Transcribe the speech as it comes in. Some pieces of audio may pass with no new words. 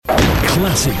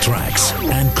Classic tracks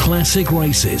and classic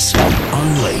races.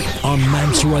 Only on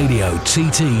Manx Radio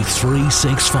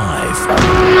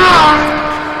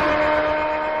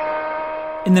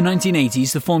TT365. In the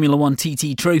 1980s, the Formula One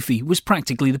TT Trophy was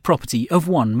practically the property of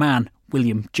one man,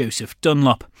 William Joseph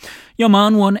Dunlop.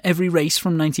 Yeoman won every race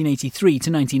from 1983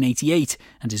 to 1988,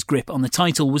 and his grip on the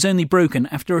title was only broken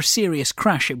after a serious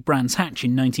crash at Brands Hatch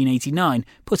in 1989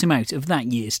 put him out of that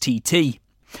year's TT.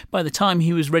 By the time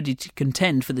he was ready to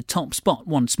contend for the top spot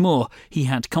once more, he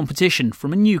had competition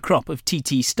from a new crop of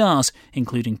TT stars,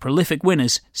 including prolific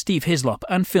winners Steve Hislop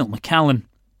and Phil McCallan.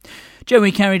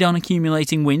 Joey carried on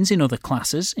accumulating wins in other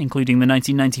classes, including the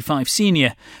 1995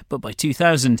 Senior, but by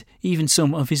 2000, even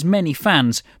some of his many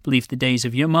fans believed the days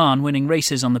of Yeoman winning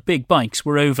races on the big bikes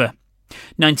were over.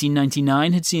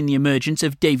 1999 had seen the emergence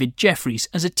of David Jeffries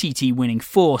as a TT winning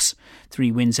force.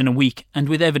 3 wins in a week, and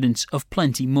with evidence of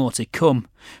plenty more to come.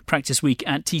 Practice week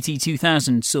at TT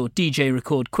 2000 saw DJ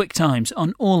record quick times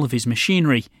on all of his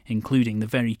machinery, including the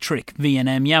very trick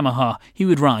V&M Yamaha he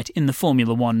would ride in the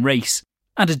Formula One race.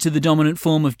 Added to the dominant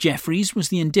form of Jeffries was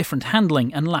the indifferent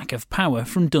handling and lack of power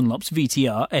from Dunlop's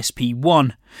VTR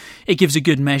SP1. It gives a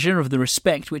good measure of the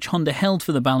respect which Honda held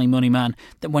for the Ballymoney man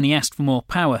that when he asked for more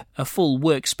power, a full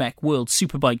work-spec World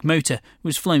Superbike motor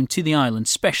was flown to the island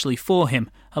specially for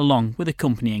him, along with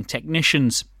accompanying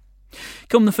technicians.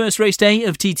 Come the first race day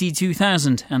of TT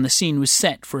 2000, and the scene was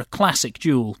set for a classic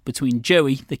duel between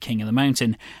Joey, the King of the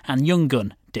Mountain, and young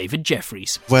gun David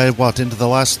Jeffries. We're, into the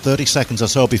last 30 seconds or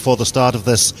so before the start of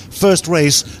this first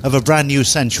race of a brand new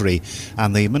century.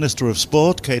 And the Minister of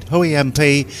Sport, Kate Hoey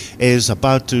MP, is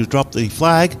about to drop the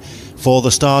flag for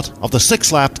the start of the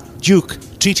 6-lap Duke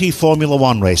TT Formula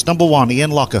One race. Number 1,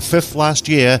 Ian Locker, 5th last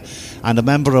year, and a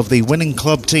member of the winning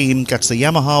club team, gets the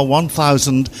Yamaha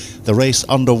 1000. The race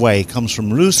underway. Comes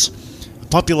from Roos, a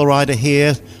popular rider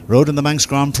here, rode in the Manx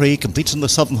Grand Prix, competes in the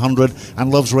Southern 100, and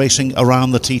loves racing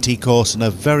around the TT course. And a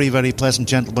very, very pleasant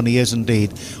gentleman he is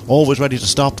indeed. Always ready to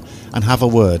stop and have a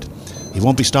word. He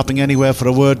won't be stopping anywhere for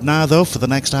a word now, though, for the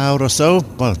next hour or so.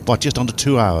 Well, just under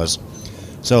 2 hours.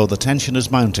 So the tension is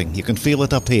mounting. You can feel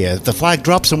it up here. The flag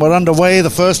drops and we're underway.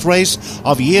 The first race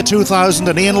of year 2000,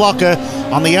 and Ian Locker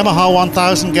on the Yamaha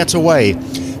 1000 gets away.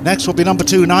 Next will be number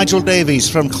 2, Nigel Davies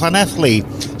from Llanelli,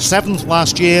 7th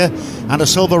last year and a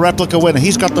silver replica winner.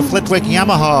 He's got the Flitwick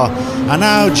Yamaha. And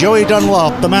now Joey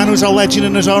Dunlop, the man who's a legend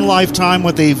in his own lifetime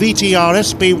with the VTR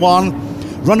SP1.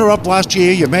 Runner-up last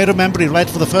year, you may remember he led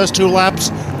for the first 2 laps.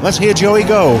 Let's hear Joey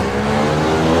go.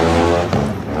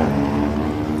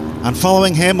 And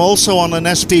following him, also on an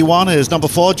SP1, is number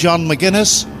 4, John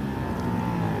McGuinness.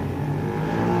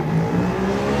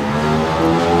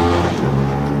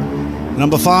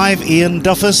 Number 5, Ian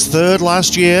Duffus, 3rd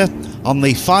last year. On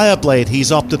the Fireblade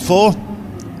he's opted for.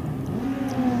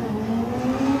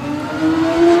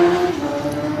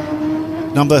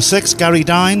 Number 6, Gary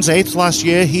Dines, 8th last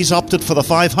year. He's opted for the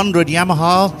 500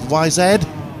 Yamaha YZ.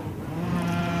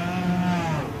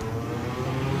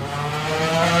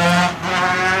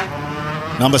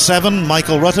 Number 7,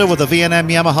 Michael Rutter with the V&M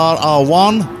Yamaha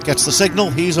R1. Gets the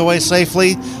signal. He's away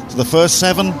safely to the first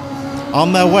 7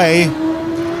 on their way.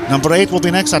 Number 8 will be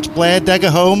next. That's Blair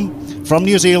Deggerholm from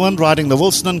New Zealand, riding the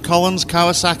Wilson & Collins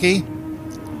Kawasaki.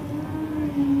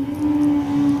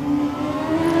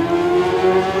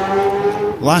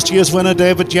 Last year's winner,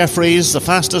 David Jeffries, the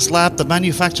fastest lap, the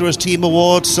Manufacturers Team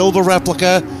Award, silver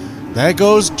replica. There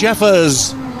goes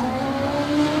Jeffers.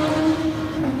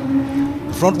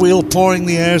 Front wheel pouring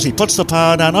the airs. He puts the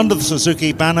power down under the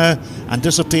Suzuki banner and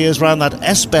disappears round that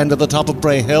S-bend at the top of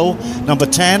Bray Hill. Number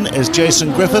 10 is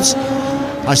Jason Griffiths.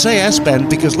 I say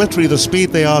S-bend because literally the speed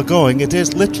they are going, it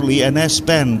is literally an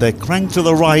S-bend. They crank to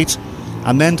the right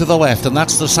and then to the left, and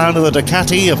that's the sound of the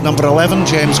Ducati of number 11,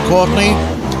 James Courtney.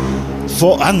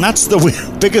 And that's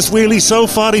the biggest wheelie so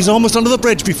far. He's almost under the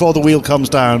bridge before the wheel comes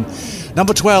down.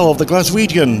 Number 12, the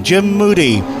Glaswegian, Jim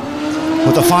Moody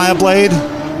with the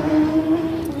Fireblade.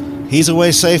 He's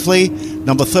away safely.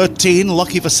 Number 13,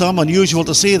 lucky for some, unusual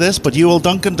to see this, but Ewell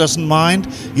Duncan doesn't mind.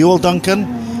 Ewell Duncan,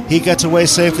 he gets away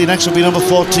safely. Next will be number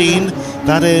 14.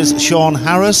 That is Sean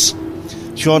Harris.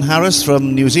 Sean Harris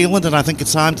from New Zealand, and I think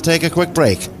it's time to take a quick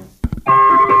break.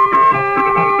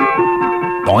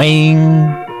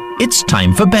 Boing! It's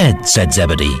time for bed, said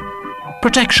Zebedee.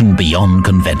 Protection beyond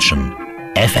convention.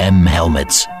 FM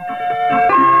helmets.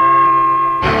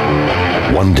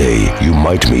 One day, you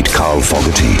might meet Carl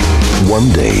Fogarty.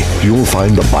 One day, you'll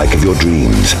find the bike of your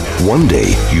dreams. One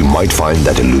day, you might find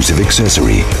that elusive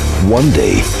accessory. One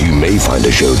day, you may find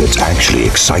a show that's actually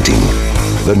exciting.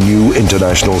 the new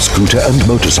international scooter and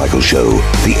motorcycle show,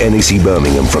 the NEC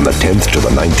Birmingham, from the 10th to the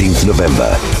 19th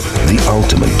November. The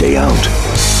ultimate day out.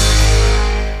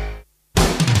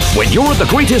 When you're at the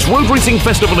greatest road racing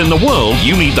festival in the world,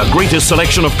 you need the greatest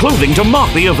selection of clothing to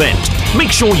mark the event.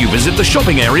 Make sure you visit the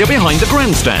shopping area behind the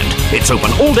grandstand. It's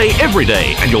open all day, every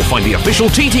day, and you'll find the official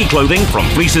TT clothing from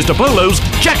fleeces to polos,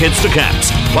 jackets to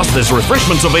caps. Plus, there's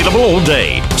refreshments available all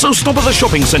day. So stop at the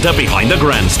shopping centre behind the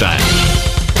grandstand.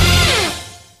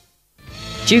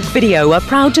 Duke Video are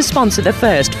proud to sponsor the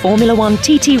first Formula One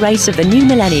TT race of the new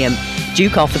millennium.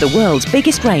 Duke offer the world's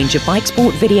biggest range of bike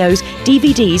sport videos,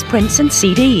 DVDs, prints and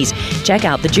CDs. Check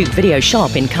out the Duke Video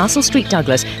shop in Castle Street,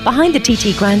 Douglas, behind the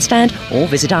TT grandstand, or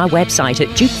visit our website at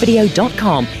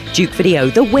dukevideo.com. Duke Video,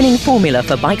 the winning formula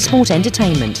for bike sport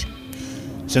entertainment.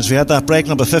 Since we had that break,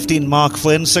 number 15, Mark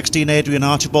Flynn, 16, Adrian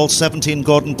Archibald, 17,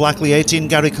 Gordon Blackley, 18,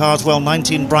 Gary Carswell,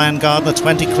 19, Brian Gardner,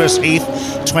 20, Chris Heath,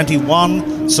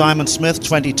 21, Simon Smith,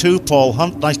 22, Paul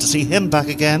Hunt. Nice to see him back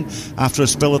again after a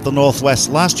spill at the Northwest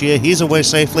last year. He's away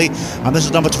safely. And this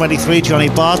is number 23, Johnny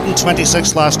Barton,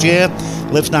 26 last year,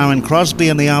 lives now in Crosby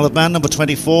in the Isle of Man. Number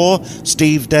 24,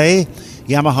 Steve Day,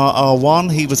 Yamaha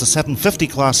R1. He was a 750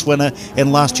 class winner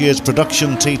in last year's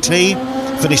production TT.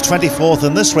 Finished 24th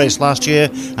in this race last year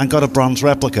and got a bronze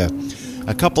replica.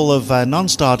 A couple of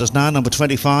non-starters now. Number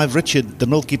 25, Richard the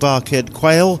Milky Bar Kid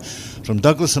Quayle from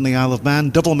Douglas in the Isle of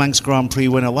Man, double Manx Grand Prix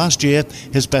winner last year.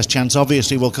 His best chance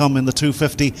obviously will come in the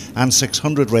 250 and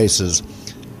 600 races.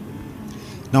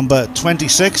 Number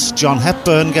 26, John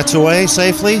Hepburn, gets away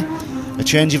safely. A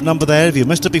change of number there. If you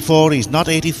missed it before, he's not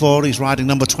 84, he's riding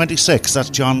number 26. That's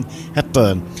John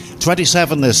Hepburn.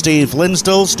 27 is Steve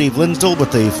Linsdell. Steve Linsdell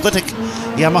with the Flitwick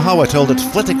Yamaha. I told it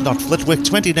Flitwick, not Flitwick.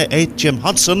 28, Jim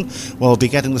Hudson will be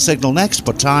getting the signal next,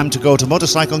 but time to go to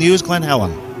Motorcycle News. Glenn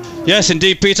Helen. Yes,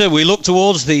 indeed, Peter. We look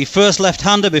towards the first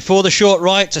left-hander before the short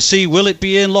right to see will it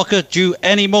be Ian Locker due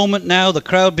any moment now. The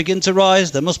crowd begin to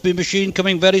rise. There must be a machine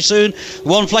coming very soon.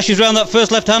 One flashes round that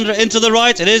first left-hander into the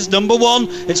right. It is number one.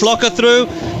 It's Locker through.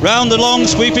 Round the long,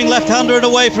 sweeping left-hander and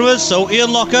away from us. So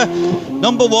Ian Locker,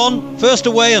 number one, first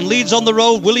away and leads on the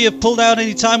road. Will he have pulled out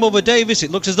any time over Davis?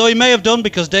 It looks as though he may have done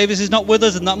because Davis is not with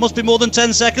us, and that must be more than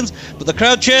 10 seconds. But the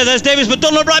crowd cheer. There's Davis, but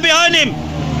Dunlop right behind him.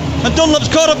 And Dunlop's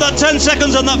caught up that 10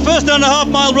 seconds on that first 9.5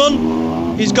 mile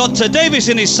run. He's got Davis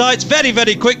in his sights. Very,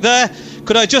 very quick there.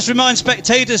 Could I just remind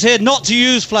spectators here not to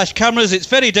use flash cameras? It's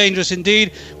very dangerous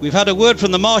indeed. We've had a word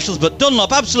from the marshals, but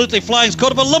Dunlop absolutely flying. He's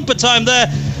caught up a lump of time there.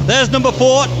 There's number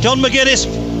 4, John McGuinness.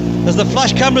 As the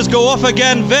flash cameras go off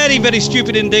again. Very, very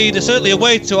stupid indeed. There's certainly a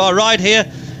way to our ride here.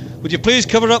 Would you please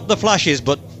cover up the flashes?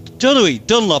 But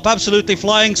Dunlop absolutely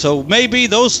flying. So maybe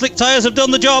those slick tyres have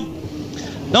done the job.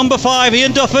 Number 5,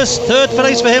 Ian Duffus, third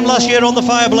place for him last year on the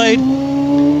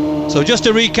Fireblade. So just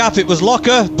to recap, it was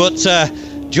Locker, but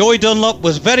Joey Dunlop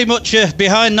was very much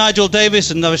behind Nigel Davis,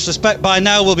 and I suspect by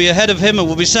now will be ahead of him and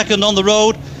will be second on the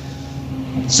road.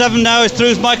 7 now is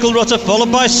through Michael Rutter,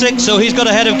 followed by 6, so he's got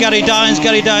ahead of Gary Dines.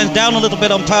 Gary Dines down a little bit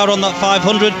on power on that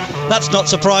 500. That's not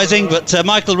surprising, but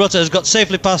Michael Rutter has got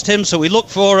safely past him, so we look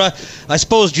for, I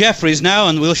suppose, Jeffries now,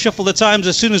 and we'll shuffle the times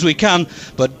as soon as we can.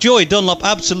 But Joey Dunlop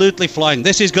absolutely flying.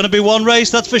 This is going to be one race,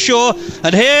 that's for sure.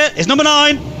 And here is number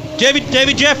 9,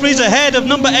 David Jeffries, ahead of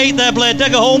number 8 there, Blair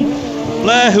Degerholm.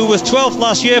 Blair, who was 12th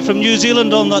last year from New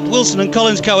Zealand on that Wilson and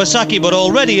Collins Kawasaki, but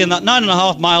already in that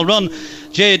 9.5 mile run,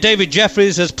 David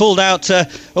Jeffries has pulled out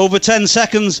over 10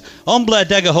 seconds on Blair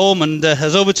Degerholm and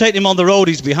has overtaken him on the road.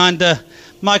 He's behind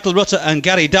Michael Rutter and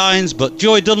Gary Dines, but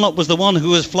Joey Dunlop was the one who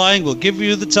was flying. We'll give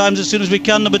you the times as soon as we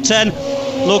can. Number 10,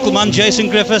 local man Jason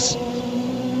Griffiths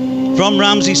from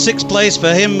Ramsey, 6th place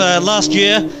for him last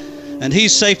year, and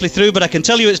he's safely through. But I can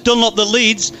tell you it's Dunlop that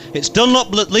leads. It's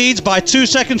Dunlop that leads by 2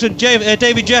 seconds from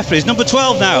David Jeffries. Number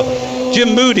 12 now,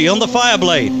 Jim Moody on the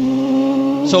Fireblade.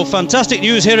 So fantastic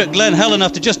news here at Glen Helen.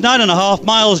 After just 9.5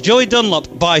 miles, Joey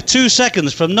Dunlop by 2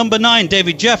 seconds from number 9,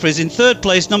 David Jeffries. In third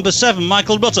place, number 7,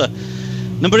 Michael Rutter.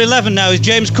 Number 11 now is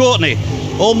James Courtney.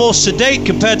 Almost sedate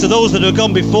compared to those that have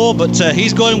gone before, but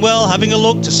he's going well, having a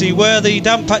look to see where the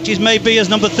damp patches may be as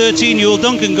number 13, Ewell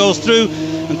Duncan, goes through.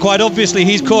 And quite obviously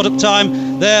he's caught up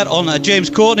time there on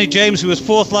James Courtney. James, who was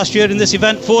 4th last year in this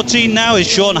event. 14 now is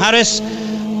Sean Harris,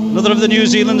 another of the New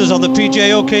Zealanders on the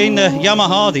PJ O'Kane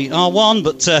Yamaha, the R1.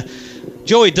 But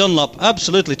Joey Dunlop,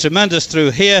 absolutely tremendous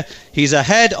through here. He's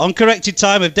ahead on corrected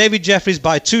time of David Jeffries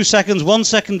by 2 seconds. 1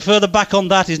 second further back on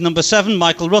that is number 7,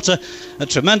 Michael Rutter. A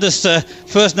tremendous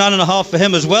first 9.5 for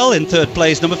him as well. In third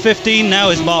place, number 15 now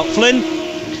is Mark Flynn.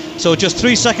 So just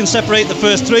 3 seconds separate the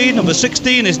first 3. Number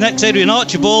 16 is next Adrian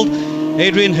Archibald.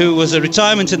 Adrian, who was a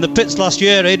retirement in the pits last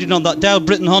year. Adrian on that Dow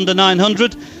Britain Honda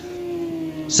 900.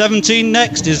 17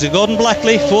 next is the Gordon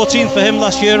Blackley, 14th for him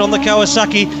last year on the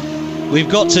Kawasaki. We've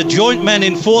got joint men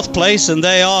in 4th place, and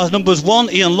they are numbers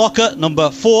 1, Ian Locker,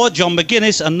 number 4, John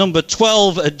McGuinness, and number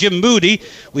 12, Jim Moody.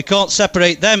 We can't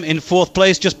separate them in 4th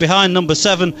place, just behind number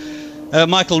 7,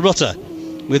 Michael Rutter.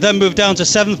 We then move down to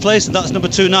 7th place, and that's number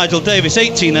 2, Nigel Davis.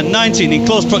 18 and 19 in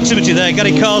close proximity there.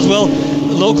 Gary Carswell,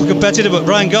 the local competitor, but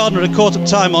Ryan Gardner had caught up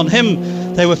time on him.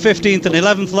 They were 15th and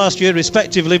 11th last year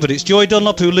respectively, but it's Joey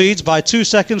Dunlop who leads by 2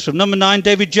 seconds from number 9,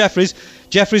 David Jeffries.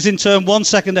 Jeffries in turn 1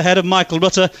 second ahead of Michael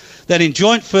Rutter. Then in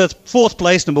joint 4th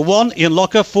place, number 1, Ian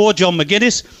Locker, 4, John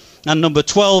McGuinness, and number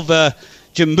 12,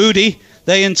 Jim Moody.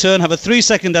 They in turn have a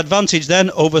 3-second advantage then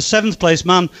over 7th place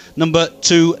man, number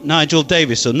 2, Nigel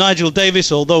Davis. So Nigel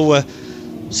Davis, although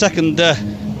second,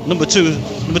 number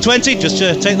 20, just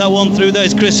take that one through.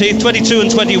 There's Chris Heath, 22 and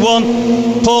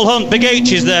 21. Paul Hunt, Big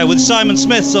H is there with Simon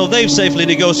Smith, so they've safely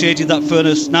negotiated that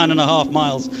furnace 9.5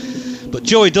 miles. But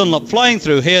Joey Dunlop flying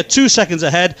through here, 2 seconds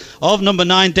ahead of number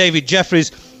 9, David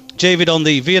Jeffries. David on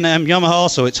the V&M Yamaha,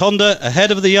 so it's Honda ahead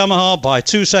of the Yamaha by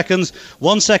 2 seconds.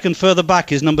 1 second further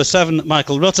back is number 7,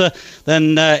 Michael Rutter.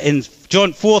 Then in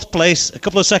joint 4th place, a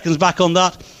couple of seconds back on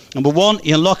that, number 1,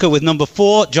 Ian Locker with number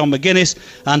 4, John McGuinness,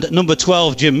 and number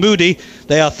 12, Jim Moody.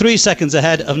 They are 3 seconds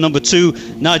ahead of number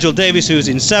 2, Nigel Davis, who's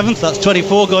in 7th. That's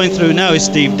 24. Going through now is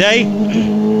Steve Day.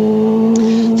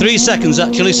 3 seconds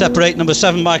actually separate number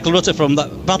 7, Michael Rutter, from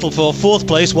that battle for 4th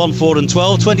place, 1, 4 and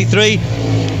 12. 23,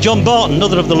 John Barton,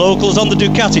 another of the locals, on the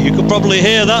Ducati. You could probably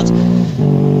hear that.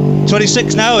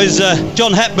 26 now is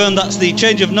John Hepburn. That's the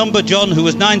change of number. John, who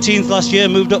was 19th last year,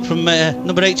 moved up from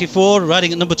number 84,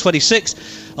 riding at number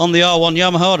 26 on the R1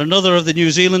 Yamaha. Another of the New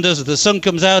Zealanders. As the sun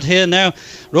comes out here now,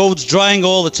 roads drying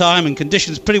all the time and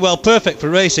conditions pretty well perfect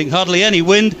for racing. Hardly any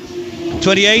wind.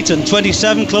 28 and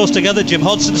 27 close together. Jim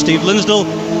Hodson, Steve Linsdell.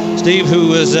 Steve, who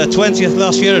was 20th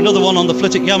last year, another one on the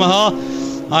Flitwick Yamaha.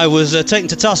 I was taken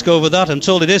to task over that. I'm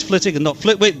told it is Flitwick and not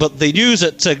Flitwick, but the news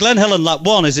at Glen Helen lap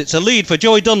 1 is it's a lead for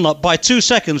Joey Dunlop by 2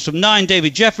 seconds from 9,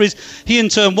 David Jeffries. He in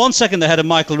turn 1 second ahead of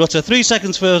Michael Rutter. 3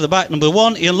 seconds further back, number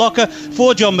 1, Ian Locker,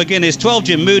 4, John McGuinness, 12,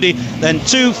 Jim Moody, then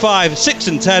 2, 5, 6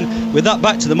 and 10. With that,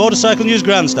 back to the Motorcycle News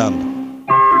grandstand.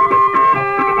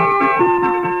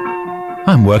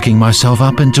 I'm working myself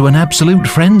up into an absolute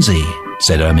frenzy,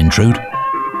 said Ermintrude.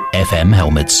 FM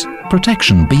helmets.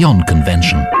 Protection beyond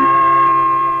convention.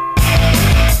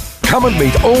 Come and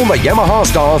meet all the Yamaha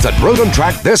stars at Road and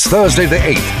Track this Thursday the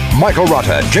 8th. Michael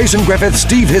Rutter, Jason Griffith,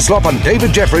 Steve Hislop and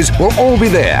David Jeffries will all be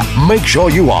there. Make sure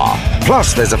you are.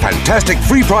 Plus, there's a fantastic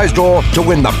free prize draw to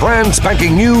win the brand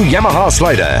spanking new Yamaha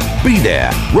Slider. Be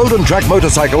there. Road and Track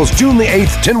Motorcycles, June the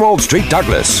 8th, Tynwald Street,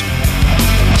 Douglas.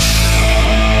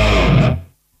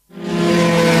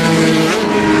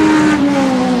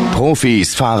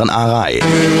 Profis fahren Arai.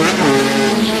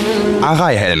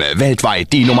 Arai-Helme,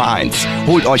 weltweit die Nummer 1.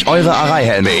 Holt euch eure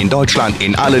Arai-Helme in Deutschland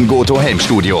in allen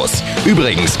Goto-Helm-Studios.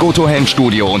 Übrigens,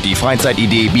 Goto-Helm-Studio und die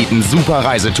Freizeitidee bieten super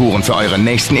Reisetouren für euren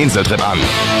nächsten Inseltrip an.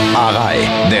 Arai,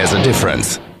 there's a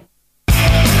difference.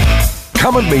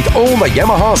 Come and meet all the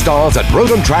Yamaha stars at Road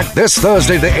and Track this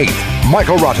Thursday the 8th.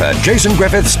 Michael Rutter, Jason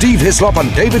Griffith, Steve Hislop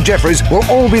and David Jeffries will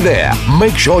all be there.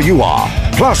 Make sure you are.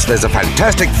 Plus, there's a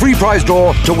fantastic free prize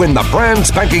draw to win the brand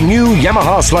spanking new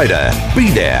Yamaha Slider. Be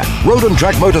there. Road and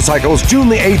Track Motorcycles, June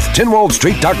the 8th, Tynwald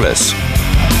Street, Douglas.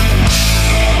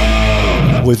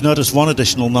 We've noticed one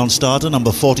additional non-starter,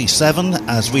 number 47,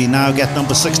 as we now get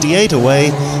number 68 away.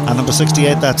 And number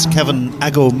 68, that's Kevin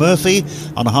Aggo Murphy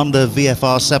on a Honda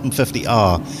VFR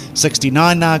 750R.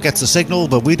 69 now gets the signal,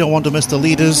 but we don't want to miss the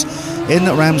leaders in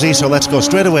Ramsey, so let's go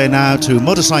straight away now to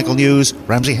Motorcycle News,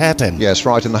 Ramsey Hairpin. Yes,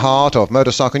 right in the heart of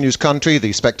Motorcycle News country.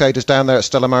 The spectators down there at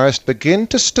Stella Maris begin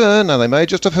to stir. Now, they may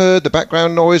just have heard the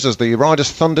background noise as the riders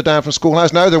thunder down from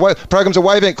Schoolhouse. No, the programmes are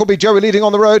waving. It could be Joey leading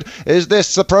on the road. Is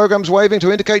this the programmes waving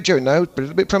to indicate Joey? No, a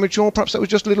little bit premature. Perhaps that was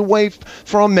just a little wave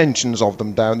for our mentions of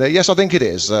them down there. Yes, I think it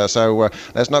is. So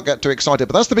let's not get too excited.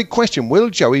 But that's the big question. Will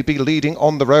Joey be leading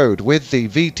on the road with the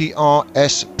VTR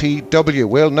SPW?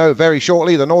 We'll know very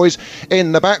shortly. The noise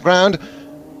in the background.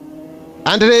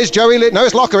 And it is Joey. No,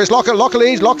 it's Locker. It's Locker. Locker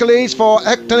leads for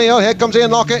Hector Neal. Here comes Ian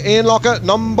Locker. Ian Locker,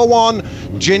 number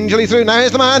 1, gingerly through. Now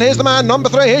here's the man. Number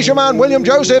 3. Here's your man, William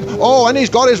Joseph. Oh, and he's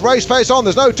got his race face on.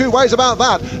 There's no two ways about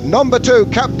that. Number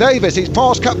 2, Cap Davis. He's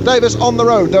passed Cap Davis on the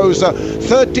road. Those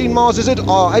 13 miles, is it?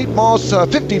 8 miles,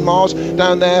 15 miles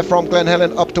down there from Glen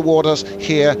Helen up toward us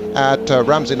here at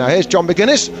Ramsey. Now here's John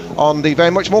McGuinness on the very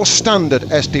much more standard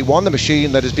SP1, the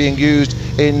machine that is being used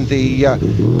in the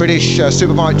British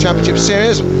Superbike Championship Series.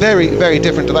 Very, very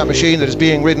different to that machine that is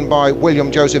being ridden by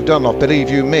William Joseph Dunlop. Believe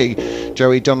you me,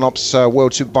 Joey Dunlop's work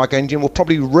World Superbike engine will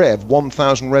probably rev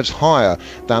 1,000 revs higher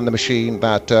than the machine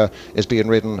that is being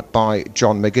ridden by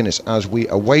John McGuinness. As we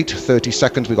await 30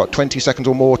 seconds, we've got 20 seconds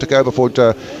or more to go before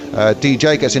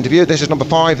DJ gets interviewed. This is number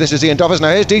 5. This is Ian Duffers.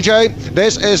 Now here's DJ.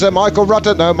 This is Michael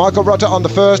Rutter. No, Michael Rutter on the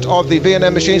first of the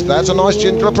V&M machines. That's a nice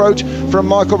gentle approach from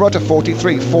Michael Rutter.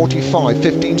 43, 45,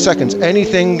 15 seconds.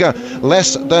 Anything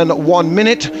less than 1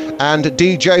 minute and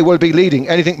DJ will be leading.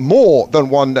 Anything more than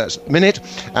 1 minute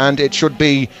and it should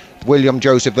be William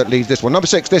Joseph that leads this one. Number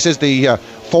 6, this is the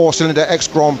 4-cylinder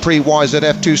ex-Grand Prix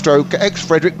YZF 2-stroke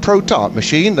ex-Frederick Protart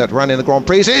machine that ran in the Grand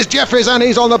Prix. Here's Jeffries and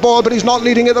he's on the board, but he's not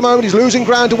leading at the moment. He's losing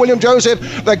ground to William Joseph.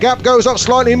 The gap goes up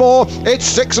slightly more.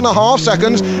 It's 6.5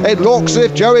 seconds. It looks as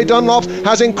if Joey Dunlop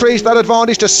has increased that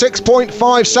advantage to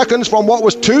 6.5 seconds from what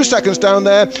was 2 seconds down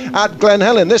there at Glen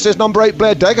Helen. This is number 8,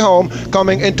 Blair Degerholm,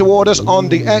 coming in toward us on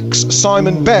the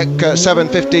ex-Simon Beck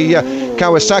 750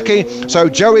 Kawasaki. So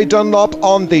Joey Dunlop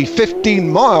on the 15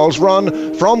 miles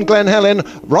run from Glen Helen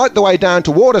right the way down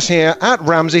toward us here at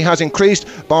Ramsey has increased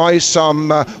by some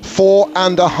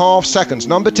 4.5 seconds.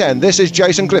 Number 10, this is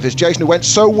Jason Griffiths. Jason, who went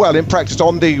so well in practice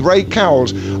on the Ray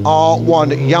Cowles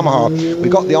R1 Yamaha. We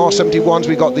got the R71s,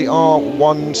 we got the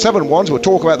R171s. We'll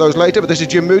talk about those later, but this is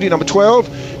Jim Moody, number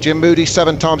 12. Jim Moody,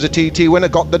 7 times a TT winner,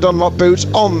 got the Dunlop boots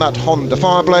on that Honda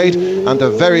Fireblade, and a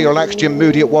very relaxed Jim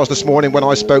Moody it was this morning when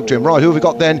I spoke to him. Right, who have we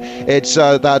got then? It's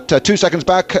that 2 seconds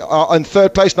back in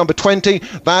third place, number 20.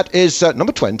 That is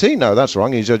number 20? No, that's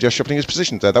wrong. He's just shuffling his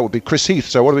positions there. That would be Chris Heath.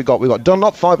 So what have we got? We've got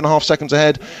Dunlop 5.5 seconds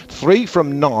ahead, 3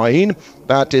 from 9.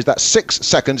 That's 6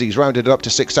 seconds. He's rounded it up to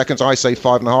 6 seconds. I say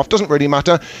 5.5. Doesn't really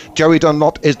matter. Joey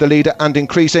Dunlop is the leader and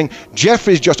increasing.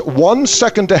 Jeffries just 1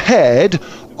 second ahead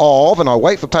of, and I'll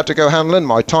wait for Patrick O'Hanlon,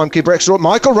 my timekeeper extra,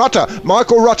 Michael Rutter.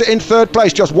 Michael Rutter in third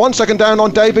place, just 1 second down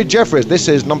on David Jeffries. This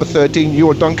is number 13,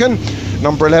 Ewell Duncan.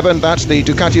 Number 11, that's the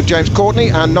Ducati of James Courtney.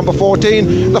 And number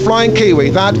 14, the Flying Kiwi.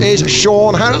 That is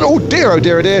Sean Harris. Oh dear, oh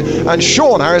dear, oh dear. And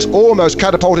Sean Harris almost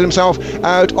catapulted himself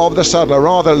out of the saddle. A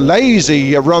rather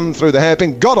lazy run through the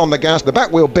hairpin, got on the gas, the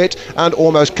back wheel bit, and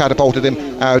almost catapulted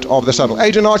him out of the saddle.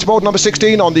 Adrian Archibald, number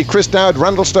 16, on the Chris Dowd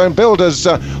Randlestone Builders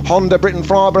Honda Britain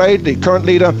Fireblade, the current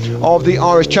leader of the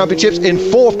Irish Championships. In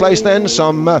fourth place then,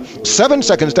 some 7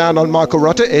 seconds down on Michael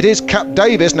Rutter, it is Cap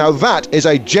Davis. Now that is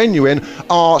a genuine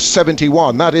R71.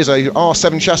 That is a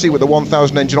R7 chassis with a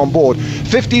 1000 engine on board.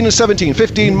 15 and 17.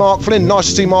 15, Mark Flynn. Nice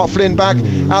to see Mark Flynn back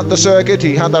at the circuit.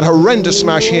 He had that horrendous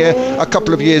smash here a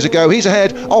couple of years ago. He's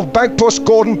ahead of Bagpuss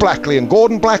Gordon Blackley. And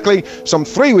Gordon Blackley, some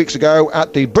 3 weeks ago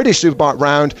at the British Superbike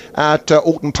round at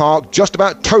Alton Park, just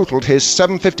about totaled his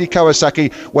 750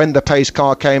 Kawasaki when the pace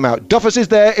car came out. Duffers is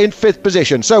there in 5th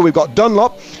position. So we've got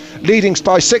Dunlop leading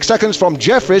by 6 seconds from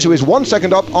Jeffries, who is 1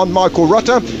 second up on Michael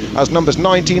Rutter, as numbers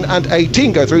 19 and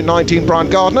 18 go through. 19, Brian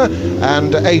Gardner,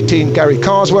 and 18, Gary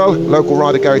Carswell, local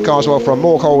rider Gary Carswell from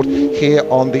Moorcold here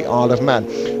on the Isle of Man.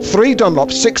 3,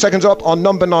 Dunlop, 6 seconds up on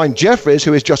number 9, Jeffries,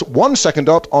 who is just 1 second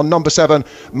up on number 7,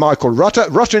 Michael Rutter.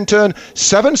 Rutter in turn,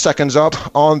 7 seconds up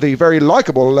on the very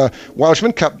likeable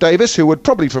Welshman, Cap Davis, who would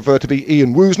probably prefer to be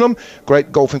Ian Woosnam,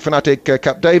 great golfing fanatic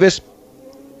Cap Davis.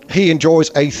 He enjoys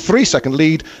a 3-second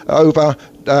lead over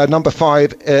number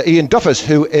 5, Ian Duffers,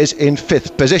 who is in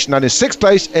 5th position. And in 6th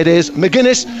place, it is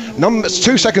McGuinness.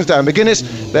 2 seconds down,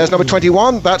 McGuinness. There's number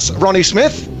 21. That's Ronnie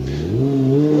Smith.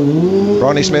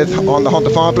 Ronnie Smith on the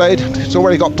Honda Fireblade. It's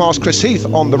already got past Chris Heath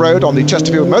on the road on the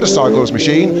Chesterfield Motorcycles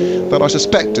machine that I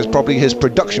suspect is probably his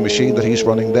production machine that he's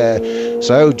running there.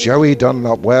 So Joey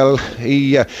Dunlop, well,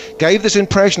 he gave this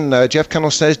impression, Jeff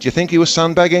Kennel says, do you think he was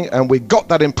sandbagging? And we got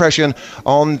that impression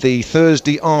on the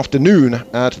Thursday afternoon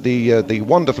at the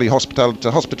wonderfully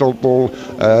hospitable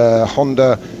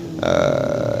Honda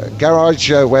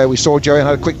garage where we saw Joey and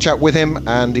had a quick chat with him,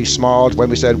 and he smiled when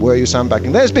we said, were you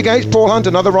sandbagging? There's Big H, Paul Hunt,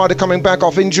 another rider coming back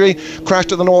off injury,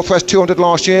 crashed at the Northwest 200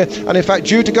 last year, and in fact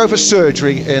due to go for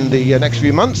surgery in the next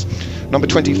few months. Number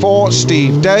 24,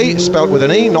 Steve Day, spelt with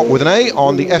an E, not with an A,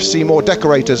 on the FC Moore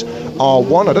Decorators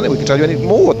R1. I don't think we can tell you any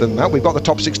more than that. We've got the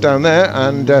top 6 down there,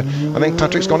 and I think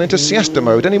Patrick's gone into siesta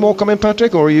mode. Any more coming,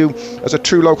 Patrick, or are you, as a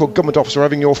true local government officer,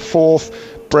 having your 4th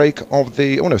break of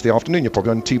the, oh no, it's the afternoon, you're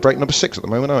probably on tea break number 6 at the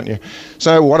moment, aren't you?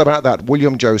 So what about that?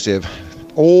 William Joseph.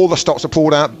 All the stops are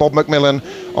pulled out. Bob McMillan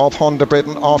of Honda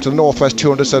Britain after the Northwest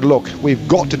 200 said, look, we've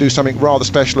got to do something rather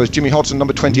special. As Jimmy Hodson,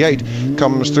 number 28,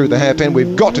 comes through the hairpin,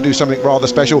 we've got to do something rather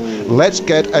special. Let's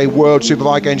get a World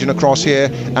Superbike engine across here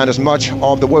and as much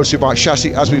of the World Superbike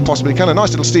chassis as we possibly can. A nice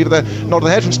little Steve there, nod of the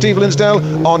head from Steve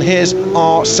Linsdale on his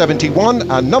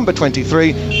R71. And number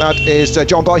 23, that is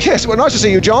John Bye. Yes, well, nice to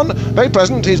see you, John. Very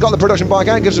pleasant. He's got the production bike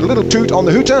out, gives a little toot on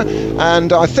the hooter,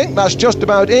 and I think that's just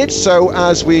about it. So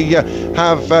as we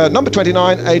have number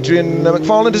 29, Adrian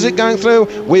McFarland. Is it going through?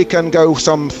 We can go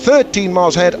some 13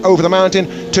 miles ahead over the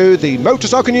mountain to the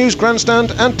Motorcycle News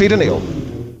Grandstand and Peter Neal.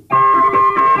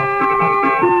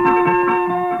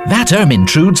 That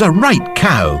Ermintrude's a right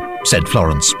cow, said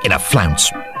Florence in a flounce.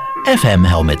 FM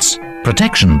helmets.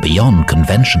 Protection beyond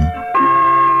convention.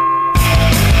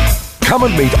 Come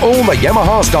and meet all the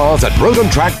Yamaha stars at Road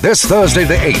and Track this Thursday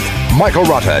the 8th. Michael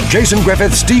Rutter, Jason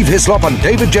Griffith, Steve Hislop and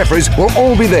David Jeffries will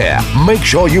all be there. Make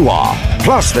sure you are.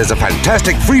 Plus, there's a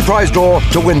fantastic free prize draw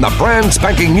to win the brand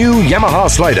spanking new Yamaha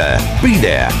Slider. Be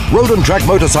there. Road and Track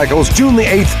Motorcycles, June the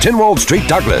 8th, Tynwald Street,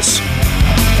 Douglas.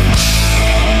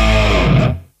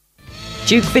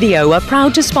 Duke Video are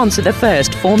proud to sponsor the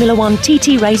first Formula One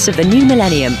TT race of the new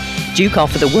millennium. Duke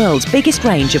offer the world's biggest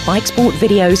range of bike sport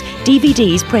videos,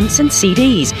 DVDs, prints and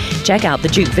CDs. Check out the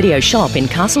Duke Video shop in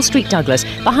Castle Street, Douglas,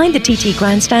 behind the TT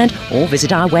Grandstand, or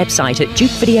visit our website at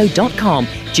dukevideo.com.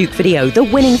 Duke Video, the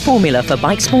winning formula for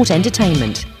bike sport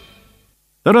entertainment.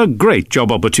 There are great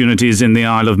job opportunities in the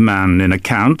Isle of Man in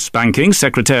accounts, banking,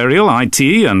 secretarial, IT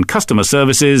and customer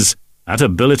services at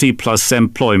Ability Plus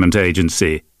Employment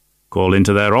Agency. Call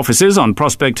into their offices on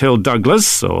Prospect Hill,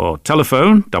 Douglas, or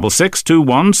telephone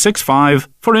 662165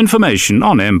 for information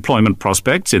on employment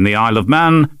prospects in the Isle of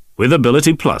Man with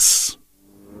Ability Plus.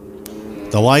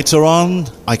 The lights are on.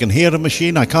 I can hear the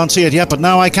machine. I can't see it yet, but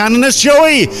now I can. And it's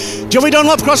Joey. Joey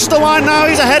Dunlop crosses the line now.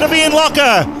 He's ahead of Ian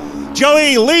Locker.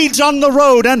 Joey leads on the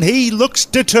road and he looks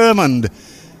determined.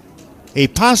 He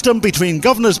passed him between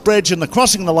Governor's Bridge and the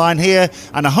crossing the line here,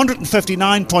 and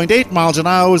 159.8 miles an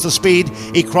hour was the speed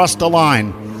he crossed the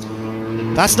line.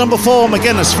 That's number 4,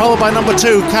 McGuinness, followed by number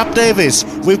 2, Cap Davies.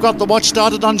 We've got the watch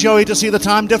started on Joey to see the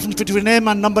time difference between him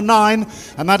and number 9,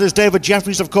 and that is David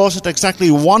Jeffries, of course. At exactly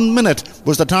 1 minute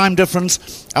was the time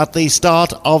difference at the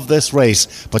start of this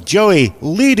race. But Joey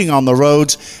leading on the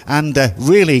roads and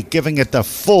really giving it the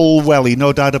full welly,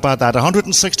 no doubt about that.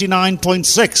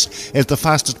 169.6 is the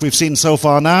fastest we've seen so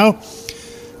far now.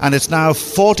 And it's now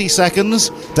 40 seconds.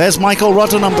 There's Michael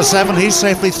Rutter, number 7. He's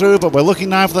safely through, but we're looking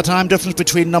now for the time difference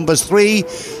between numbers 3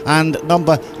 and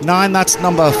number 9. That's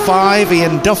number 5.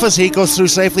 Ian Duffus, he goes through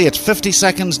safely. It's 50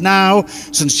 seconds now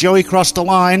since Joey crossed the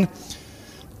line.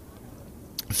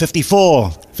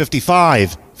 54,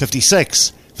 55,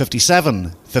 56,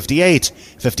 57, 58,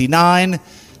 59,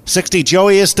 60.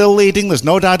 Joey is still leading, there's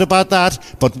no doubt about that.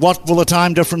 But what will the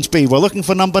time difference be? We're looking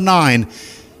for number 9.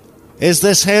 Is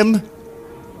this him?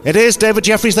 It is David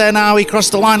Jeffries there now. He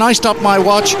crossed the line. I stopped my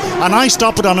watch and I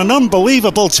stopped it on an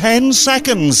unbelievable 10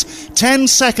 seconds. 10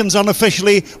 seconds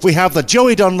unofficially. We have the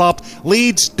Joey Dunlop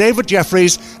leads David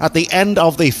Jeffries at the end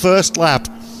of the first lap.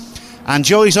 And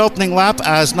Joey's opening lap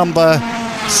as number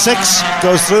 6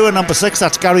 goes through, and number 6,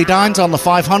 that's Gary Dines on the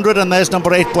 500, and there's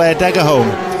number 8, Blair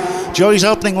Degerholm. Joey's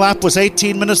opening lap was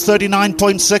 18 minutes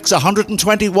 39.6,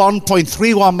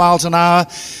 121.31 miles an hour.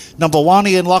 Number 1,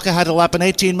 Ian Locker, had a lap in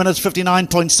 18 minutes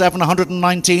 59.7,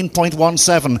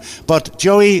 119.17. But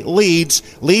Joey leads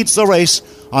the race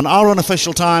on our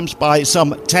unofficial times by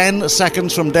some 10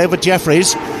 seconds from David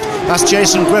Jeffries. That's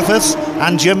Jason Griffiths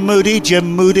and Jim Moody.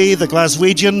 Jim Moody, the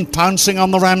Glaswegian, pouncing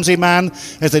on the Ramsey man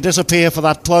as they disappear for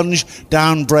that plunge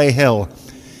down Bray Hill.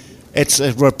 It's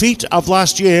a repeat of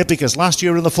last year, because last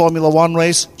year in the Formula One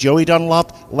race, Joey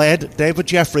Dunlop led David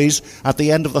Jeffries at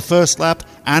the end of the first lap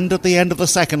and at the end of the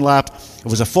second lap. It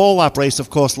was a 4-lap race, of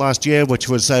course, last year, which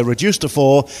was reduced to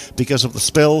 4 because of the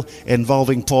spill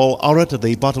involving Paul Orrit at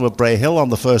the bottom of Bray Hill on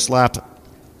the first lap.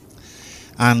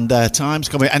 And times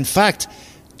coming. In fact,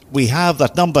 we have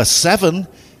that number 7,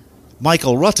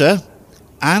 Michael Rutter,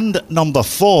 and number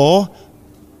 4,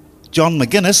 John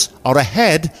McGuinness, are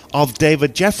ahead of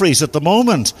David Jeffries at the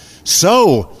moment.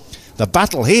 So, the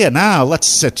battle here now,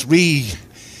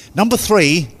 Number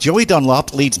 3, Joey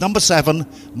Dunlop, leads number 7,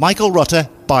 Michael Rutter,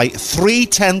 by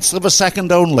 0.3 of a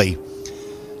second only.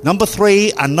 Number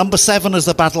 3 and number 7 is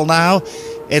the battle now.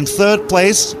 In third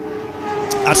place,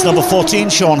 that's number 14,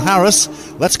 Sean Harris.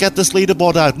 Let's get this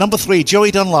leaderboard out. Number 3,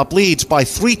 Joey Dunlop, leads by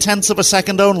 0.3 of a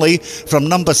second only from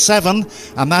number 7,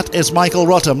 and that is Michael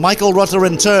Rutter. Michael Rutter,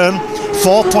 in turn,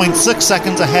 4.6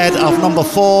 seconds ahead of number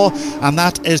 4, and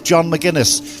that is John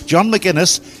McGuinness. John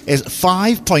McGuinness is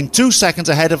 5.2 seconds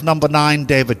ahead of number 9,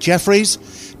 David Jeffries.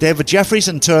 David Jeffries,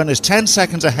 in turn, is 10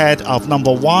 seconds ahead of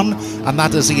number 1, and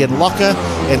that is Ian Locker.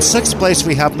 In 6th place,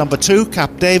 we have number 2,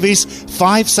 Cap Davies,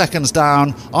 5 seconds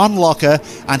down on Locker,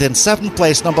 and in 7th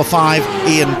place, number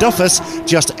 5, Ian Duffus,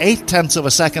 just 0.8 of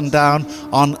a second down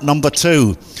on number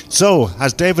 2. So,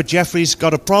 has David Jeffries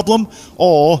got a problem,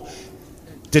 or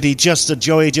did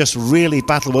Joey just really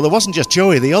battle? Well, it wasn't just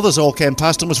Joey, the others all came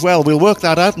past him as well. We'll work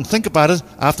that out and think about it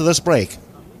after this break.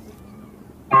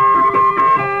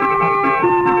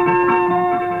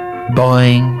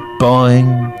 Boing,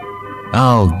 boing.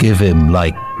 I'll give him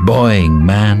like boing,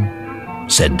 man,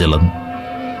 said Dylan.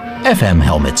 FM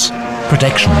helmets.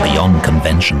 Protection beyond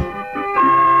convention.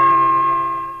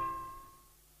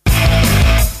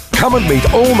 Come and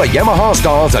meet all the Yamaha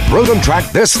stars at Road and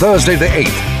Track this Thursday the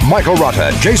 8th. Michael Rutter,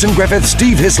 Jason Griffith,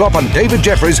 Steve Hislop and David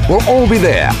Jeffries will all be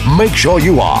there. Make sure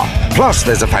you are. Plus,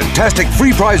 there's a fantastic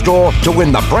free prize draw to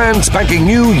win the brand spanking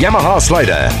new Yamaha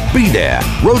Slider. Be there.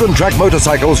 Road and Track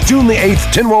Motorcycles, June the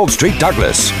 8th, Tynwald Street,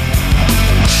 Douglas.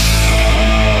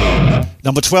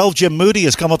 Number 12, Jim Moody,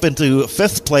 has come up into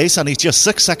 5th place, and he's just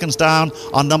 6 seconds down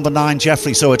on number 9,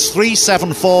 Jeffrey. So it's 3,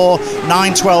 7, 4,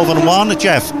 9, 12 and 1.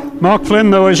 Jeff. Mark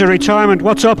Flynn, though, is a retirement.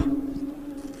 What's up?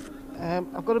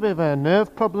 I've got a bit of a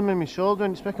nerve problem in my shoulder,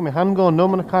 and it's making my hand go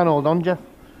numb, and I can't hold on, Jeff.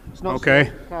 It's not okay.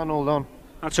 Safe. I can't hold on.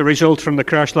 That's a result from the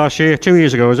crash last year, 2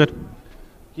 years ago, is it?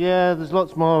 Yeah, there's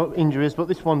lots more injuries, but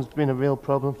this one's been a real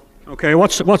problem. Okay,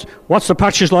 what's the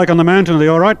patches like on the mountain? Are they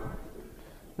all right?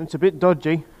 It's a bit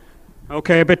dodgy.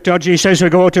 Okay, a bit dodgy. He says we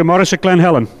go to Morris at Glen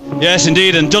Helen. Yes,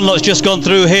 indeed, and Dunlop's just gone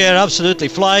through here, absolutely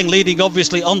flying, leading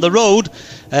obviously on the road.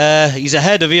 He's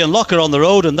ahead of Ian Locker on the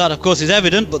road, and that of course is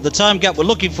evident, but the time gap we're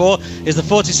looking for is the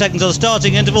 40 seconds on the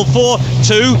starting interval,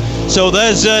 4-2. So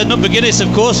there's number Guinness,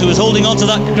 of course, who is holding on to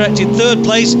that correct in 3rd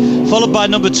place, followed by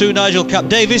number 2, Nigel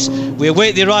Cap-Davis. We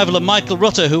await the arrival of Michael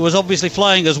Rutter, who was obviously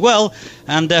flying as well,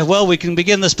 and well, we can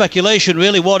begin the speculation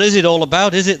really. What is it all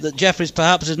about? Is it that Jeffries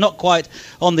perhaps is not quite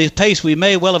on the pace we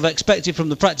may well have expected from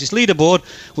the practice leaderboard,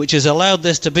 which has allowed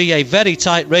this to be a very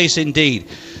tight race indeed?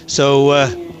 So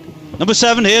number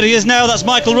 7, here he is now, that's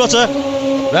Michael Rutter,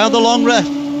 round the long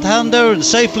left-hander and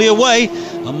safely away.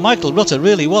 And Michael Rutter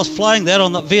really was flying there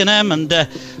on that V&M, and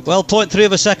well, 0.3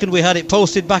 of a second we had it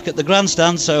posted back at the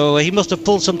grandstand, so he must have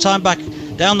pulled some time back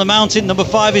down the mountain. Number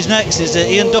 5 is next, is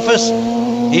Ian Duffus.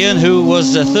 Ian, who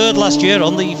was 3rd last year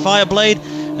on the Fireblade,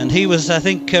 and he was, I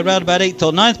think, around about 8th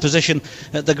or 9th position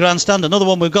at the grandstand. Another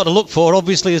one we've got to look for,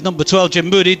 obviously, is number 12, Jim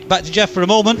Moody. Back to Jeff for a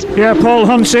moment. Yeah, Paul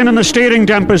Hunt's in and the steering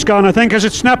damper's gone, I think. Has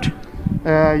it snapped?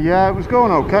 Yeah, it was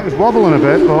going okay. It was wobbling a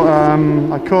bit, but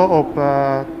I caught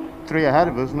up 3 ahead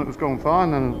of us, and it was going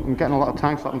fine, and I'm getting a lot of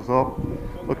tanks up, and thought,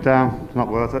 look down, it's not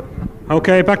worth it.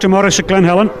 Okay, back to Morris at Glen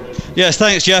Helen. Yes,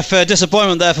 thanks, Jeff.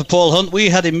 Disappointment there for Paul Hunt. We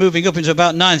had him moving up into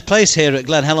about 9th place here at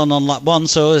Glen Helen on lap 1,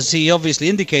 so as he obviously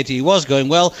indicated, he was going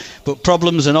well, but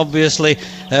problems, and obviously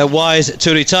wise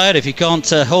to retire if he can't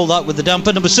hold that with the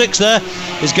damper. Number 6 there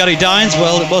is Gary Dines.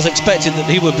 Well, it was expected that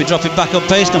he would be dropping back on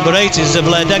pace. Number 8 is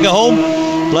Blair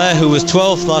Degerholm. Blair, who was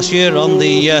 12th last year on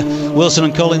the Wilson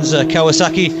and Collins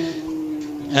Kawasaki.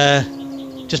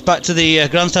 Just back to the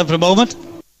grandstand for a moment.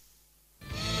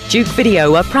 Duke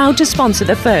Video are proud to sponsor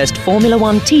the first Formula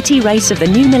One TT race of the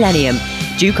new millennium.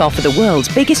 Duke offer the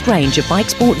world's biggest range of bike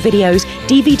sport videos,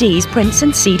 DVDs, prints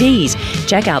and CDs.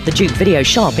 Check out the Duke Video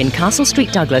shop in Castle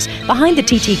Street, Douglas, behind the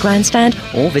TT grandstand,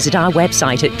 or visit our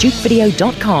website at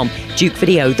dukevideo.com. Duke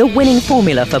Video, the winning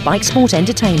formula for bike sport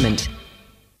entertainment.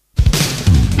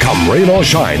 Come rain or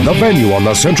shine, the venue on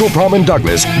the Central Prom in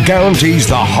Douglas guarantees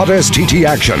the hottest TT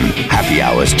action. Happy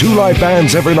hours, 2 live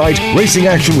bands every night, racing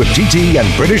action with TT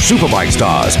and British Superbike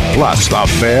stars, plus the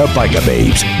fair biker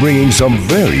babes, bringing some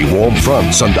very warm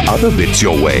fronts and other bits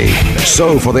your way.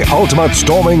 So for the ultimate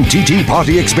storming TT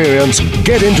party experience,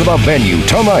 get into the venue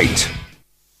tonight.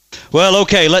 Well,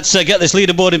 OK, let's get this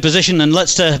leaderboard in position, and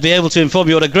let's be able to inform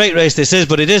you what a great race this is.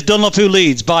 But it is Dunlop who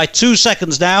leads by 2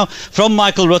 seconds now from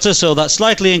Michael Rutter, so that's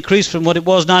slightly increased from what it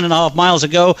was 9.5 miles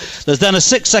ago. There's then a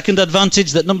 6-second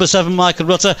advantage that number 7 Michael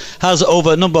Rutter has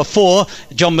over number 4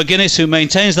 John McGuinness, who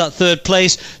maintains that 3rd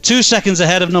place, 2 seconds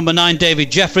ahead of number 9 David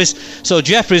Jeffries. So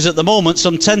Jeffries at the moment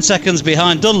some 10 seconds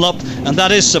behind Dunlop, and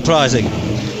that is surprising.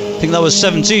 I think that was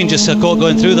 17 just caught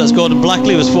going through. That's Gordon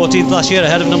Blackley, was 14th last year,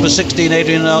 ahead of number 16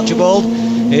 Adrian Archibald.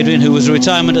 Adrian, who was a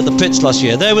retirement at the pits last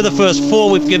year. There were the first 4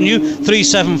 we've given you, 3,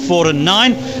 7, 4 and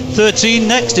 9. 13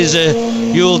 next is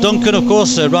Ewell Duncan, of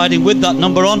course, riding with that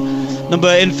number on.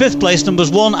 In 5th place, numbers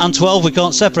 1 and 12, we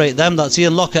can't separate them. That's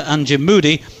Ian Locker and Jim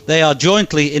Moody. They are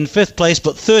jointly in 5th place,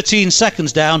 but 13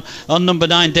 seconds down on number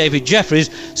 9 David Jeffries.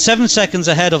 7 seconds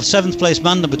ahead of 7th place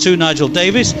man, number 2 Nigel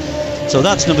Davis. So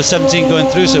that's number 17 going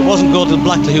through. So it wasn't Gordon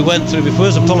Blackley who went through before.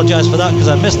 I apologise for that because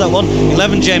I missed that one.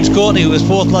 11 James Courtney, who was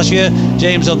 4th last year.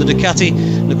 James on the Ducati.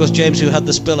 And of course James, who had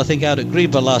the spill, I think, out at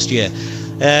Greba last year.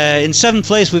 In 7th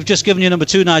place, we've just given you number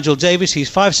 2 Nigel Davis. He's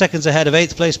 5 seconds ahead of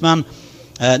 8th place man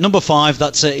Number 5,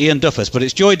 that's Ian Duffus. But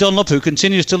it's Joey Dunlop who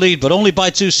continues to lead, but only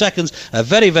by 2 seconds. A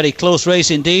very, very close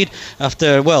race indeed.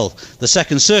 After, well, the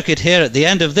second circuit here, at the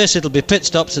end of this, it'll be pit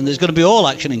stops, and there's going to be all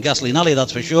action in Gasoline Alley,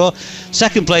 that's for sure.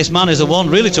 Second place man is the one,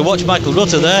 really, to watch. Michael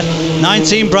Rutter there.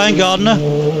 19, Brian Gardner.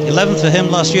 11th for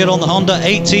him last year on the Honda.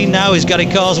 18 now is Gary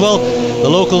Carswell. The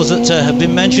locals that have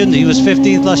been mentioned, he was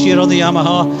 15th last year on the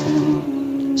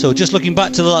Yamaha. So just looking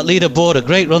back to that leaderboard, a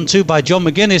great run too by John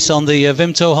McGuinness on the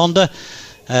Vimto Honda.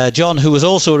 John, who was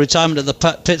also a retirement at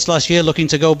the pits last year, looking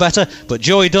to go better. But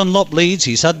Joey Dunlop leads.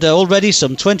 He's had already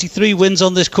some 23 wins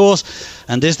on this course.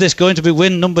 And is this going to be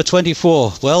win number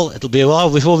 24? Well, it'll be a while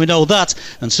before we know that.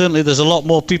 And certainly there's a lot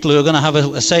more people who are going to have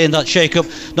a say in that shake-up,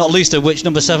 not least of which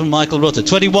number 7, Michael Rutter.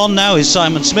 21 now is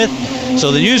Simon Smith.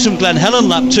 So the news from Glen Helen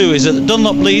lap 2 is that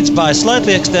Dunlop leads by a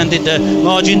slightly extended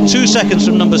margin, 2 seconds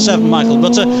from number 7, Michael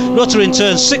Rutter. Rutter in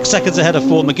turn 6 seconds ahead of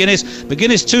 4, McGuinness.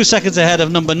 McGuinness 2 seconds ahead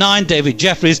of number 9, David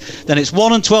Jeffries. Then it's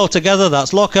 1 and 12 together,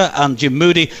 that's Locker and Jim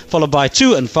Moody, followed by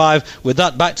 2 and 5. With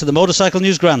that, back to the Motorcycle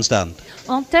News Grandstand.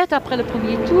 En tête après le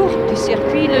premier tour du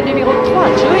circuit, le numéro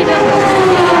 3, Joey Dunlop.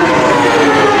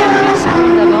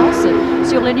 D'avance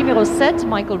sur le numéro 7,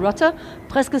 Michael Rutter.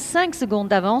 Presque 5 secondes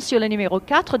d'avance sur le numéro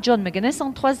 4, John McGuinness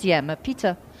en troisième.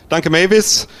 Peter. Danke,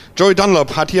 Mavis. Joey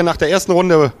Dunlop hat hier nach der ersten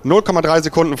Runde 0,3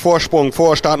 Sekunden Vorsprung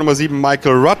vor Startnummer 7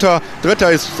 Michael Rutter.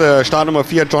 Dritter ist Startnummer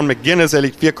 4 John McGuinness. Er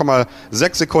liegt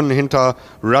 4,6 Sekunden hinter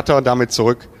Rutter. Damit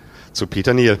zurück zu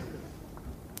Peter Neal.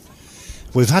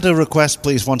 We've had a request,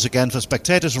 please, once again, for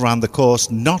spectators around the course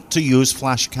not to use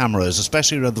flash cameras,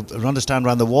 especially around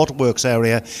the waterworks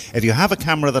area. If you have a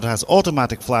camera that has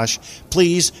automatic flash,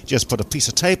 please just put a piece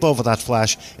of tape over that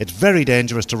flash. It's very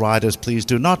dangerous to riders. Please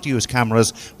do not use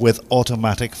cameras with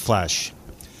automatic flash.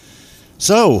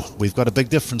 So, we've got a big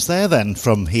difference there then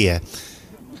from here.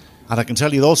 And I can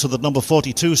tell you also that number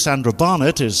 42, Sandra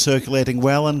Barnett, is circulating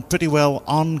well and pretty well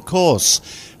on course,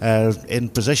 in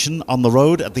position on the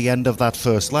road at the end of that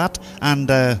first lap, and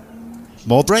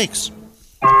more brakes.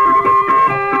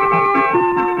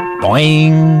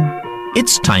 Boing!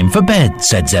 It's time for bed,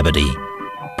 said Zebedee.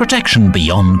 Protection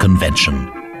beyond convention.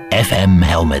 FM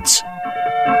helmets.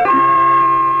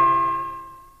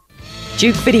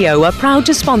 Duke Video are proud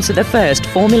to sponsor the first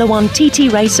Formula One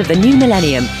TT race of the new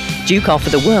millennium. Duke offer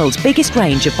the world's biggest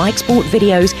range of bike sport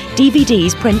videos,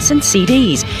 DVDs, prints and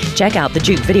CDs. Check out the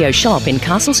Duke Video shop in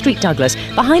Castle Street, Douglas,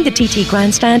 behind the TT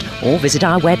Grandstand, or visit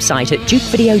our website at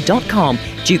dukevideo.com.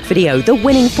 Duke Video, the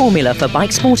winning formula for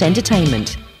bike sport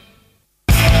entertainment.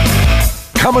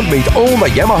 Come and meet all the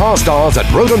Yamaha stars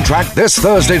at Road and Track this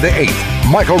Thursday the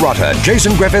 8th. Michael Rutter,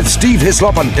 Jason Griffith, Steve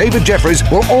Hislop and David Jeffries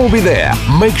will all be there.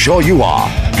 Make sure you are.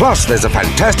 Plus, there's a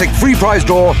fantastic free prize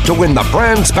draw to win the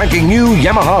brand spanking new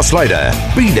Yamaha Slider.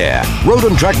 Be there. Road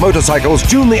and Track Motorcycles,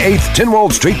 June the 8th,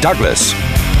 Tynwald Street, Douglas.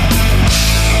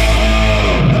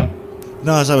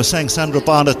 Now, as I was saying, Sandra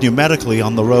Barnett numerically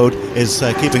on the road is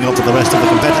keeping up with the rest of the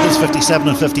competitors. 57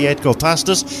 and 58 go past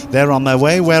us. They're on their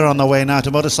way. We're on the way now to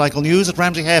Motorcycle News at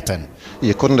Ramsey Hairpin.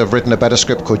 You couldn't have written a better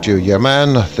script, could you? Your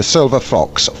man, the Silver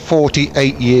Fox,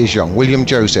 48 years young, William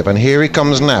Joseph, and here he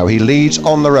comes now. He leads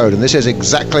on the road, and this is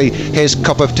exactly his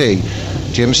cup of tea.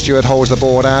 Jim Stewart holds the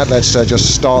board out. Let's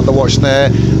just start the watch there.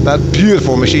 That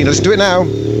beautiful machine. Let's do it now.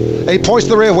 He points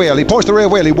the rear wheel. He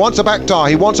wants a back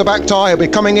tyre. He'll be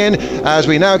coming in as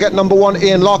we now get number 1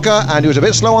 Ian Locker, and he was a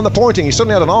bit slow on the pointing. He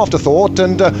suddenly had an afterthought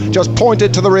and just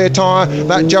pointed to the rear tyre.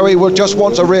 That Joey just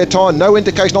wants a rear tyre. No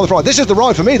indication on the front. This is the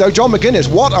ride for me though, John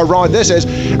McGuinness. What a ride this is.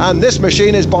 And this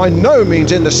machine is by no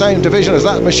means in the same division as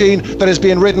that machine that is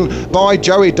being ridden by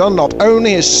Joey Dunlop.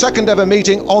 Only his second ever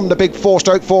meeting on the big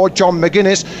 4/4 John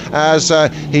McGuinness, as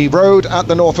he rode at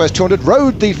the Northwest 200,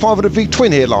 rode the 500V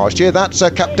twin here last year. That's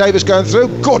Cap Davis going through.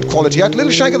 Good quality act. A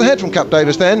little shake of the head from Cap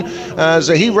Davis then, as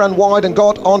he ran wide and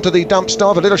got onto the damp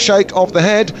stuff. A little shake of the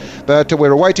head, but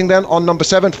we're awaiting then on number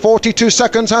 7. 42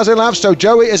 seconds has elapsed, so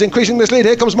Joey is increasing this lead.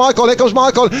 Here comes Michael.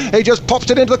 He just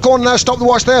pops it into the corner now. Stop the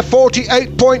watch there.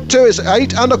 48.2 is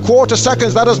 8 1/4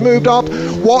 seconds. That has moved up.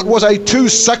 What was a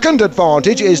 2-second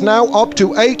advantage is now up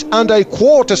to 8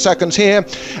 1/4 seconds here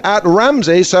at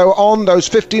Ramsey. So on those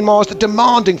 15 miles, the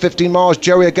demanding 15 miles,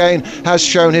 Joey again has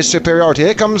shown his superiority.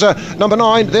 Here comes number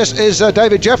 9. This is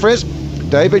David Jeffries.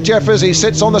 David Jeffries, he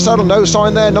sits on the saddle, no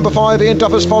sign there. Number 5, Ian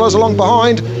Duffus follows along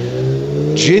behind.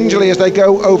 gingerly as they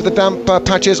go over the damp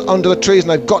patches under the trees,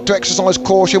 and they've got to exercise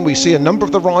caution. We see a number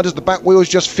of the riders, the back wheels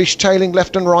just fishtailing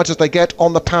left and right as they get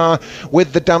on the power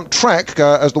with the damp track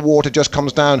as the water just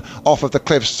comes down off of the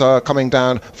cliffs coming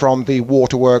down from the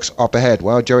waterworks up ahead.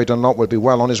 Well, Joey Dunlop will be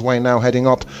well on his way now, heading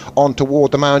up on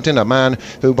toward the mountain, a man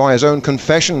who by his own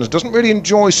confessions doesn't really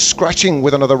enjoy scratching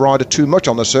with another rider too much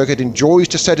on the circuit, enjoys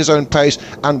to set his own pace,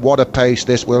 and what a pace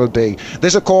this will be.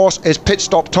 This of course is pit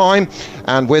stop time,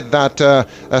 and with that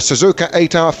Suzuka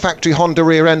 8R factory Honda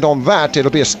rear end on that,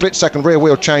 it'll be a split second rear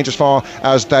wheel change as far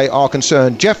as they are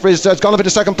concerned. Jeffries has gone up into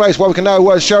second place. Well, we can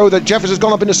now show that Jeffries has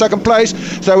gone up into second place,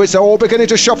 so it's all beginning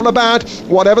to shuffle about.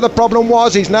 Whatever the problem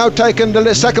was, he's now taken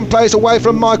the second place away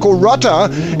from Michael Rutter.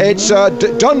 It's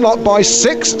Dunlop by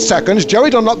 6 seconds, Joey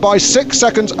Dunlop by 6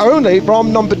 seconds only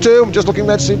from number 2. I'm just looking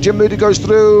there to see if Jim Moody goes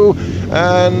through,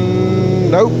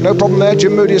 and no problem there.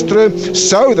 Jim Moody is through.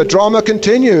 So the drama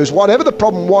continues. Whatever the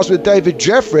problem was with David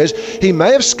Jeffries, he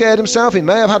may have scared himself, he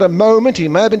may have had a moment, he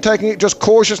may have been taking it just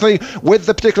cautiously with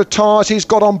the particular tyres he's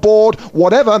got on board.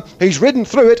 Whatever, he's ridden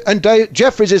through it, and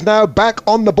Jeffries is now back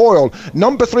on the boil.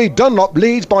 Number 3 Dunlop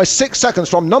leads by 6 seconds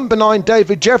from number 9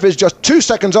 David Jeffries, just 2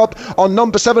 seconds up on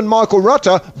number 7 Michael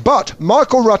Rutter, but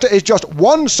Michael Rutter is just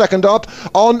 1 second up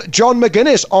on John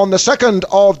McGuinness on the second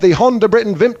of the Honda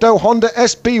Britain Vimto Honda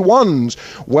SB1s.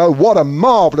 Well, what a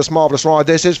marvellous ride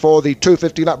this is for the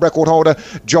 250 lap record holder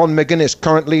John McGuinness,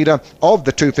 current leader of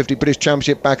the 250 British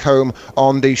Championship back home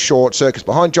on the short circuits.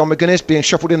 Behind John McGuinness, being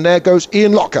shuffled in there, goes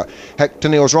Ian Locker, Hector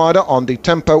Neal's rider on the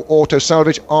Tempo Auto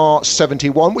Salvage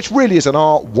R71, which really is an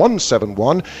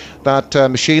R171. That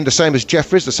machine, the same as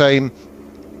Jeffries, the same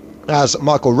as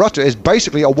Michael Rutter, is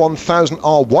basically a 1000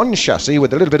 R1 chassis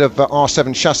with a little bit of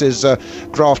R7 chassis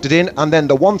grafted in, and then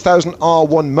the 1000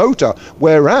 R1 motor,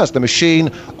 whereas the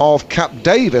machine of Cap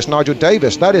Davis, Nigel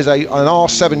Davis, that is an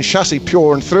R7 chassis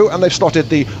pure and through, and they've slotted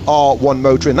the R1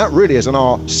 motor in. That really is an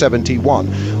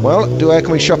R71. Well, where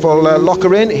can we shuffle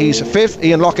Locker in? He's 5th.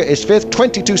 Ian Locker is 5th,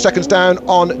 22 seconds down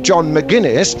on John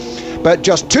McGuinness, but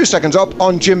just 2 seconds up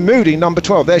on Jim Moody, number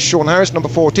 12. There's Sean Harris, number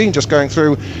 14, just going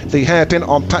through the hairpin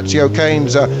on Patsy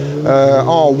O'Kane's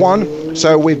R1.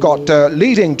 So we've got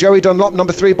leading Joey Dunlop,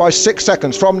 number 3, by 6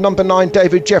 seconds from number 9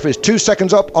 David Jeffries, 2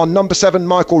 seconds up on number 7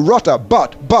 Michael Rutter,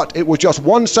 but it was just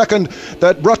 1 second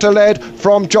that Rutter led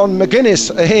from John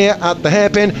McGuinness here at the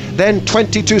hairpin. Then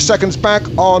 22 seconds back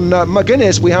on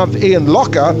McGuinness, we have Ian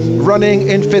Locker running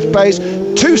in 5th place,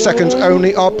 2 seconds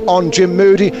only up on Jim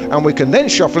Moody, and we can then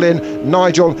shuffle in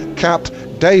Nigel Cap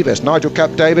Davis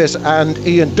and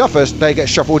Ian Duffus. They get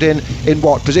shuffled in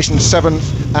what position, 7th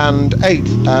and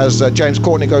 8th as James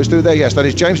Courtney goes through there. Yes, that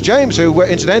is James, who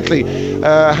incidentally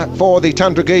for the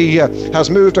Tandragee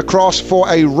has moved across for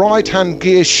a right hand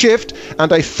gear shift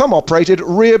and a thumb operated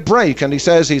rear brake, and he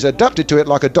says he's adapted to it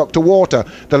like a duck to water,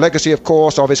 the legacy of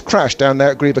course of his crash down there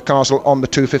at Griever Castle on the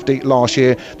 250 last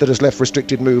year that has left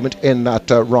restricted movement in that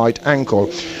right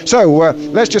ankle. So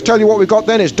let's just tell you what we've got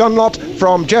then. Is Dunlop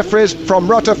from Jeffries,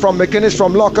 from Rutter, from McGuinness,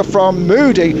 from Locker, from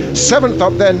Moody. 7th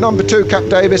up there, number 2, Cap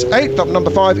Davis. 8th up, number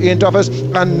 5, Ian Duffus.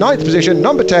 And 9th position,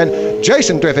 number 10,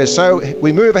 Jason Griffiths. So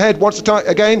we move ahead once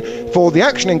again for the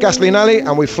action in Gasoline Alley,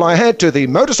 and we fly ahead to the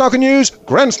Motorcycle News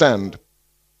Grandstand.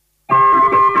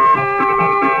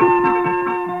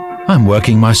 I'm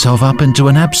working myself up into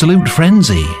an absolute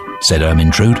frenzy, said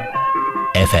Ermintrude.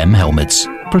 FM helmets.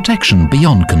 Protection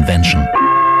beyond convention.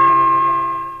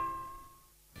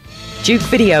 Duke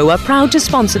Video are proud to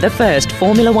sponsor the first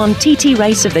Formula One TT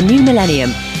race of the new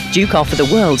millennium. Duke offer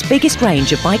the world's biggest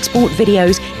range of bike sport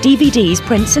videos, DVDs,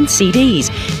 prints and CDs.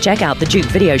 Check out the Duke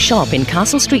Video shop in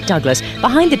Castle Street, Douglas,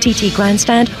 behind the TT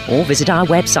Grandstand, or visit our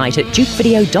website at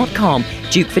dukevideo.com.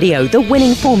 Duke Video, the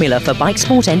winning formula for bike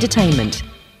sport entertainment.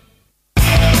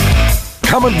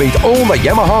 Come and meet all the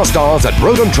Yamaha stars at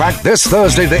Road and Track this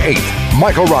Thursday the 8th.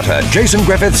 Michael Rutter, Jason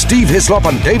Griffith, Steve Hislop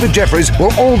and David Jeffries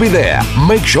will all be there.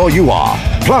 Make sure you are.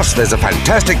 Plus, there's a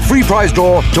fantastic free prize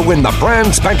draw to win the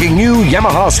brand spanking new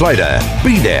Yamaha Slider.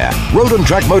 Be there. Road and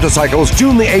Track Motorcycles,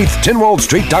 June the 8th, Tynwald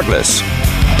Street, Douglas.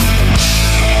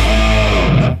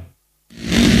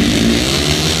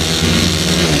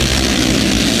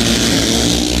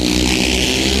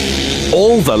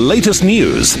 All the latest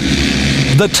news,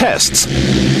 the tests,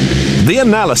 the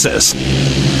analysis.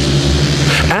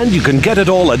 And you can get it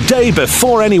all a day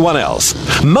before anyone else.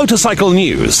 Motorcycle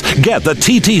News. Get the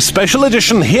TT Special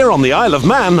Edition here on the Isle of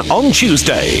Man on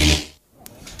Tuesday.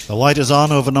 The light is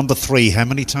on over number 3. How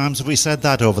many times have we said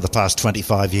that over the past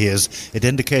 25 years? It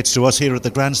indicates to us here at the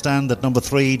grandstand that number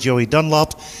 3, Joey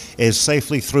Dunlop, is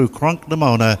safely through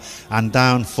Cronk-Namona and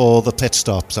down for the pit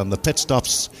stops. And the pit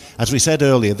stops, as we said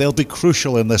earlier, they'll be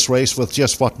crucial in this race with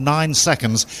just, 9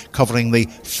 seconds covering the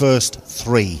first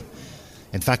 3.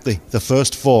 In fact, the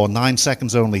first 4, 9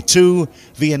 seconds only. 2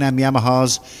 V&M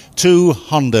Yamahas, 2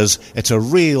 Hondas. It's a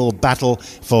real battle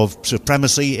for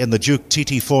supremacy in the Duke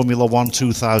TT Formula 1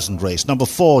 2000 race. Number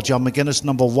 4, John McGuinness.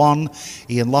 Number 1,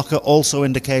 Ian Locker, also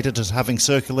indicated as having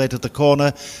circulated the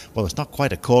corner. Well, it's not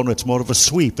quite a corner, it's more of a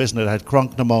sweep, isn't it, at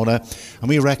Cronk-Namona. And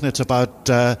we reckon it's about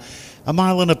a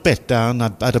mile and a bit down,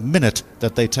 about a minute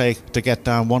that they take to get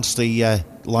down once the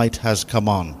light has come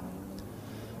on.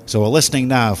 So we're listening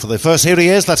now for the first. Here he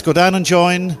is. Let's go down and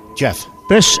join Jeff.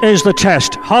 This is the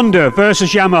test. Honda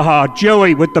versus Yamaha.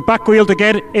 Joey with the back wheel to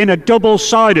get in a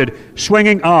double-sided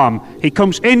swinging arm. He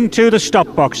comes into the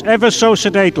stop box ever so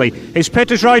sedately. His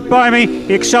pit is right by me.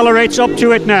 He accelerates up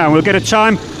to it now. We'll get a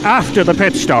time after the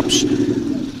pit stops.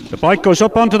 The bike goes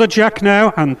up onto the jack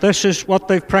now, and this is what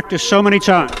they've practiced so many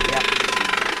times.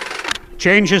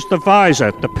 Changes the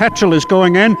visor. The petrol is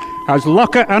going in as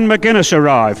Locker and McGuinness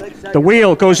arrive. The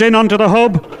wheel goes in onto the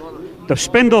hub. The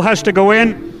spindle has to go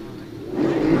in.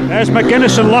 There's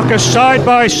McGuinness and Locker side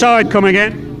by side coming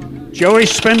in.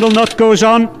 Joey's spindle nut goes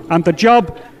on and the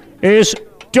job is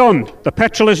done. The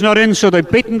petrol is not in, so they've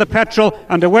beaten the petrol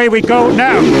and away we go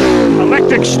now.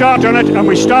 Electric start on it and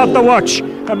we start the watch.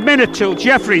 A minute till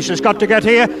Jeffries has got to get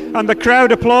here and the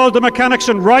crowd applaud the mechanics,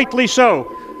 and rightly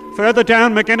so. Further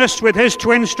down, McGuinness with his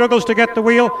twin struggles to get the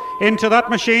wheel into that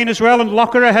machine as well, and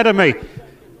Locker ahead of me.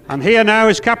 And here now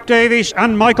is Cap Davies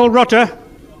and Michael Rutter.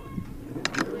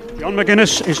 John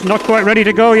McGuinness is not quite ready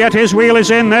to go yet. His wheel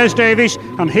is in. There's Davies,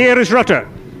 and here is Rutter.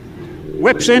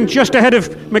 Whips in just ahead of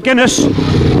McGuinness.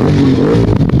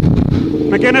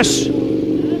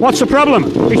 McGuinness, what's the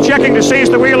problem? He's checking to see is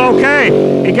the wheel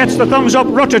okay. He gets the thumbs up.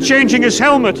 Rutter changing his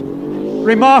helmet.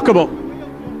 Remarkable.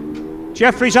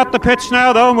 Jeffries at the pits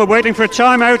now, though, and we're waiting for a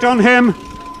timeout on him.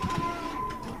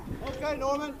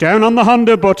 Down on the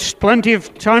Honda, but plenty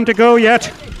of time to go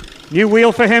yet. New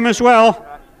wheel for him as well.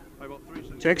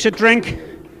 Takes a drink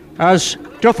as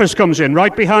Duffus comes in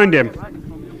right behind him.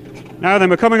 Now then,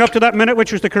 we're coming up to that minute,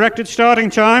 which was the corrected starting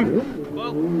time.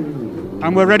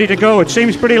 And we're ready to go. It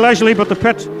seems pretty leisurely, but the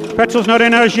petrol's not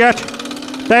in as yet.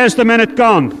 There's the minute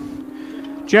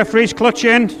gone. Jeffries clutch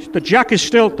in. The jack is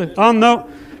still on, though.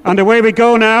 And away we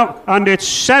go now, and it's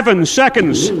 7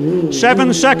 seconds.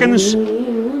 7 seconds.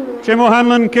 Jim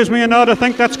O'Hanlon gives me a nod, I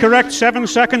think that's correct. 7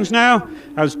 seconds now,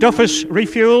 as Duffus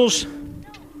refuels.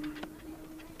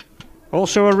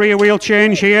 Also a rear wheel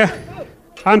change here,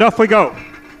 and off we go.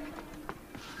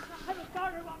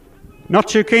 Not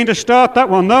too keen to start that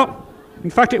one, though.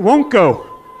 In fact, it won't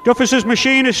go. Duffus's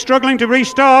machine is struggling to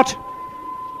restart.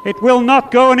 It will not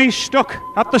go, and he's stuck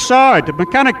at the side. The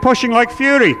mechanic pushing like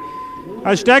fury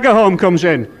as Degerholm comes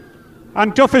in.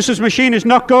 And Duffus's machine is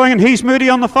not going, and he's moody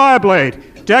on the Fireblade.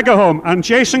 Degerholm and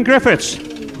Jason Griffiths.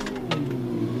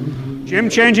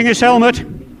 Jim changing his helmet.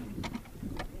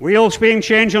 Wheels being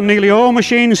changed on nearly all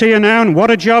machines here now, and what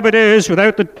a job it is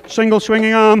without the single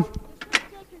swinging arm.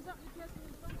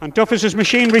 And Duffus's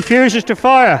machine refuses to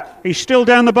fire. He's still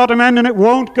down the bottom end and it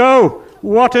won't go.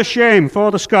 What a shame for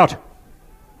the Scot.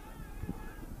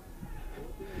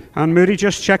 And Moody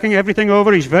just checking everything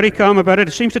over. He's very calm about it.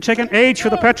 It seems to take an age for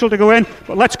the petrol to go in.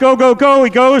 But let's go, go, go. He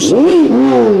goes.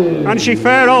 And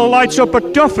Schiffer all lights up.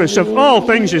 But Duffus, of all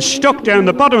things, is stuck down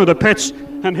the bottom of the pits.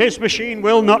 And his machine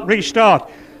will not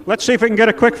restart. Let's see if we can get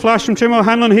a quick flash from Tim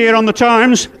O'Hanlon here on the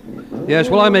times. Yes,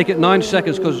 well, I make it 9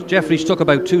 seconds because Jeffries took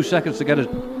about 2 seconds to get his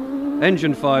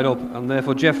engine fired up. And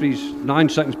therefore, Jeffries 9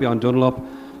 seconds behind Dunlop.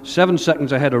 7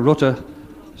 seconds ahead of Rutter.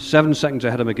 7 seconds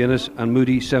ahead of McGuinness, and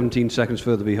Moody 17 seconds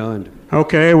further behind.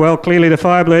 OK, well, clearly the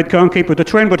Fireblade can't keep with the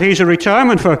twin, but he's a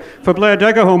retirement for Blair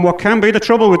Degerholm. What can be the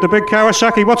trouble with the big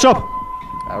Kawasaki? What's up?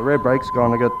 Rear brake's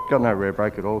gone. I got no rear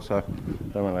brake at all, so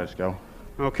don't want to let us go.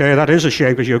 OK, that is a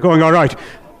shame because you're going all right.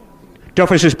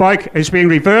 Duffus's bike is being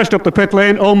reversed up the pit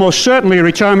lane, almost certainly a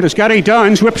retirement as Gary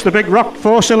Dines whips the big Rock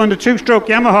 4-cylinder 2-stroke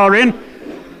Yamaha in.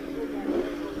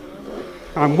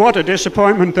 And what a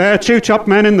disappointment there. 2 top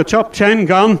men in the top 10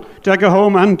 gone,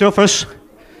 Degerholm and Duffus.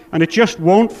 And it just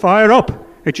won't fire up.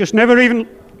 It just never even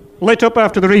lit up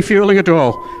after the refueling at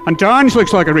all. And Dines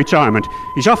looks like a retirement.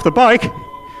 He's off the bike.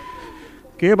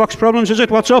 Gearbox problems, is it?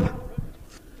 What's up?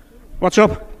 What's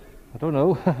up? I don't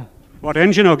know. What,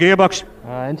 engine or gearbox?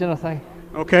 Engine, I think.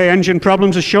 OK, engine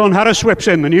problems as Sean Harris whips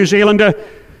in, the New Zealander.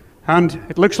 And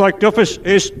it looks like Duffus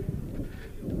is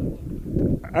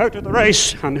Out of the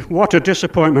race, and what a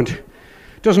disappointment.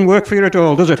 Doesn't work for you at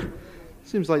all, does it?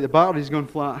 Seems like the battery's gone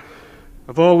flat.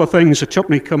 Of all the things, a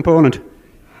tuppenny component.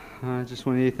 Just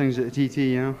one of the things at the TT,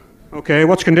 you know. Okay,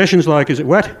 what's conditions like? Is it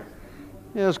wet?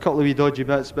 Yeah, there's a couple of wee dodgy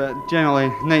bits, but generally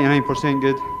 99%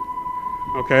 good.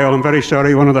 Okay, well, I'm very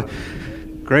sorry. One of the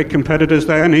great competitors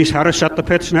there, Nice Harris at the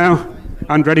pits now,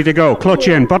 and ready to go. Clutch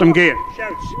in, bottom gear.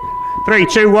 Shouts. 3,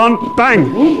 2, 1,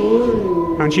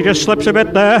 bang! And she just slips a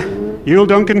bit there. Yule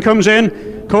Duncan comes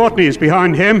in. Courtney is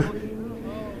behind him.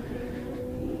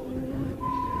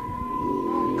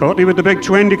 Courtney with the big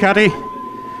twin Ducati.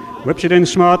 Whips it in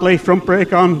smartly. Front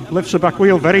brake on. Lifts the back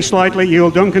wheel very slightly.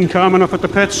 Yule Duncan calm enough at the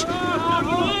pits.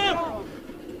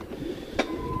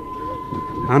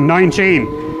 And 19.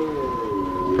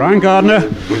 Brian Gardner.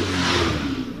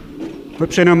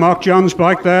 Whips in a Mark John's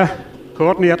bike there.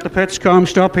 Courtney at the pits. Calm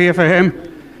stop here for him.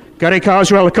 Gary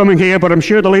Carswell are coming here, but I'm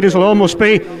sure the leaders will almost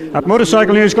be at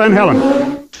Motorcycle News Glen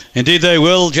Helen. Indeed they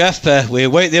will, Jeff. We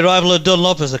await the arrival of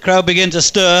Dunlop as the crowd begin to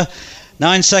stir.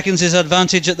 9 seconds is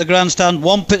advantage at the grandstand.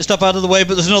 One pit stop out of the way,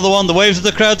 but there's another one. The waves of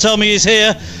the crowd tell me he's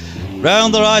here.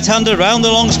 Round the right-hander, round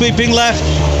the long sweeping left.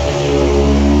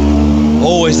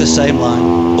 Always the same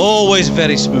line. Always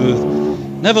very smooth.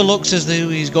 Never looks as though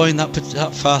he's going that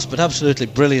fast, but absolutely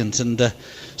brilliant and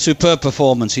superb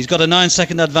performance. He's got a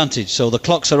 9-second advantage, so the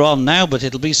clocks are on now, but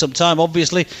it'll be some time,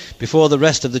 obviously, before the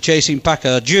rest of the chasing pack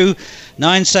are due.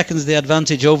 9 seconds the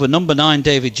advantage over number 9,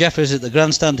 David Jeffries at the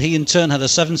grandstand. He, in turn, had a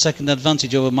 7-second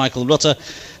advantage over Michael Rutter,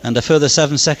 and a further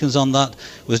 7 seconds on that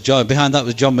behind that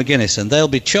was John McGuinness, and they'll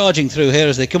be charging through here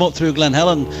as they come up through Glen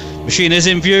Helen. Machine is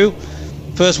in view.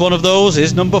 First one of those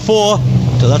is number 4,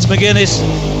 so that's McGuinness,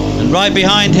 and right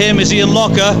behind him is Ian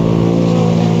Locker.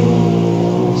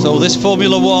 So this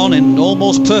Formula One in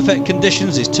almost perfect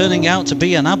conditions is turning out to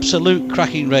be an absolute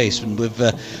cracking race, and we've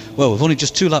only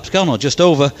just 2 laps gone, or just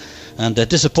over, and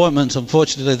disappointment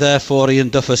unfortunately there for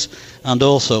Ian Duffus, and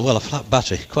also a flat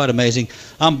battery, quite amazing.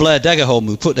 And Blair Degerholm,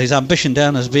 who put his ambition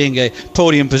down as being a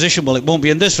podium position. Well, it won't be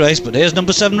in this race, but here's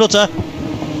number 7 Rutter,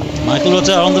 Michael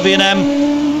Rutter on the V&M.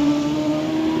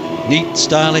 Neat,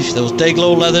 stylish, those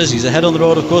Dayglow leathers. He's ahead on the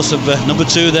road, of course, of number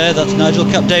 2 there. That's Nigel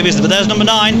Cap-Davies. But there's number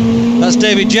 9. That's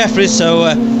David Jeffries. So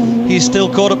he's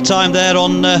still caught up time there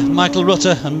on Michael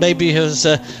Rutter, and maybe has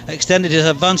extended his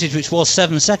advantage, which was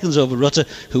 7 seconds over Rutter,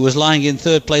 who was lying in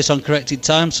 3rd place on corrected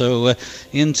time. So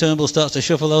Ian Turnbull starts to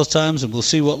shuffle those times, and we'll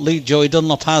see what lead Joey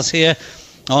Dunlop has here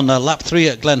on lap 3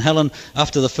 at Glen Helen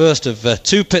after the first of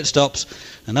 2 pit stops.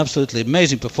 An absolutely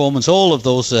amazing performance. All of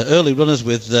those early runners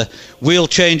with wheel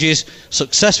changes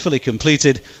successfully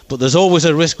completed, but there's always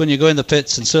a risk when you go in the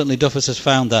pits, and certainly Duffus has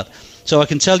found that. So I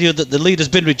can tell you that the lead has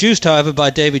been reduced, however,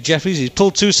 by David Jeffries. He's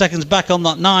pulled 2 seconds back on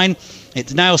that 9.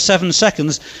 It's now 7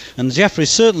 seconds, and Jeffries,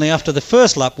 certainly after the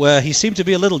first lap, where he seemed to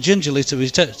be a little gingerly,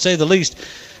 to say the least,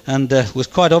 and was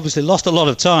quite obviously lost a lot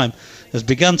of time, has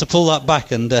begun to pull that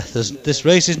back, and this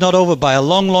race is not over by a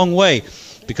long, long way,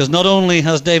 because not only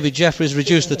has David Jeffries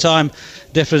reduced the time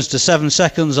difference to 7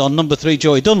 seconds on number 3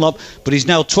 Joey Dunlop, but he's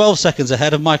now 12 seconds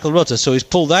ahead of Michael Rutter, so he's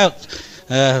pulled out.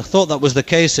 Thought that was the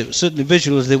case. It was certainly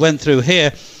visual as they went through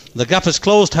here. The gap has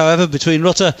closed, however, between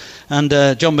Rutter and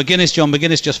John McGuinness. John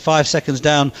McGuinness just 5 seconds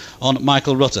down on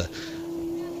Michael Rutter.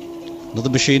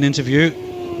 Another machine interview.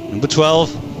 Number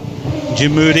 12,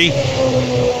 Jim Moody.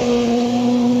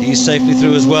 He's safely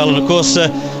through as well, and of course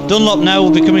Dunlop now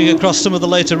will be coming across some of the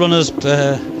later runners.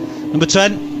 Number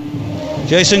 10,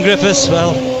 Jason Griffiths. Well,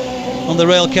 on the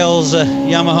Railkel's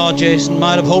Yamaha, Jason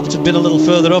might have hoped to have been a little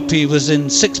further up. He was in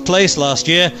 6th place last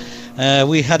year.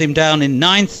 We had him down in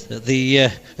 9th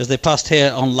at as they passed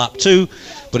here on lap 2,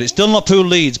 but it's Dunlop who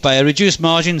leads by a reduced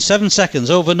margin, 7 seconds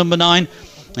over number 9,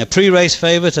 a pre-race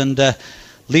favourite, and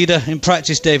leader in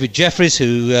practice David Jeffries,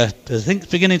 who I think is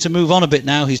beginning to move on a bit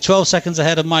now. He's 12 seconds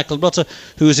ahead of Michael Rutter,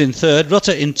 who is in 3rd.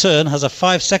 Rutter in turn has a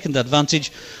 5-second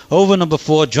advantage over number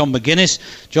 4 John McGuinness.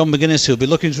 John McGuinness, who'll be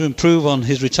looking to improve on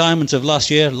his retirement of last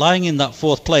year, lying in that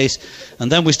 4th place. And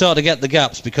then we start to get the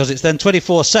gaps, because it's then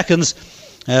 24 seconds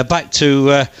back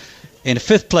to in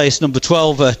 5th place number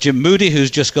 12 Jim Moody,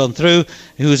 who's just gone through,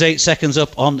 who's 8 seconds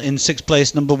up on in 6th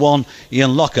place number 1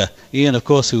 Ian Locker. Ian, of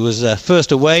course, who was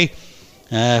first away.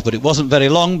 But it wasn't very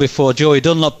long before Joey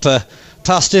Dunlop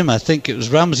passed him. I think it was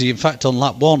Ramsey, in fact, on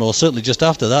lap 1, or certainly just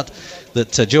after that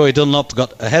Joey Dunlop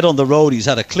got ahead on the road. He's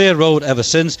had a clear road ever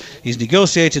since. He's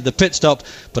negotiated the pit stop,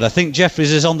 but I think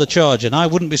Jeffries is on the charge, and I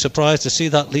wouldn't be surprised to see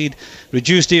that lead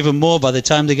reduced even more by the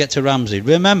time they get to Ramsey.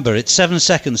 Remember, it's 7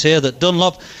 seconds here that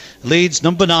Dunlop leads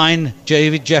number 9,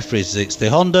 David Jeffries. It's the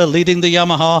Honda leading the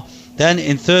Yamaha. Then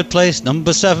in 3rd place,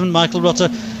 number 7, Michael Rutter.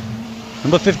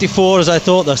 Number 54, as I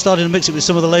thought, they're starting to mix it with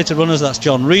some of the later runners. That's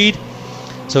John Reed.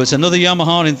 So it's another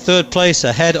Yamaha in third place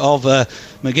ahead of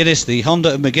McGuinness, the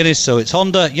Honda of McGuinness. So it's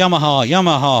Honda,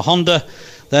 Yamaha, Honda.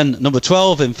 Then number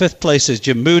 12 in fifth place is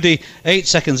Jim Moody. 8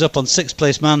 seconds up on sixth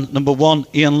place man, number 1,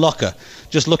 Ian Locker.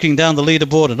 Just looking down the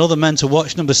leaderboard, another men to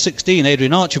watch. Number 16,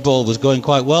 Adrian Archibald, was going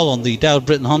quite well on the Dowd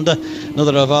Britain Honda.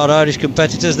 Another of our Irish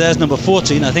competitors. There's number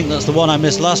 14. I think that's the one I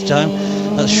missed last time.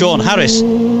 That's Sean Harris,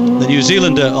 the New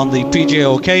Zealander on the PJ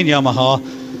O'Kane Yamaha.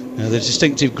 The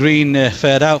distinctive green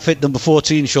fared outfit. Number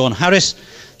 14, Sean Harris.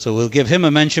 So we'll give him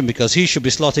a mention because he should be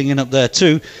slotting in up there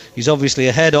too. He's obviously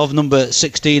ahead of number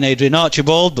 16, Adrian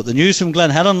Archibald. But the news from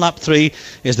Glen Helen lap 3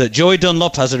 is that Joey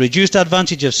Dunlop has a reduced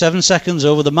advantage of 7 seconds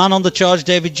over the man on the charge,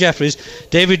 David Jeffries.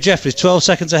 David Jeffries 12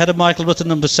 seconds ahead of Michael Rutter,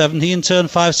 number 7. He in turn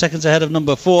 5 seconds ahead of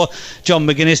number 4, John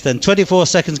McGuinness. Then 24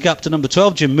 seconds gap to number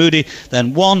 12, Jim Moody.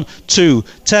 Then 1, 2,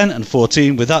 10 and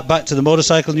 14. With that, back to the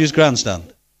Motorcycle News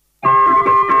Grandstand.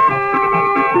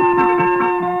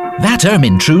 That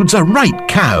Ermintrude's a right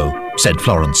cow, said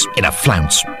Florence in a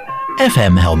flounce.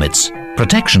 FM helmets.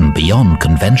 Protection beyond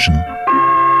convention.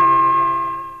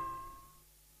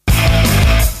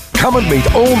 Come and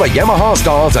meet all the Yamaha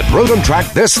stars at Roden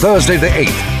Track this Thursday the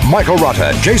 8th. Michael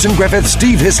Rutter, Jason Griffith,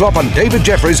 Steve Hislop and David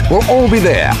Jeffries will all be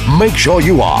there. Make sure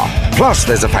you are. Plus,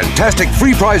 there's a fantastic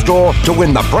free prize draw to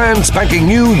win the brand spanking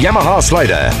new Yamaha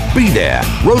Slider. Be there.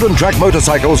 Roden Track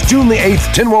Motorcycles, June the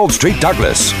 8th, Tynwald Street,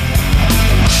 Douglas.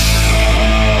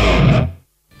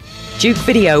 Duke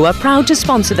Video are proud to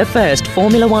sponsor the first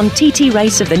Formula One TT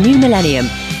race of the new millennium.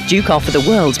 Duke offer the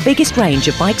world's biggest range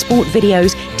of bike sport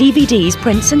videos, DVDs,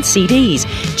 prints and CDs.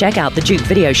 Check out the Duke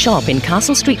Video shop in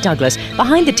Castle Street, Douglas,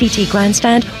 behind the TT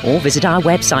Grandstand, or visit our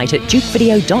website at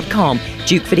dukevideo.com.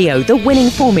 Duke Video, the winning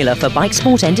formula for bike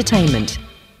sport entertainment.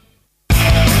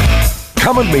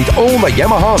 Come and meet all the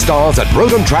Yamaha stars at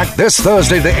Roden Track this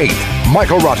Thursday the 8th.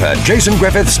 Michael Rutter, Jason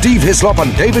Griffith, Steve Hislop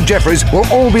and David Jeffries will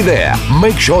all be there.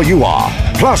 Make sure you are.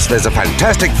 Plus, there's a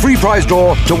fantastic free prize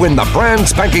draw to win the brand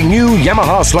spanking new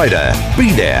Yamaha Slider.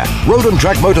 Be there. Roden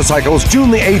Track Motorcycles, June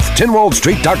the 8th, Tynwald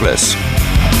Street, Douglas.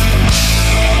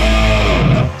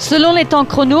 Selon les temps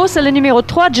chrono, c'est le numéro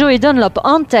 3, Joey Dunlop,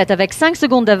 en tête avec 5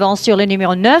 secondes d'avance sur le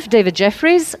numéro 9, David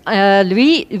Jeffries.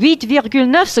 Lui,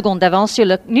 8,9 secondes d'avance sur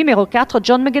le numéro 4,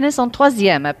 John McGuinness en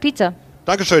troisième. Peter.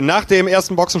 Dankeschön. Nach dem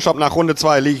ersten Boxenstopp nach Runde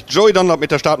 2 liegt Joey Dunlop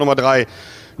mit der Startnummer 3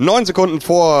 9 Sekunden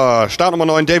vor Startnummer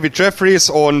 9 David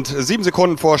Jeffries und 7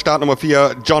 Sekunden vor Startnummer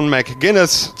 4 John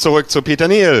McGuinness. Zurück zu Peter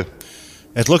Neal.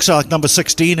 It looks like number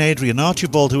 16, Adrian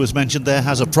Archibald, who was mentioned there,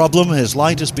 has a problem. His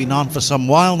light has been on for some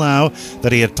while now,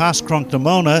 that he had passed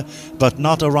Cronknamona, but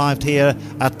not arrived here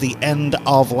at the end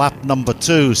of lap number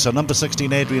 2. So number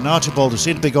 16, Adrian Archibald, who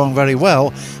seemed to be going very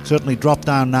well, certainly dropped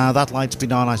down now. That light's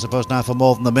been on, I suppose, now for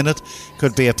more than a minute.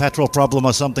 Could be a petrol problem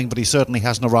or something, but he certainly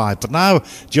hasn't arrived. But now,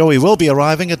 Joey will be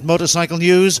arriving at Motorcycle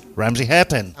News, Ramsey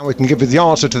Hairpin. And we can give you the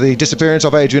answer to the disappearance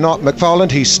of Adrian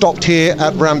McFarland. He stopped here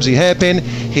at Ramsey Hairpin.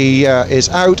 He is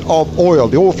out of oil.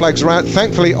 The oil flags are out,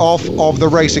 thankfully off of the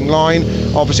racing line.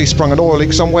 Obviously sprung an oil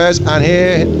leak somewheres, and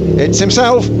here it's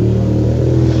himself.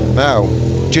 Now,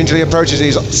 gingerly approaches,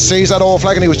 he sees that oil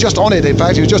flag, and he was just on it. In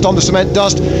fact, he was just on the cement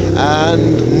dust,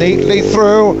 and neatly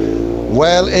through.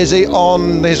 Well, is he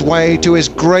on his way to his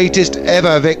greatest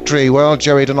ever victory? Well,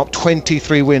 Joey Dunlop,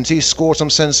 23 wins. He's scored some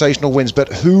sensational wins,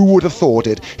 but who would have thought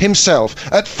it? Himself,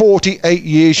 at 48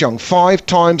 years young, 5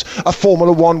 times a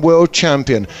Formula One world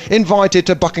champion, invited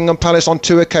to Buckingham Palace on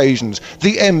 2 occasions,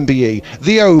 the MBE,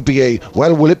 the OBE.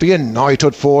 Well, will it be a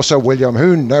knighthood for Sir William?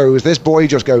 Who knows? This boy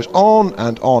just goes on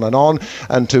and on and on.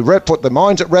 And to put the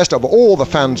minds at rest of all the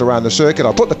fans around the circuit,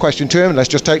 I'll put the question to him. Let's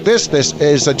just take this. This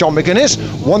is John McGuinness.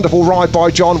 Wonderful ride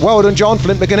by John. Well done, John.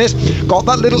 Flint McGuinness got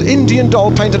that little Indian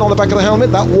doll painted on the back of the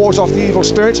helmet. That wards off the evil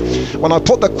spirits. When I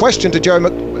put the question to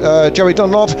Joey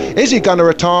Dunlop, is he going to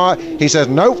retire? He says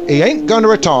no, he ain't going to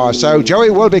retire. So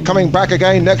Joey will be coming back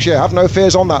again next year. Have no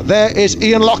fears on that. There is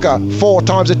Ian Locker, 4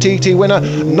 times a TT winner.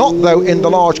 Not though in the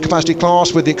large capacity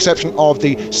class, with the exception of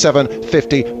the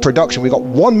 750 production. We've got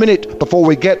 1 minute before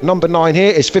we get number 9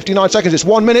 here. It's 59 seconds. It's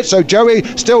 1 minute. So Joey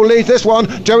still leads this one.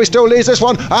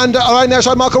 And right there,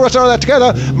 so Michael Rutter are there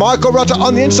together. Michael Rutter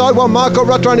on the inside one. Michael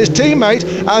Rutter and his teammate.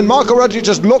 And Michael Rutter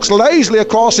just looks lazily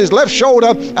across his left shoulder.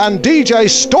 And DJ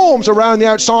storms around the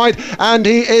outside, and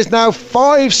he is now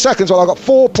 5 seconds. Well, I've got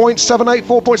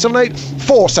 4.78,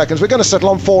 4 seconds. We're going to settle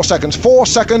on 4 seconds. 4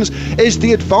 seconds is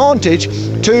the advantage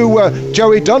to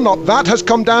Joey Dunlop. That has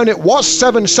come down. It was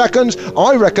 7 seconds.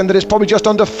 I reckon that it's probably just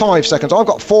under 5 seconds. I've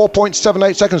got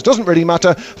 4.78 seconds. Doesn't really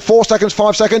matter. 4 seconds,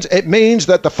 5 seconds. It means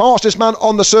that the fastest man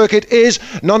on the circuit is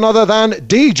none other than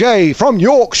DJ from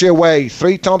Yorkshire way.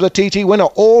 3 times a TT winner,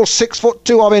 all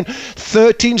 6'2" of him,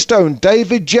 13 stone.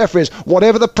 David Jeffries,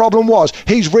 whatever the problem was,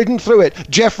 he's ridden through it.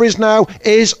 Jeffries now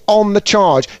is on the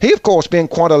charge. He, of course, being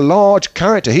quite a large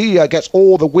character, he gets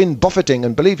all the wind buffeting,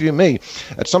 and believe you me,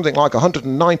 at something like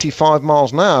 195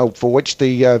 miles an hour, for which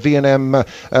the V&M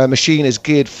machine is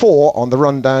geared for on the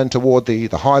run down toward the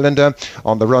Highlander,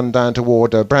 on the run down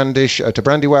toward Brandish to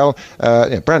Brandywell,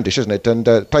 Brandish, isn't it, and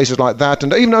places like that,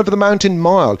 and even over the Mountain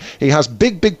Mile. He has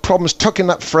big problems tucking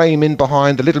that frame in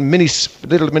behind the little mini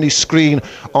screen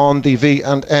on the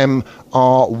V&M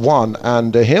R1,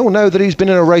 and he'll know that he's been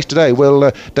in a race today,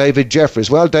 will David Jeffries.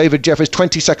 Well, David Jeffries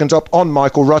 20 seconds up on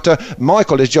Michael Rutter.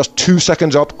 Michael is just 2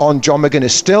 seconds up on John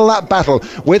McGuinness. Still that battle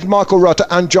with Michael Rutter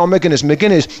and John McGuinness.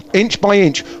 McGuinness, inch by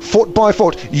inch, foot by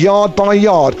foot, yard by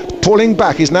yard, pulling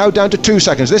back. He's now down to 2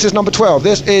 seconds. This is number 12.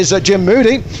 This is Jim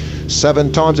Moody,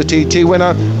 7 times a TT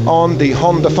winner on the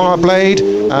Honda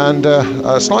Fireblade, and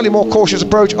a slightly more cautious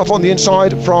approach up on the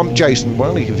inside from Jason.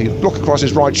 Well, if you look across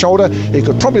his right shoulder, he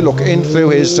could probably look in through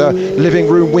his living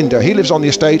room window. He lives on the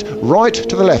estate right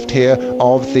to the left here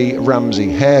of the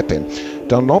Ramsey hairpin.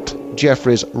 Dunlop,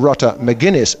 Jeffries, Rutter,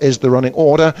 McGuinness is the running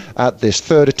order at this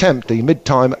third attempt, the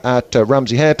mid-time at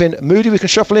Ramsey hairpin. Moody we can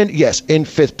shuffle in, yes, in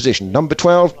 5th position. Number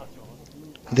 12,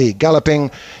 the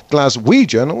galloping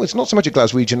Glaswegian. Oh, it's not so much a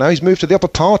Glaswegian now. He's moved to the upper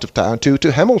part of town,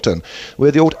 to Hamilton,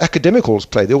 where the old Academicals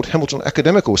play, the old Hamilton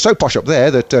Academicals. So posh up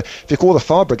there that if you call the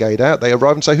fire brigade out, they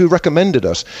arrive and say, who recommended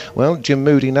us? Well, Jim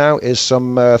Moody now is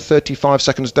some 35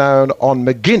 seconds down on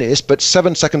McGuinness, but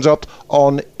 7 seconds up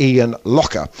on Ian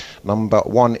Locker. Number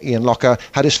 1, Ian Locker,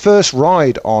 had his first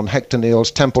ride on Hector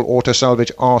Neal's Temple Auto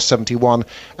Salvage R71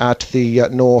 at the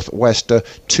Northwest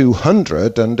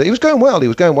 200, and he was going well. He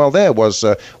was going well there, was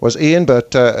Ian,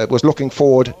 but was looking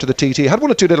forward to the TT. Had 1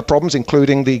 or 2 little problems,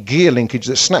 including the gear linkage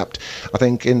that snapped, I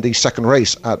think, in the second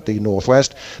race at the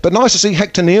Northwest. But nice to see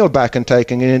Hector Neal back and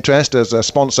taking an interest as a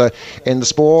sponsor in the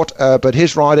sport. But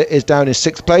his rider is down in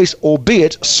 6th place,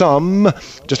 albeit some,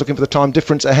 just looking for the time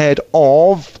difference, ahead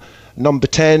of number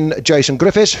 10, Jason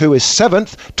Griffiths, who is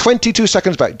 7th, 22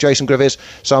 seconds back. Jason Griffiths,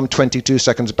 some 22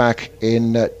 seconds back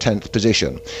in 10th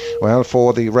position. Well,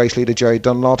 for the race leader, Joey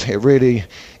Dunlop, it really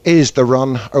is the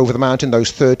run over the mountain, those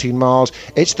 13 miles.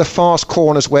 It's the fast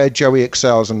corners where Joey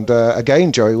excels. And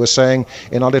again, Joey was saying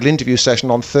in our little interview session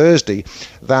on Thursday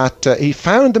that he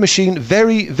found the machine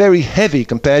very, very heavy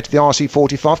compared to the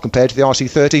RC45, compared to the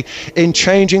RC30 in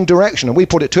changing direction. And we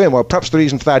put it to him, well, perhaps the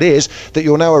reason for that is that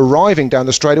you're now arriving down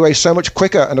the straightaway so much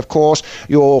quicker. And of course,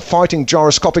 you're fighting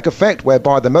gyroscopic effect,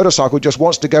 whereby the motorcycle just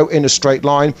wants to go in a straight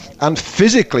line. And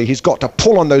physically, he's got to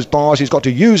pull on those bars. He's got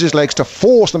to use his legs to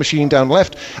force the machine down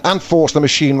left and force the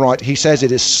machine right. He says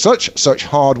it is such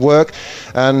hard work,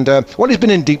 and well, he's been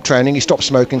in deep training. He stopped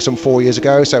smoking some 4 years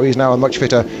ago, so he's now a much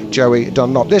fitter Joey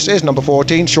Dunlop. This is number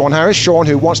 14, Sean Harris. Sean,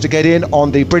 who wants to get in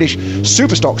on the British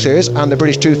Superstock Series and the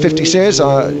British 250 Series.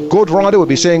 Good rider. We'll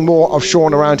be seeing more of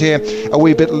Sean around here a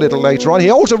little later on. He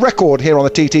holds a record here on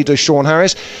the TT, does Sean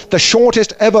Harris. The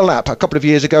shortest ever lap a couple of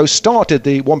years ago, started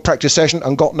the one practice session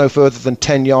and got no further than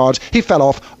 10 yards. He fell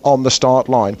off on the start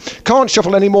line. Can't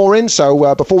shuffle any more in,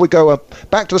 so before we go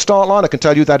back to the start line, I can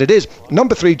tell you that it is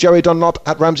number 3, Joey Dunlop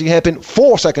at Ramsey hairpin,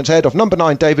 4 seconds ahead of number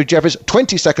 9, David Jeffries,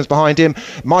 20 seconds behind him,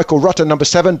 Michael Rutter, number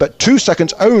 7, but 2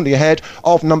 seconds only ahead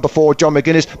of number 4, John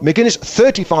McGuinness. McGuinness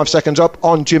 35 seconds up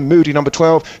on Jim Moody, number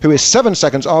 12, who is 7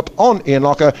 seconds up on Ian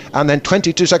Locker, and then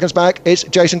 22 seconds back, it's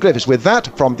Jason Griffiths. With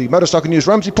that, from the Motorcycle News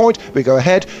Ramsey Point, we go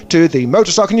ahead to the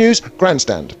Motorcycle News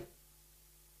Grandstand.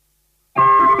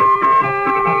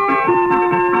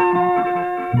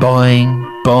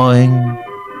 Boing, boing.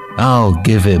 I'll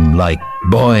give him like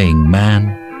boing,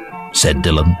 man, said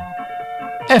Dylan.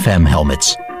 FM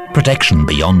helmets. Protection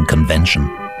beyond convention.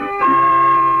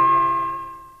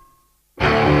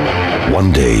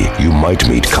 One day, you might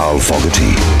meet Carl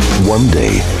Fogarty. One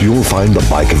day, you'll find the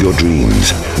bike of your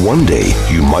dreams. One day,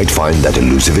 you might find that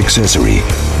elusive accessory.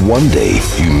 One day,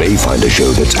 you may find a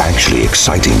show that's actually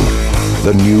exciting.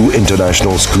 The new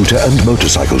International Scooter and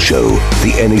Motorcycle Show,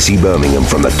 the NEC Birmingham,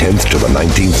 from the 10th to the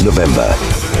 19th November.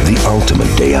 The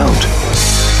ultimate day out.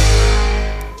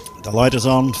 The light is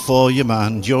on for your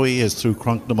man. Joey is through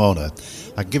Cronk Namona.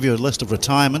 I can give you a list of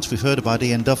retirements. We've heard about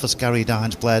Ian Duffus, Gary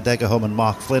Dines, Blair Deggerholm and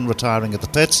Mark Flynn retiring at the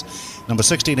pits. Number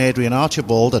 16, Adrian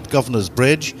Archibald at Governor's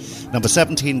Bridge. Number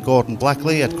 17, Gordon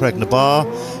Blackley at Craignabar.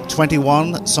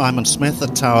 21, Simon Smith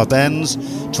at Tower Bends.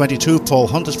 22, Paul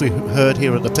Hunt, as we heard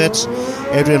here at the pits.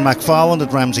 Adrian McFarlane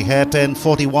at Ramsey Hairpin.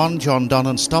 41, John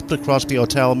Donnan stopped at Crosby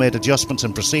Hotel, made adjustments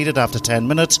and proceeded after 10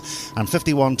 minutes. And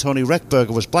 51, Tony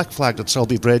Reckberger was black flagged at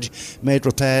Sulby Bridge, made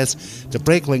repairs to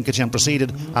brake linkage and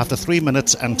proceeded after 3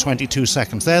 minutes and 22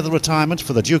 seconds. They're the retirements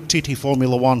for the Duke TT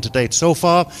Formula 1 to date so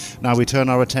far. Now we turn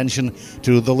our attention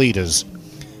to the leaders.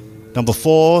 Number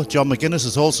 4, John McGuinness,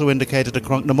 is also indicated at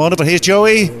Crunknamona, but here's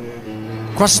Joey.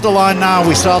 Crosses the line now.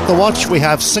 We start the watch. We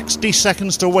have 60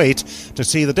 seconds to wait to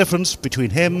see the difference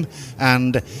between him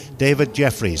and David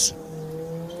Jeffries.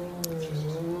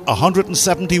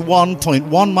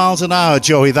 171.1 miles an hour,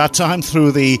 Joey, that time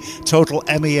through the total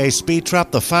MEA speed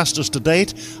trap, the fastest to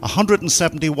date.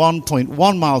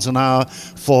 171.1 miles an hour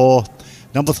for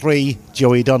number 3,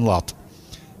 Joey Dunlop.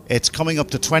 It's coming up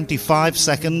to 25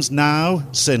 seconds now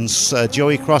since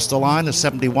Joey crossed the line. As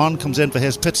 71 comes in for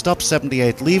his pit stop,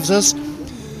 78 leaves us.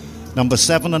 Number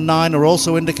 7 and 9 are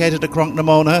also indicated at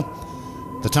Crunknamona.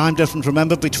 The time difference,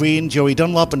 remember, between Joey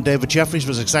Dunlop and David Jeffries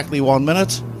was exactly 1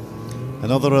 minute.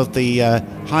 Another of the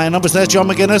higher numbers. There's John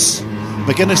McGuinness.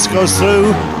 McGuinness goes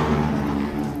through.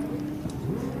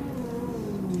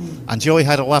 And Joey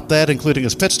had a lap there, including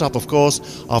his pit stop, of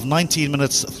course, of 19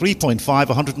 minutes 3.5,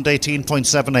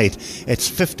 118.78. It's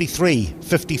 53,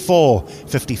 54,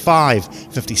 55,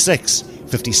 56,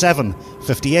 57,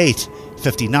 58,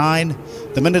 59.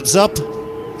 The minute's up.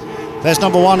 There's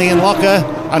number 1, Ian Locker.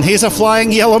 And here's a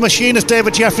flying yellow machine as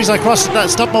David Jeffries. I crossed that,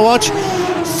 stop my watch.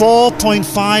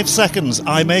 4.5 seconds,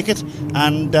 I make it.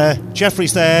 And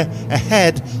Jeffries there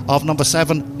ahead of number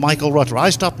 7, Michael Rutter. I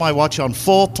stopped my watch on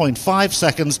 4.5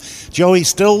 seconds. Joey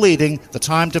still leading. The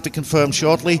time to be confirmed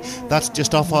shortly. That's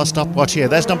just off our stopwatch here.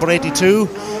 There's number 82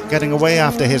 getting away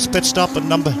after his pit stop, and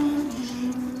number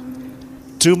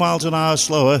 2 miles an hour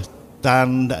slower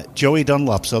than Joey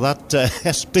Dunlop. So that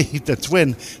SB, the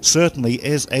twin, certainly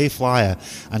is a flyer.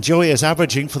 And Joey is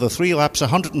averaging for the 3 laps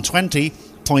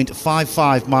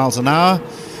 120.55 miles an hour.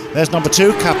 There's number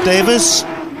 2, Cap Davis,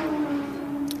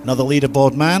 another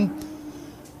leaderboard man.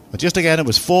 But just again, it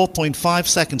was 4.5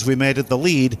 seconds we made it the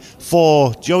lead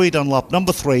for Joey Dunlop,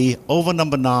 number 3, over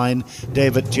number 9,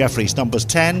 David Jeffries. Numbers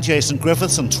 10, Jason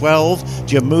Griffiths, and 12,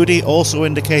 Jim Moody, also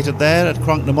indicated there at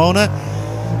Crunknamona.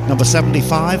 Number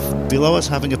 75 below us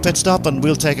having a pit stop, and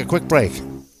we'll take a quick break.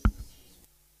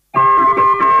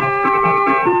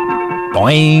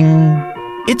 Boing!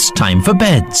 It's time for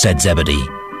bed, said Zebedee.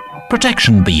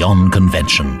 Protection beyond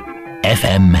convention.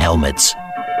 FM helmets.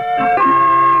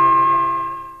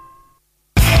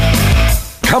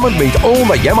 Come and meet all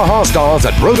the Yamaha stars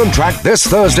at Road and Track this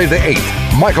Thursday the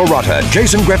 8th. Michael Rutter,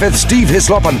 Jason Griffith, Steve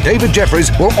Hislop and David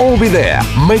Jeffries will all be there.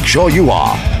 Make sure you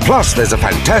are. Plus, there's a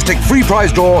fantastic free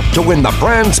prize draw to win the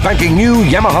brand spanking new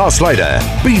Yamaha Slider.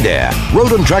 Be there.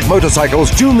 Road and Track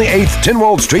Motorcycles, June the 8th,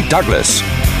 Tynwald Street, Douglas.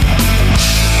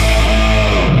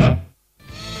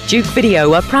 Duke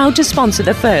Video are proud to sponsor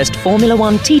the first Formula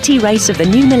 1 TT race of the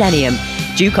new millennium.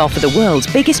 Duke offer the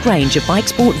world's biggest range of bike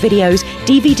sport videos,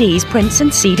 DVDs, prints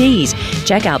and CDs.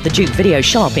 Check out the Duke Video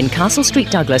shop in Castle Street,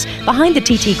 Douglas, behind the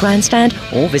TT grandstand,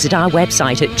 or visit our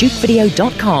website at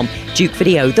dukevideo.com. Duke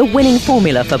Video, the winning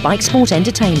formula for bike sport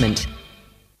entertainment.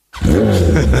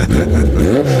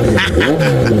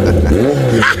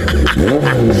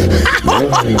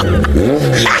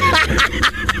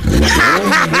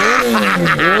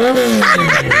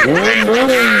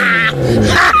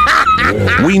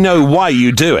 We know why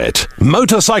you do it.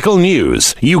 Motorcycle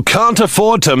news. You can't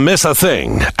afford to miss a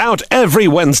thing. Out every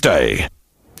Wednesday.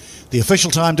 The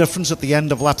official time difference at the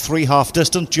end of lap 3 half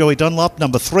distance. Joey Dunlop,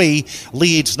 number 3,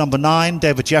 leads number 9,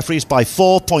 David Jeffries, by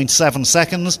 4.7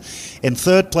 seconds. In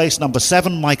third place, number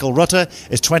 7, Michael Rutter,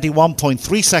 is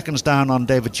 21.3 seconds down on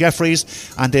David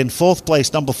Jeffries. And in fourth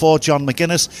place, number 4, John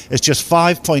McGuinness, is just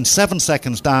 5.7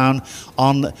 seconds down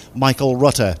on Michael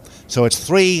Rutter. So it's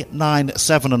 3, 9,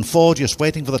 7 and 4, just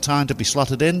waiting for the time to be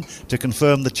slotted in to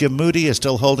confirm that Jim Moody is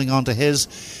still holding on to his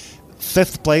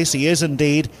fifth place. He is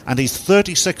indeed, and he's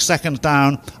 36 seconds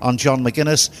down on John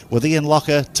McGuinness, with Ian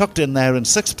Locker tucked in there in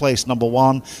sixth place, number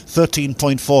 1,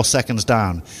 13.4 seconds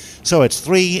down. So it's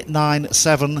 3, 9,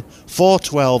 7, 4,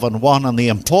 12 and 1, and the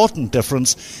important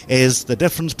difference is the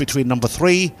difference between number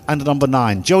 3 and number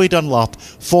 9. Joey Dunlop,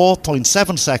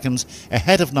 4.7 seconds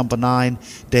ahead of number 9,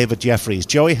 David Jeffries.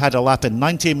 Joey had a lap in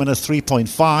 19 minutes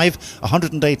 3.5,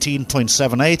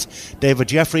 118.78. David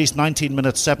Jeffries, 19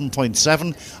 minutes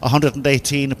 7.7,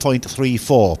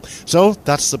 118.34. So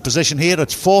that's the position here at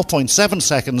 4.7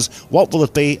 seconds. What will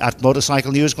it be at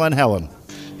Motorcycle News, Glen Helen?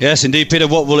 Yes, indeed, Peter,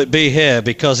 what will it be here?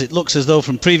 Because it looks as though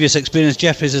from previous experience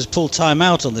Jeffries has pulled time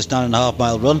out on this 9.5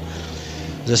 mile run.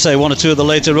 As I say, one or two of the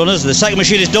later runners. The second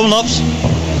machine is Dunlop's.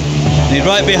 And he's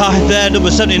right behind there. Number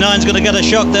 79 is going to get a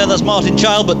shock there. That's Martin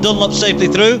Child, but Dunlop safely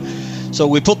through. So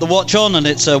we put the watch on and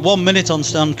it's 1 minute on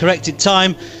corrected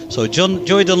time. So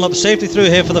Joey Dunlop safely through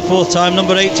here for the fourth time.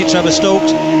 Number 80, Trevor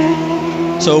Stokes.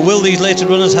 So will these later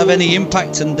runners have any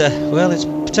impact? And well, it's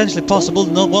potentially possible.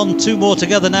 Two more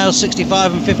together now,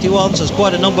 65 and 51. So there's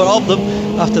quite a number of them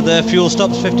after their fuel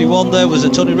stops. 51 there was a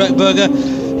Tony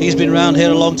Reckberger. He's been around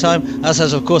here a long time, as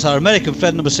has of course our American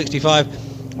friend number 65,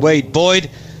 Wade Boyd,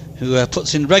 who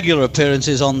puts in regular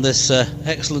appearances on this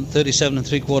excellent 37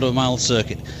 3/4 mile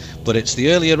circuit. But it's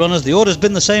the earlier runners. The order's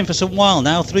been the same for some while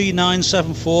now. 3, 9,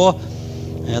 7, 4.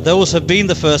 Those have been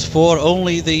the first four.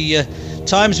 Only the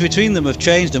times between them have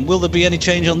changed. And will there be any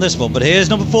change on this one? But here's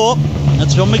number 4.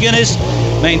 That's John McGuinness,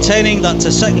 maintaining that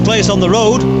second place on the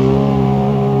road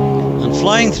and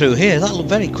flying through here. That looked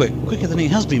very quicker than he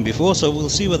has been before. So we'll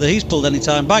see whether he's pulled any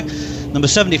time back. Number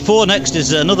 74 next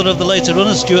is another of the later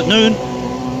runners, Stuart Noon.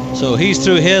 So he's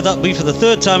through here. That'll be for the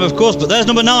third time, of course. But there's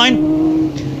number 9.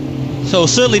 So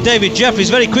certainly David Jeffries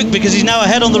very quick because he's now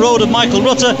ahead on the road of Michael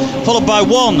Rutter, followed by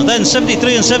 1, then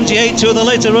 73 and 78, two of the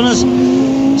later runners.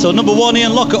 So number 1,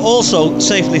 Ian Locker, also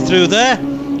safely through there.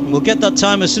 We'll get that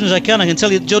time as soon as I can. I can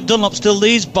tell you Judd Dunlop still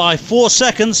leads by 4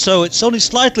 seconds, so it's only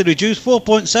slightly reduced,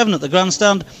 4.7 at the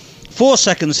grandstand. 4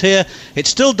 seconds here. It's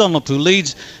still Dunlop who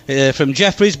leads from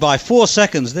Jeffries by 4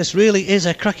 seconds. This really is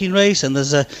a cracking race, and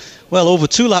there's over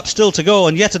 2 laps still to go,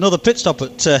 and yet another pit stop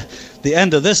at the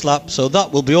end of this lap, so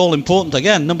that will be all important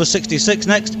again. Number 66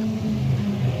 next,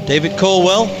 David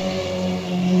Colwell.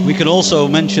 We can also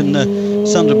mention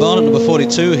Sandra Barnett, number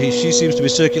 42. She seems to be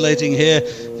circulating here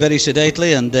very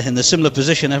sedately and in a similar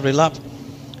position every lap.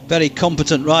 Very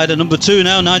competent rider. Number 2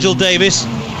 now, Nigel Davis,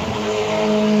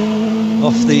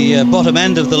 off the bottom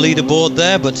end of the leaderboard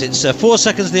there, but it's 4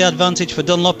 seconds the advantage for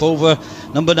Dunlop over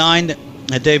number 9,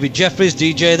 David Jeffries.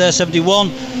 DJ there,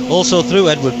 71, also through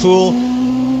Edward Poole.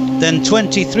 Then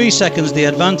 23 seconds the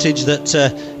advantage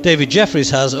that David Jeffries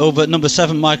has over number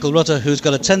 7, Michael Rutter, who's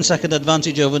got a 10-second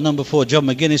advantage over number 4, John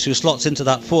McGuinness, who slots into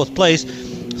that 4th place.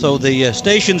 So the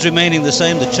stations remaining the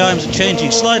same, the chimes are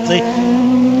changing slightly.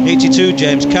 82,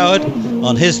 James Coward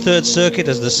on his 3rd circuit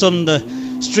as the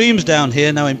sun streams down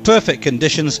here now in perfect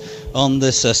conditions on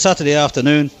this Saturday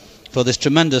afternoon for this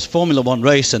tremendous Formula 1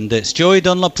 race. And it's Joey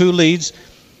Dunlop who leads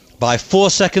by 4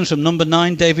 seconds from number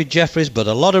 9, David Jeffries, but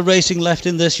a lot of racing left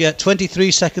in this yet. 23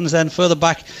 seconds then further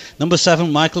back, number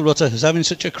 7, Michael Rutter, who's having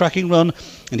such a cracking run,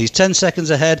 and he's 10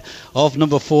 seconds ahead of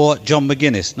number 4, John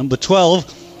McGuinness. Number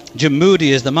 12, Jim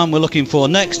Moody, is the man we're looking for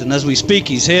next, and as we speak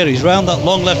he's here. He's round that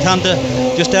long left-hander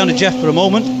just down to Jeff for a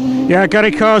moment. Yeah,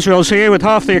 Gary Carswell's here with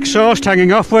half the exhaust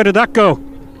hanging off. Where did that go?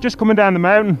 Just coming down the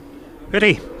mountain.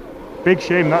 Pity. Big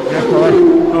shame that, Jeff.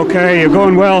 Okay, you're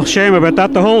going well. Shame about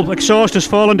that. The whole exhaust has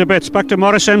fallen to bits. Back to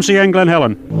Morris MCN, Glen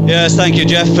Helen. Yes, thank you,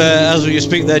 Jeff. As you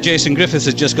speak there, Jason Griffiths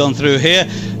has just gone through here.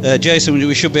 Jason,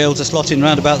 we should be able to slot in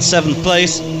round about 7th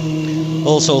place.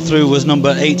 Also through was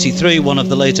number 83, one of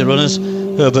the later runners,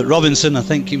 Herbert Robinson. I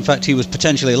think, in fact, he was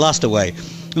potentially last away.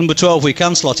 Number 12 we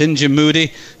can slot in, Jim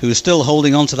Moody, who's still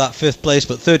holding on to that 5th place,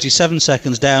 but 37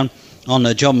 seconds down on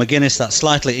John McGuinness. That's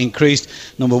slightly increased.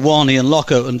 Number 1, Ian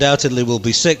Locker, undoubtedly will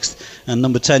be 6th, and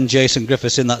number 10, Jason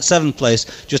Griffiths, in that 7th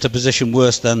place, just a position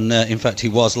worse than in fact he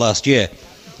was last year.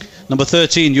 Number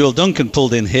 13, Yuel Duncan,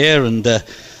 pulled in here and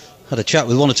had a chat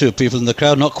with one or two people in the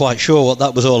crowd, not quite sure what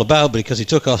that was all about because he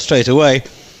took off straight away.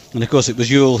 And of course it was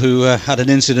Yuel who had an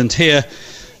incident here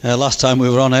last time we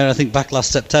were on air, I think back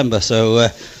last September. So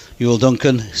Yuel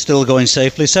Duncan still going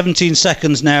safely. 17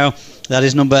 seconds now. That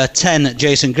is number 10,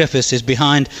 Jason Griffiths, is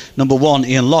behind number 1,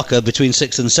 Ian Locker, between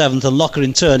 6th and 7th. And Locker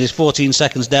in turn is 14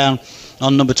 seconds down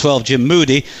on number 12, Jim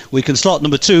Moody. We can slot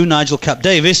number 2, Nigel Cap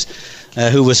Davis,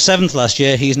 who was 7th last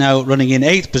year. He's now running in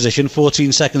 8th position,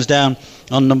 14 seconds down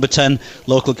on number 10,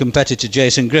 local competitor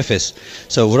Jason Griffiths.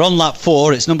 So we're on lap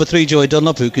 4. It's number 3, Joey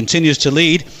Dunlop, who continues to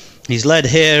lead. He's led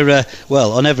here,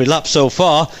 on every lap so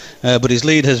far, but his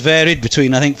lead has varied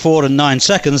between, I think, 4 and 9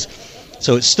 seconds.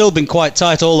 So it's still been quite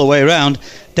tight all the way around.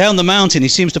 Down the mountain, he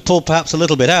seems to pull perhaps a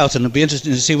little bit out, and it'll be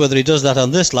interesting to see whether he does that on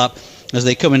this lap as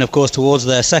they come in, of course, towards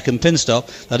their second pin stop.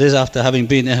 That is after having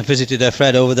been visited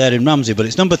Fred over there in Ramsey. But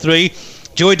it's number 3,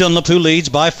 Joey Dunlop, who leads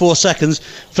by 4 seconds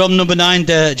from number 9,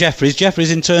 Jeffries.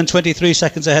 Jeffries, in turn, 23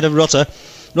 seconds ahead of Rutter.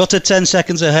 Rutter 10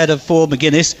 seconds ahead of 4,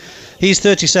 McGuinness. He's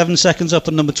 37 seconds up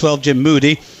on number 12, Jim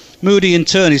Moody. Moody in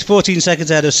turn is 14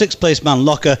 seconds ahead of 6th place man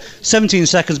Locker. 17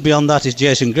 seconds beyond that is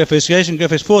Jason Griffiths. Jason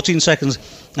Griffiths 14 seconds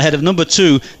ahead of number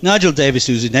 2 Nigel Davis,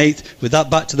 who's in 8th. With that,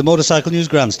 back to the Motorcycle News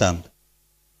grandstand.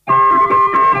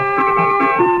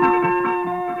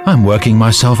 I'm working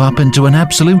myself up into an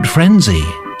absolute frenzy,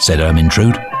 said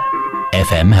Ermintrude.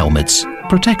 FM helmets.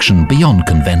 Protection beyond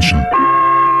convention.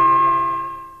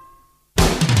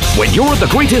 When you're at the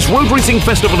greatest road racing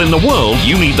festival in the world,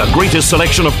 you need the greatest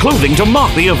selection of clothing to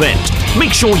mark the event.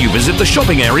 Make sure you visit the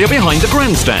shopping area behind the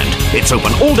grandstand. It's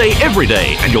open all day, every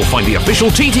day, and you'll find the official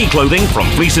TT clothing from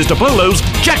fleeces to polos,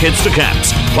 jackets to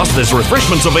caps. Plus, there's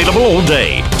refreshments available all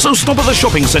day. So stop at the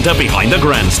shopping centre behind the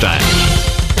grandstand.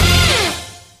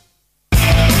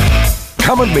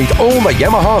 Come and meet all the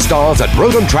Yamaha stars at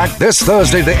Road and Track this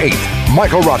Thursday the 8th.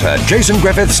 Michael Rutter, Jason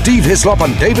Griffith, Steve Hislop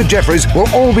and David Jeffries will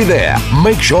all be there.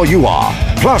 Make sure you are.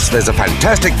 Plus, there's a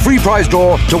fantastic free prize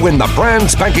draw to win the brand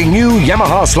spanking new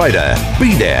Yamaha Slider.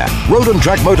 Be there. Road and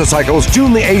Track Motorcycles,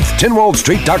 June the 8th, Tynwald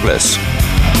Street, Douglas.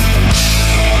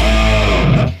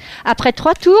 Après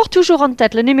 3 tours, toujours en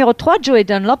tête, le numéro 3, Joey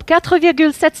Dunlop,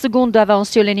 4,7 secondes d'avance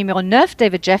sur le numéro 9,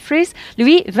 David Jeffries.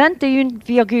 Lui,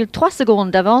 21,3 secondes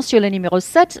d'avance sur le numéro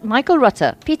 7, Michael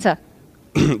Rutter. Peter.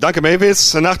 Danke,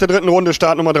 Mavis. Nach der dritten Runde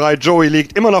Start Nummer 3. Joey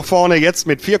liegt immer noch vorne, jetzt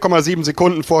mit 4,7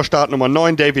 Sekunden vor Start Nummer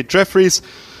 9, David Jeffries.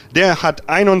 Der hat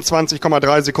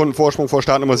 21,3 Sekunden Vorsprung vor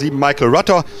Start Nummer 7, Michael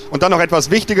Rutter. Und dann noch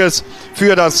etwas Wichtiges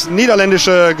für das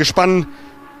niederländische Gespann.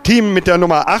 Team mit der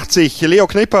Nummer 80, Leo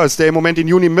Knippers, der im Moment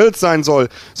in Uni Mills sein soll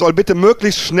bitte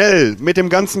möglichst schnell mit dem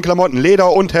ganzen Klamotten,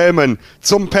 Leder und Helmen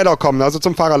zum Paddock kommen, also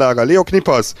zum Fahrerlager. Leo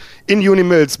Knippers in Uni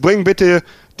Mills, bring bitte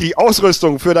die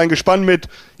Ausrüstung für dein Gespann mit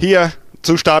hier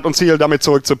zu Start und Ziel, damit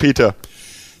zurück zu Peter.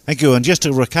 Thank you. And just to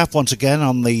recap once again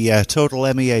on the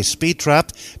total MEA speed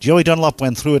trap, Joey Dunlop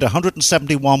went through at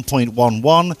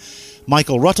 171.11,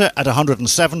 Michael Rutter at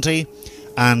 170,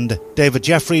 and David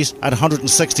Jeffries at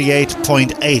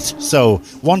 168.8. So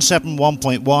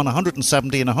 171.1,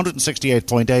 170 and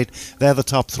 168.8. They're the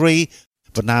top three.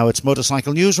 But now it's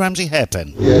Motorcycle News, Ramsey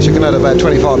Hairpin. Yes, you can add about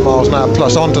 25 miles an hour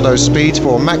plus onto those speeds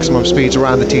for maximum speeds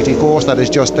around the TT course. That is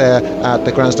just there at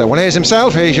the grandstand. Well, here's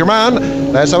himself. Here's your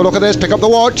man. Let's have a look at this. Pick up the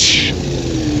watch.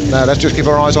 Now, let's just keep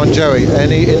our eyes on Joey.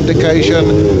 Any indication?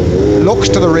 Looks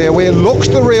to the rear wheel. Looks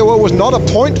to the rear wheel. Was not a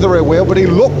point to the rear wheel, but he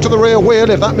looked to the rear wheel,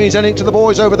 if that means anything to the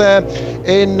boys over there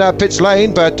in Pitts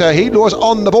Lane. But he was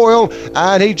on the boil,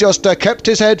 and he just kept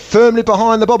his head firmly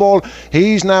behind the bubble.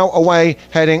 He's now away,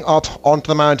 heading up onto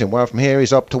the mountain. Well, from here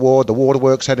he's up toward the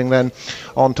waterworks, heading then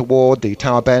on toward the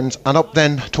Tower Bends, and up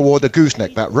then toward the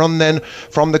Gooseneck. That run then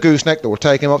from the Gooseneck that will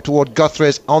take him up toward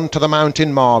Guthrie's onto the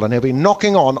Mountain Mile, and he'll be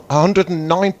knocking on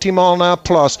 190 mile an hour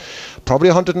plus, probably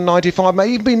 195, may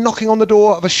even be knocking on the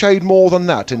door of a shade more than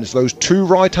that. And it's those two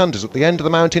right-handers at the end of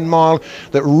the Mountain Mile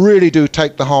that really do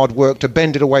take the hard work to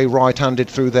bend it away right-handed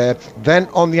through there. Then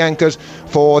on the anchors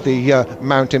for the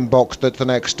mountain box, that's the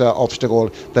next obstacle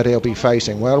that he'll be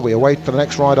facing. Well, we await for the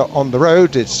next rider on the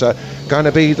road. It's going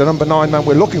to be the number 9 man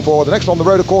we're looking for. The next on the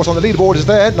road, of course, on the leaderboard is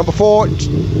there, number 4,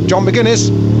 John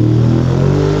McGuinness.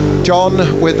 John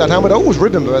with that helmet, I always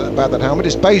remember about that helmet,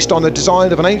 is based on the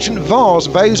design of an ancient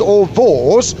vase or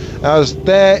vase, as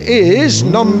there is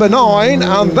number 9,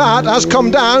 and that has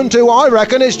come down to, I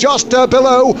reckon, it's just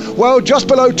below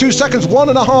 2 seconds,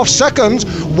 1.5 seconds.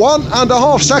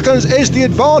 1.5 seconds is the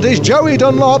advantage. Joey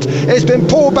Dunlop has been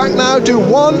pulled back now to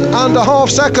 1.5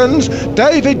 seconds.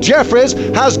 David Jeffries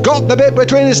has got the bit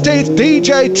between his teeth.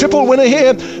 DJ triple winner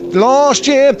here last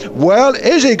year. Well,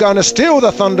 is he going to steal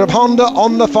the thunder of Honda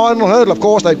on the final hurdle? Of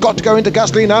course, they've got to go into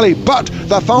Gasoline Alley, but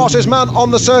the fastest man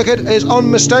on the circuit is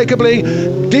unmistakably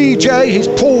DJ. He's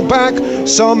pulled back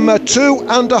some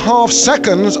 2.5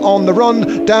 seconds on the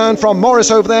run down from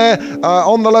Morris over there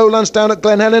on the lowlands down at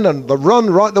Glen Helen, and the run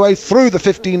right the way through the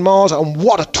 15 miles, and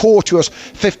what a tortuous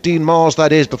 15 miles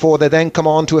that is before they then come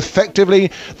on to effectively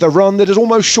the run that is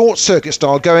almost short circuit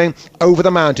style going over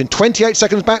the mountain. 28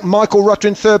 seconds back, Michael Rutter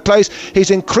in third place.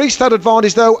 He's increased that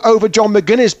advantage though over John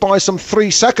McGuinness by some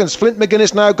 3 seconds. Flint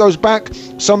McGuinness now goes back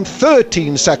some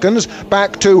 13 seconds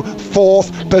back to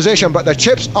 4th position, but the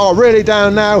chips are really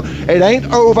down now. It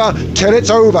ain't over till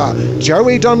it's over.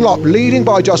 Joey Dunlop leading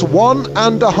by just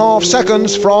 1.5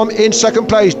 seconds from in second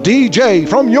place. DJ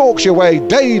from Yorkshire way,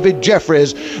 David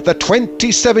Jeffries, the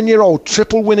 27-year-old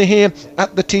triple winner here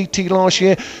at the TT last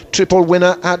year, triple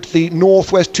winner at the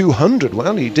Northwest 200.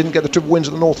 Well, he didn't get the triple wins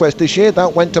at the Northwest this year.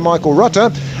 That went to Michael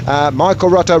Rutter. Michael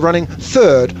Rutter running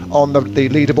third on the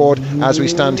leaderboard leaderboard as we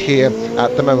stand here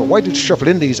at the moment, waiting to shuffle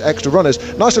in these extra runners.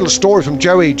 Nice little story from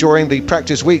Joey during the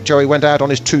practice week. Joey went out on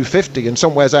his 250 and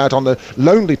somewheres out on the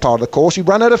lonely part of the course he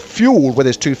ran out of fuel with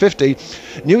his 250,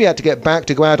 knew he had to get back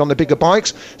to go out on the bigger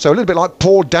bikes, so a little bit like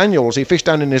Paul Daniels, he fished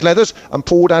down in his leathers and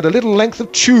pulled out a little length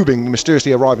of tubing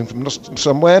mysteriously arriving from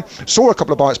somewhere, saw a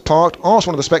couple of bikes parked, asked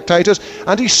one of the spectators,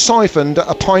 and he siphoned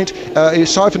a pint, he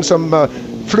siphoned some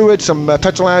fluid, some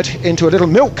petrol out into a little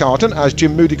milk carton as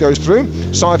Jim Moody goes through,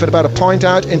 siphoned about a pint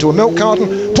out into a milk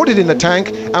carton, put it in the tank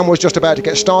and was just about to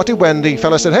get started when the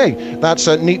fella said, hey, that's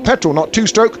neat petrol, not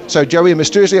two-stroke. So Joey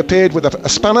mysteriously appeared with a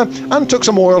spanner and took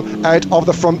some oil out of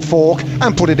the front fork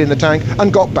and put it in the tank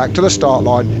and got back to the start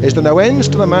line. Is there no end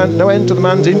to the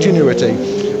man's ingenuity?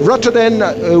 Rutter then,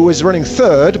 who was running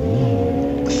third,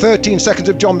 13 seconds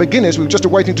of John McGuinness. We were just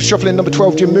waiting to shuffle in number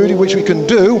 12 Jim Moody, which we can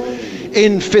do.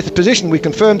 In fifth position, we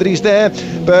confirmed that he's there,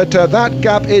 but that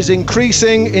gap is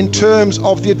increasing in terms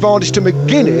of the advantage to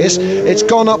McGuinness. It's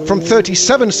gone up from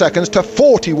 37 seconds to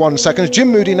 41 seconds. Jim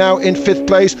Moody now in fifth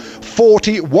place,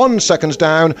 41 seconds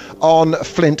down on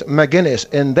Flint McGuinness.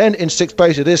 And then in sixth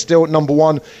place, it is still number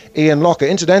one, Ian Locker.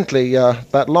 Incidentally,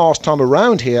 that last time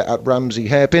around here at Ramsey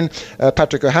Hairpin,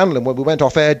 Patrick O'Hanlon, when we went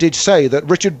off air, did say that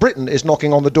Richard Britton is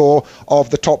knocking on the door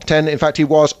of the top 10. In fact, he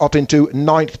was up into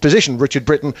ninth position, Richard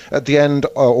Britton, at the end,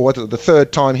 or the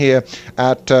third time here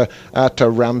at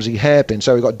Ramsey Hairpin.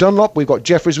 So we've got Dunlop, we've got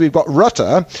Jeffries, we've got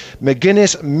Rutter,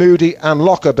 McGuinness, Moody and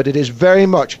Locker, but it is very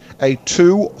much a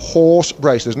two-horse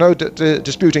race. There's no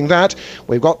disputing that.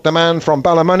 We've got the man from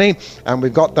Ballymoney and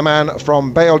we've got the man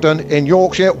from Baildon in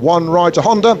Yorkshire. One rides a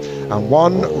Honda and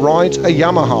one rides a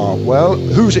Yamaha. Well,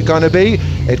 who's it going to be?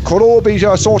 It could all be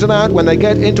sorted out when they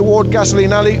get in toward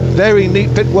Gasoline Alley. Very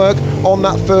neat pit work on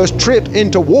that first trip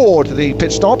in toward the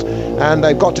pit stop, and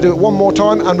they've got to do it one more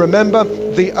time. And remember,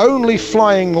 the only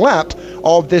flying lap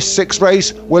of this sixth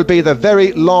race will be the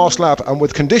very last lap, and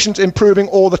with conditions improving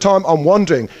all the time, I'm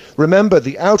wondering, remember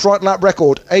the outright lap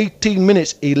record, 18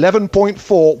 minutes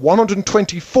 11.4,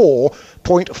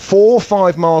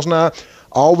 124.45 miles an hour.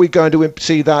 Are we going to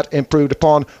see that improved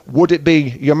upon? Would it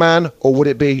be your man or would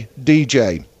it be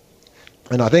DJ?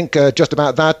 And I think just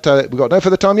about that, we've got no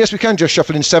further time. Yes, we can just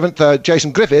shuffle in seventh.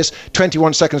 Jason Griffiths,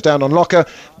 21 seconds down on Locker.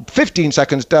 15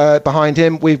 seconds behind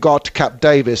him, we've got Cap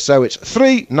Davis. So it's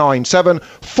 3, 9, 7,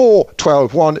 4,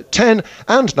 12, 1, 10,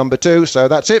 and number 2. So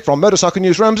that's it from Motorcycle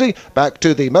News Ramsey. Back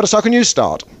to the Motorcycle News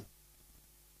start.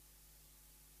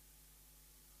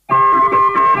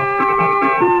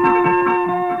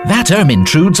 That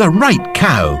Ermintrude's a right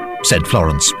cow, said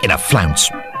Florence in a flounce.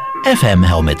 FM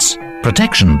helmets.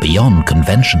 Protection beyond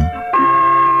convention.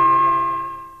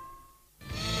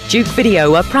 Duke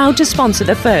Video are proud to sponsor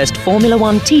the first Formula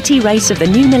One TT race of the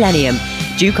new millennium.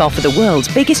 Duke offer the world's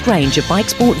biggest range of bike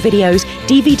sport videos,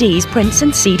 DVDs, prints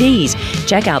and CDs.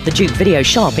 Check out the Duke Video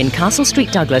shop in Castle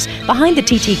Street, Douglas, behind the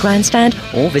TT grandstand,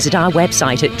 or visit our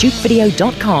website at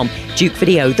dukevideo.com. Duke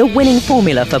Video, the winning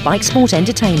formula for bike sport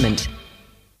entertainment.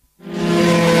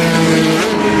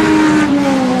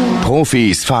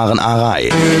 Profis fahren Arai.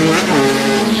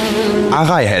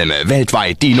 Arai-Helme,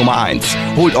 weltweit die Nummer 1.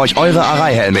 Holt euch eure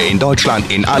Arai-Helme in Deutschland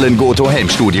in allen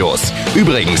Goto-Helm-Studios.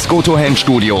 Übrigens,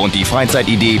 Goto-Helm-Studio und die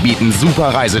Freizeit-Idee bieten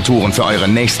super Reisetouren für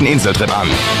euren nächsten Inseltrip an.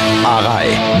 Arai,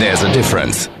 there's a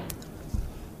difference.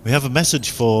 We have a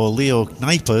message for Leo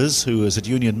Knipers, who is at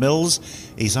Union Mills.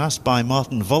 He's asked by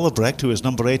Martin Vollebrecht, who is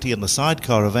number 80 in the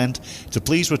sidecar event, to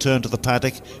please return to the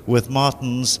paddock with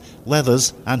Martin's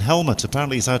leathers and helmet.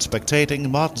 Apparently he's out spectating.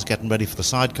 Martin's getting ready for the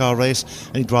sidecar race,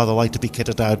 and he'd rather like to be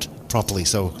kitted out properly.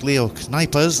 So Leo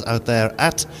Knipers out there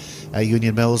at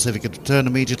Union Mills, if you could return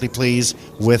immediately, please,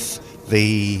 with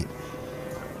the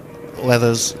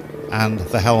leathers and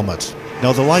the helmet.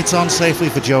 Now the lights on safely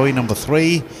for Joey, number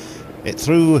 3. It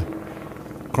through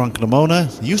Cronknamona.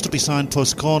 It used to be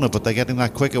Signpost Corner, but they're getting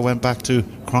that quicker. Went back to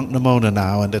Cronknamona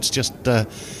now, and it's just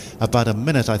about a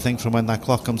minute, I think, from when that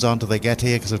clock comes on till they get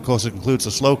here, because of course it includes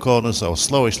the slow corners, so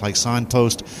slowish like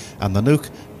Signpost and the Nuke.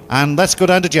 And let's go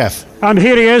down to Jeff. And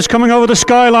here he is coming over the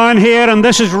skyline here, and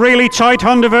this is really tight.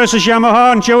 Honda versus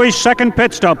Yamaha, and Joey's second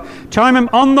pit stop. Time him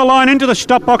on the line into the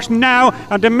stop box now,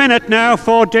 and a minute now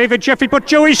for David Jeffrey, but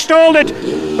Joey stalled it,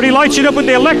 but he lights it up with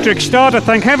the electric starter,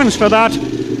 thank heavens for that,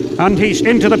 and he's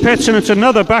into the pits, and it's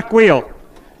another back wheel.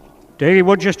 Davey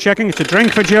Wood just checking, it's a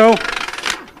drink for Joe.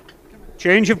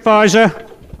 Change of visor.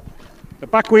 The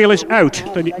back wheel is out.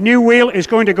 The new wheel is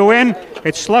going to go in.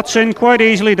 It slots in quite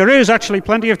easily. There is actually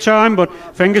plenty of time, but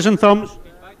fingers and thumbs.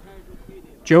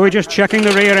 Joey just checking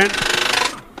the rear end.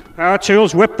 Power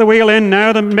tools whip the wheel in.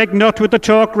 Now the MIG nut with the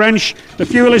torque wrench. The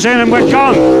fuel is in and we're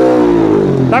gone.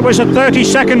 That was a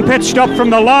 30-second pit stop from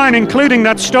the line, including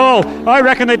that stall. I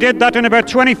reckon they did that in about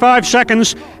 25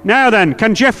 seconds. Now then,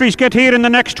 can Jeffries get here in the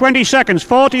next 20 seconds?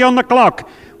 40 on the clock.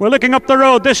 We're looking up the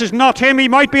road. This is not him. He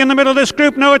might be in the middle of this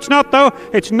group. No, it's not, though.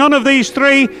 It's none of these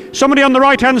three. Somebody on the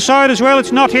right-hand side as well.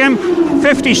 It's not him.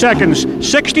 50 seconds.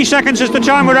 60 seconds is the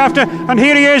time we're after. And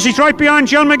here he is. He's right behind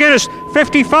John McGuinness.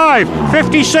 55,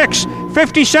 56,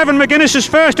 57. McGuinness is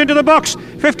first into the box.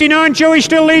 59. Joey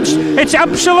still leads. It's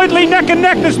absolutely neck and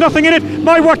neck. There's nothing in it.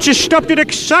 My watch has stopped it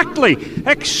exactly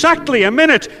a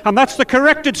minute. And that's the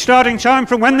corrected starting time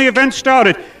from when the event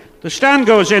started. The stand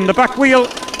goes in. The back wheel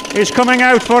is coming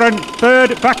out for a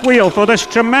third back wheel for this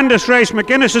tremendous race.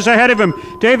 McGuinness is ahead of him.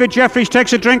 David Jeffries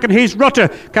takes a drink and he's Rutter.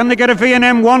 Can they get a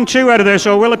V&M 1-2 out of this,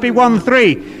 or will it be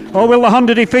 1-3? Or will the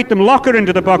Honda defeat them? Locker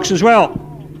into the box as well.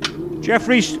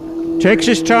 Jeffries takes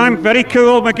his time, very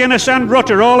cool. McGuinness and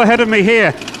Rutter all ahead of me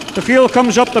here. The fuel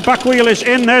comes up, the back wheel is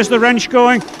in. There's the wrench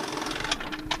going.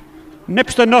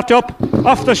 Nips the nut up,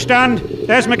 off the stand.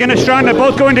 There's McGuinness trying. They're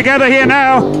both going together here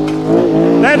now.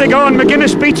 There they go, and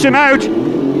McGuinness beats him out.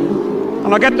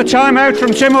 And I'll get the time out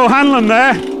from Tim O'Hanlon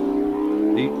there.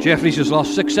 Jeffries has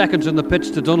lost 6 seconds in the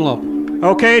pits to Dunlop.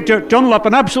 Okay, Dunlop,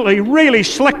 an absolutely really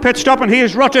slick pit stop, and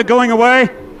here's Rutter going away.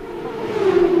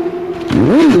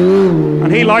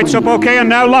 And he lights up okay, and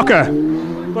now Locker.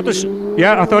 But this,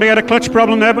 yeah, I thought he had a clutch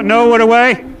problem there, but no, we're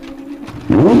away.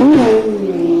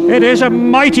 It is a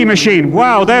mighty machine.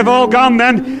 Wow, they've all gone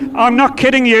then. I'm not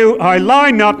kidding you. I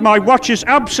lie not. My watch is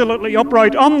absolutely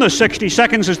upright on the 60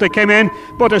 seconds as they came in,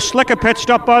 but a slicker pit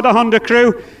stop by the Honda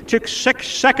crew took 6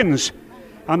 seconds.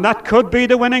 And that could be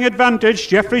the winning advantage.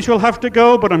 Jeffries will have to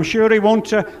go, but I'm sure he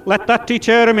won't let that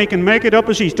deter him. He can make it up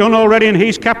as he's done already, and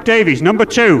he's Cap Davies, number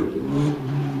 2.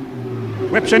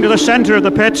 Whips into the centre of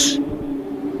the pits.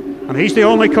 And he's the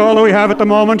only caller we have at the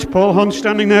moment. Paul Hunt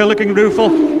standing there looking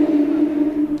rueful.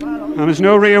 And there's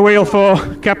no rear wheel for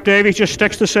Cap Davies, just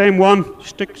sticks to the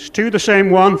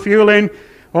same one, fuel in.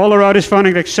 All the riders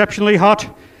finding it exceptionally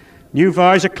hot. New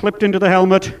visor clipped into the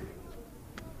helmet.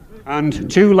 And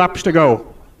 2 laps to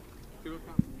go.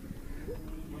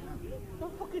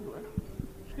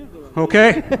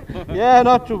 Okay? Yeah,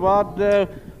 not too bad.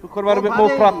 We could have had a bit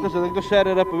more practice. I think just set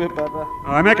it up a bit better.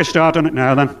 I make a start on it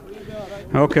now then.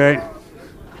 Okay.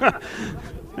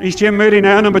 He's Jim Moody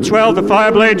now, number 12. The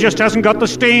Fireblade just hasn't got the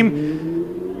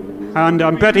steam. And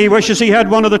I bet he wishes he had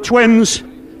one of the twins.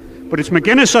 But it's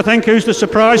McGuinness, I think, who's the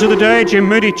surprise of the day. Jim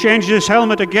Moody changes his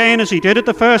helmet again, as he did at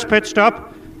the first pit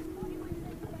stop.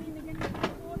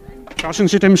 Tossing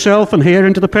it himself, and here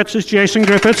into the pits is Jason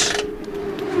Griffiths.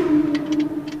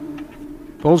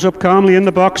 Pulls up calmly in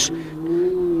the box.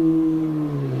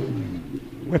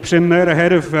 Whips in there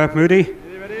ahead of Moody.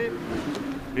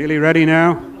 Nearly ready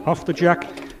now. Off the jack.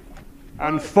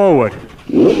 And forward.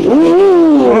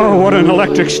 Oh, what an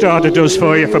electric start it does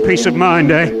for you, for peace of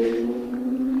mind, eh?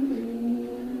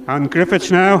 And Griffiths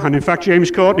now, and in fact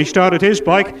James Courtney started his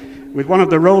bike with one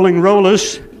of the rolling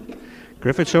rollers.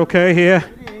 Griffiths okay here.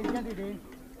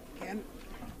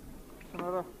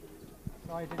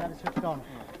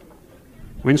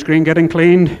 Windscreen getting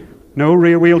cleaned. No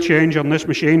rear wheel change on this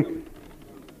machine.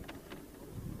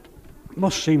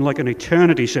 Must seem like an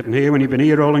eternity sitting here when you've been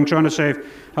ear-rolling trying to save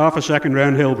half a second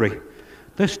round Hilbury.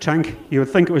 This tank, you would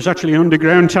think it was actually an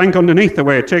underground tank underneath the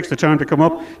way it takes the time to come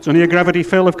up. It's only a gravity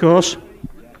fill, of course.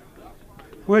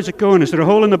 Where's it going? Is there a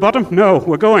hole in the bottom? No,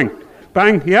 we're going.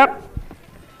 Bang, yep.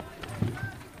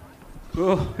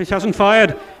 Oh, it hasn't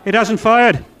fired. It hasn't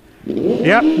fired.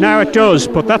 Yep, now it does,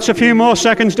 but that's a few more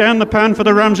seconds down the pan for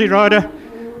the Ramsey rider,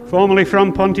 formerly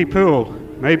from Pontypool.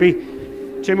 Maybe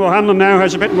Tim O'Hanlon now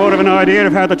has a bit more of an idea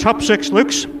of how the top 6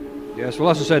 looks. Yes,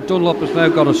 well, as I said, Dunlop has now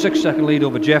got a 6-second lead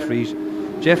over Jeffries.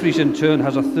 Jeffries, in turn,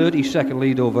 has a 30-second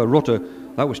lead over Rutter.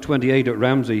 That was 28 at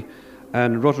Ramsey.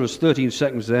 And Rutter is 13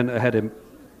 seconds then ahead of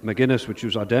McGuinness, which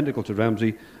was identical to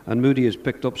Ramsey. And Moody has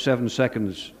picked up 7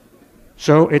 seconds.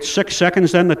 So it's 6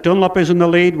 seconds then that Dunlop is in the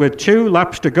lead with 2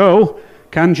 laps to go.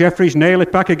 Can Jeffries nail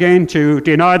it back again to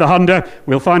deny the Honda?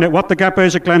 We'll find out what the gap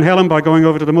is at Glen Helen by going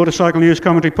over to the Motorcycle News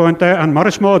commentary point there, and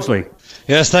Maurice Maudsley.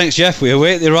 Yes, thanks, Jeff. We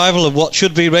await the arrival of what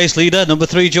should be race leader, number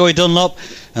 3, Joey Dunlop,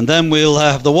 and then we'll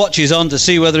have the watches on to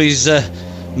see whether he's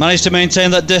managed to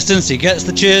maintain that distance. He gets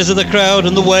the cheers of the crowd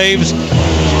and the waves.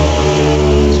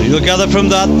 So you'll gather from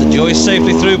that Joey's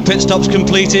safely through, pit stops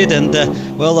completed, and,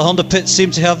 well, the Honda pits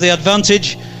seem to have the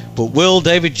advantage. But will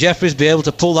David Jeffries be able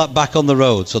to pull that back on the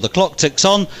road? So the clock ticks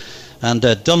on, And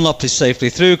Dunlop is safely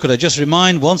through. Could I just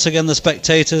remind once again the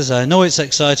spectators, I know it's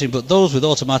exciting, but those with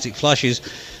automatic flashes,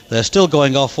 they're still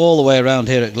going off all the way around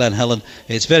here at Glen Helen.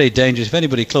 It's very dangerous. If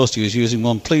anybody close to you is using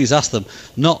one, please ask them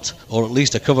not, or at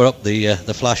least to cover up the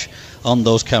flash on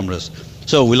those cameras.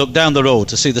 So we look down the road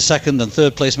to see the second and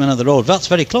third place men on the road. That's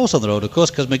very close on the road, of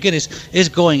course, because McGuinness is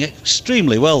going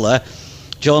extremely well there.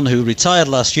 John, who retired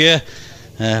last year,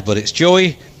 but it's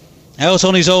Joey out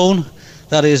on his own.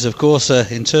 That is, of course,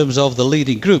 in terms of the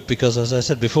leading group, because, as I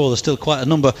said before, there's still quite a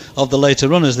number of the later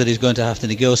runners that he's going to have to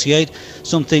negotiate.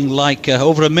 Something like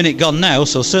over a minute gone now,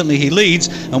 so certainly he leads.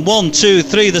 And 1, 2,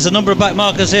 3, there's a number of back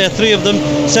markers here, 3 of them,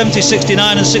 70,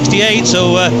 69 and 68,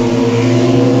 so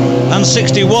and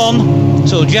 61.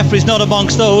 So Jeffrey's not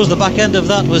amongst those. The back end of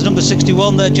that was number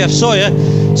 61 there, Jeff Sawyer.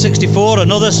 64,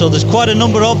 another, so there's quite a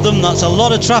number of them. That's a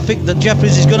lot of traffic that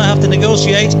Jeffries is going to have to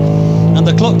negotiate. And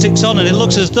the clock ticks on, and it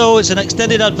looks as though it's an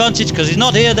extended advantage because he's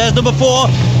not here. There's number 4,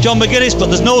 John McGuinness, but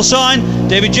there's no sign.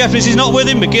 David Jeffries is not with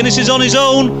him. McGuinness is on his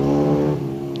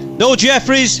own. No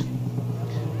Jeffries.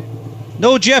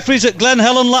 No Jeffries at Glen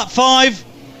Helen, lap 5.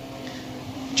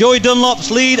 Joey Dunlop's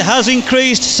lead has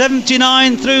increased.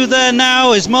 79 through there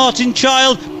now is Martin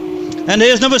Child. And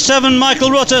here's number 7,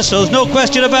 Michael Rutter, so there's no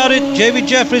question about it. David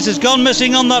Jeffries has gone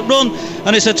missing on that run,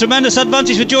 and it's a tremendous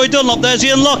advantage for Joey Dunlop. There's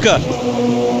Ian Locker.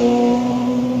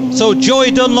 So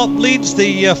Joey Dunlop leads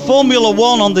the Formula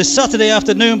 1 on this Saturday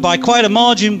afternoon by quite a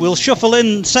margin. We'll shuffle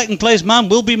in. Second place man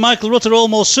will be Michael Rutter,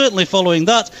 almost certainly following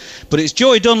that. But it's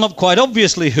Joey Dunlop quite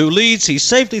obviously who leads. He's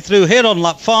safely through here on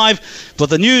lap 5. But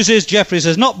the news is Jeffries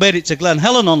has not made it to Glen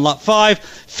Helen on lap 5.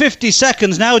 50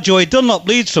 seconds now. Joey Dunlop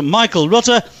leads from Michael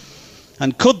Rutter.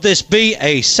 And could this be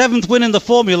a 7th win in the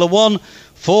Formula 1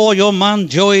 for your man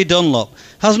Joey Dunlop?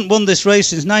 Hasn't won this race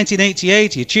since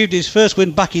 1988. He achieved his first win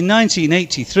back in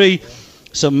 1983,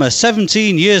 some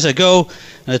 17 years ago.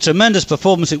 And a tremendous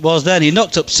performance it was then. He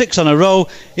knocked up 6 on a row.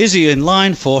 Is he in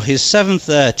line for his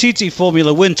 7th TT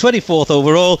Formula win, 24th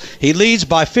overall? He leads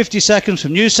by 50 seconds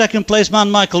from new second place man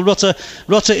Michael Rutter.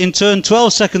 Rutter in turn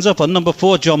 12 seconds up on number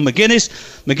 4, John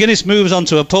McGuinness. McGuinness moves on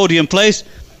to a podium place.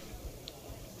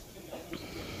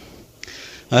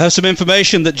 I have some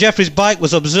information that Jeffrey's bike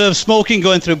was observed smoking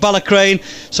going through Ballacrane,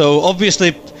 so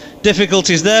obviously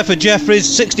difficulties there for Jeffries.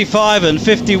 65 and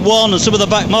 51 and some of the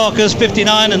back markers,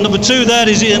 59 and number 2 there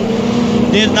is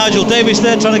Nigel Davis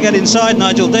there trying to get inside.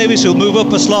 Nigel Davis who'll move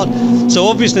up a slot, so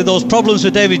obviously those problems for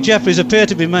David Jeffries appear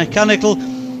to be mechanical.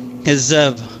 His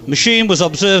machine was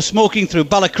observed smoking through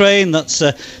Ballacrane. That's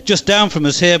just down from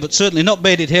us here, but certainly not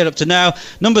made it here up to now.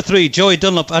 Number 3, Joey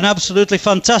Dunlop, an absolutely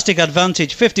fantastic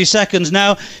advantage. 50 seconds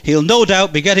now. He'll no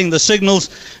doubt be getting the signals,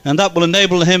 and that will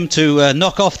enable him to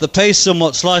knock off the pace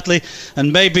somewhat slightly,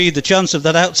 and maybe the chance of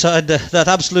that outside, that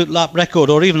absolute lap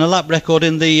record, or even a lap record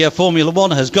in the Formula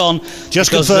 1 has gone. Just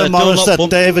confirm, Morris, that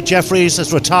David Jeffries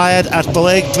has retired at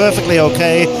Ballig. Perfectly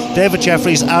okay. David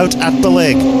Jeffries out at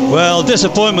Ballig. Well,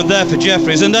 disappointment there for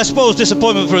Jeffries, and I suppose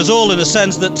disappointment for us all in a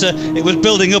sense that it was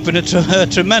building up in a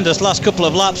tremendous last couple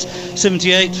of laps.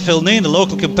 78, Phil Neen, the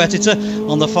local competitor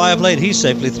on the Fireblade, he's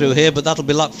safely through here, but that'll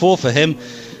be lap 4 for him.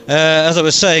 As I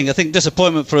was saying, I think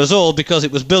disappointment for us all because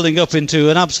it was building up into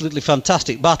an absolutely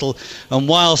fantastic battle, and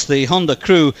whilst the Honda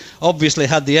crew obviously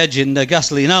had the edge in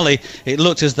Gasoline Alley, it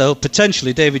looked as though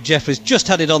potentially David Jeffries just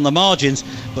had it on the margins,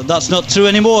 but that's not true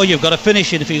anymore. You've got to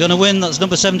finish it if you're going to win. That's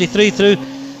number 73 through.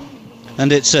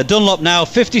 And it's Dunlop now,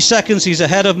 50 seconds, he's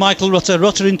ahead of Michael Rutter.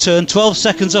 Rutter in turn, 12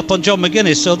 seconds up on John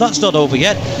McGuinness, so that's not over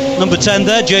yet. Number 10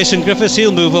 there, Jason Griffiths,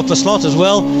 he'll move up a slot as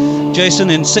well. Jason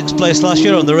in 6th place last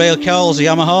year on the Rail Cowles, the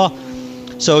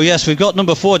Yamaha. So yes, we've got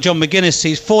number 4, John McGuinness,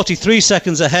 he's 43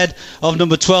 seconds ahead of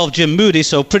number 12, Jim Moody,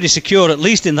 so pretty secure, at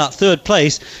least in that 3rd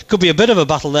place. Could be a bit of a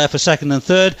battle there for 2nd and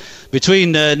 3rd,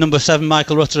 between number 7,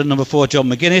 Michael Rutter, and number 4, John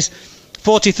McGuinness.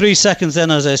 43 seconds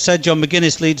then, as I said, John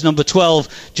McGuinness leads number 12,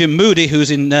 Jim Moody, who's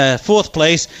in 4th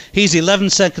place. He's 11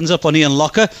 seconds up on Ian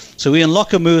Locker, so Ian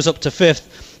Locker moves up to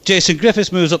 5th. Jason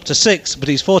Griffiths moves up to 6th, but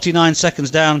he's 49 seconds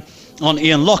down on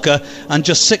Ian Locker and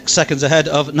just 6 seconds ahead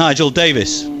of Nigel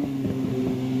Davis.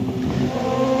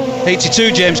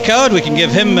 82, James Coward, we can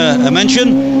give him a mention.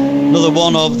 Another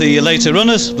one of the later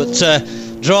runners, but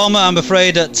drama, I'm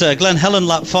afraid, at Glen Helen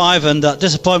lap 5, and that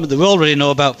disappointment that we already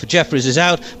know about for Jeffries is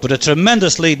out, but a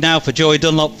tremendous lead now for Joey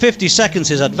Dunlop. 50 seconds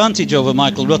his advantage over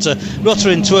Michael Rutter.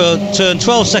 Rutter in turn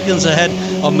 12 seconds ahead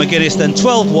of McGuinness, then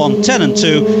 12, 1, 10 and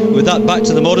 2. With that, back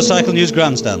to the Motorcycle News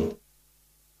Grandstand.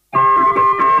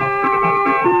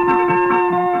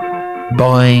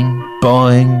 Boing,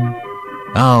 boing.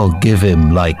 I'll give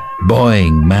him like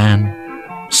boing,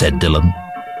 man, said Dylan.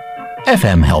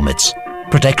 FM helmets.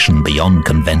 Protection beyond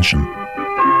convention.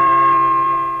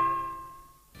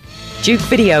 Duke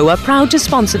Video are proud to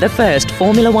sponsor the first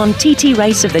Formula One TT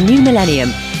race of the new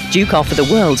millennium. Duke offer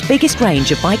the world's biggest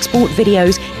range of bike sport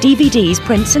videos, DVDs,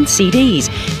 prints and CDs.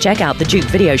 Check out the Duke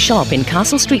Video shop in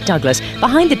Castle Street, Douglas,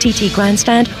 behind the TT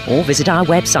grandstand, or visit our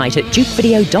website at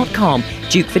dukevideo.com.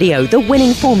 Duke Video, the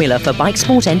winning formula for bike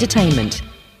sport entertainment.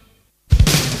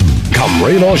 Come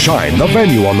rain or shine, the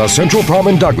venue on the Central Prom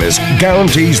in Douglas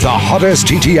guarantees the hottest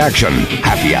TT action.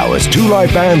 Happy hours, 2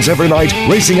 live bands every night,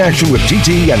 racing action with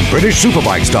TT and British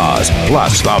Superbike stars,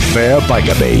 plus the fair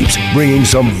biker babes, bringing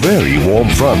some very warm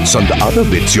fronts and other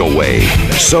bits your way.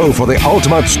 So for the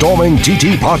ultimate storming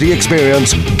TT party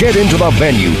experience, get into the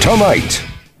venue tonight.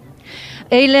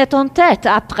 Et il est en tête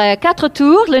après 4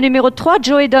 tours, le numéro 3,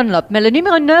 Joey Dunlop. Mais le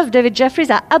numéro 9, David Jeffries,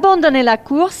 a abandonné la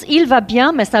course. Il va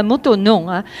bien, mais sa moto, non.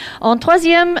 Hein. En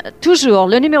troisième, toujours,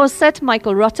 le numéro 7,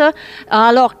 Michael Rutter.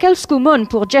 Alors, quel Skumon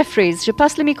pour Jeffries? Je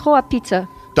passe le micro à Peter.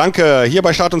 Danke. Hier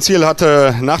bei Start und Ziel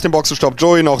hatte nach dem Boxenstopp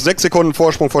Joey noch 6 Sekunden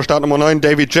Vorsprung vor Startnummer 9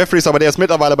 David Jeffries, aber der ist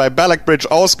mittlerweile bei Ballack Bridge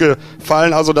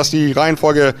ausgefallen, also dass die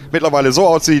Reihenfolge mittlerweile so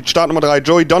aussieht. Startnummer 3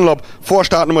 Joey Dunlop vor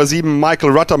Startnummer 7 Michael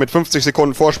Rutter mit 50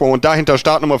 Sekunden Vorsprung und dahinter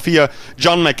Startnummer 4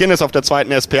 John McGuinness auf der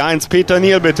zweiten SP1. Peter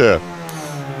Niel, bitte.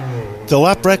 The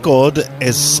lap record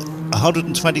is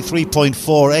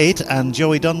 123.48 and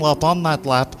Joey Dunlop on that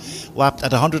lap lapped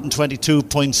at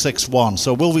 122.61.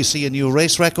 So will we see a new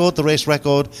race record? The race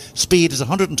record speed is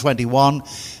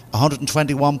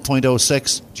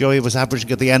 121.06. Joey was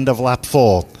averaging at the end of lap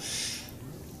 4.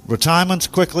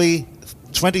 Retirement quickly,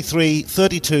 23,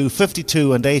 32,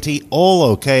 52 and 80, all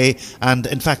okay. And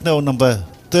in fact, no, number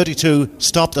 32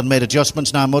 stopped and made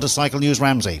adjustments. Now Motorcycle News,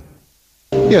 Ramsey.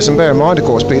 Yes, and bear in mind, of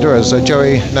course, Peter, as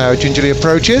Joey now gingerly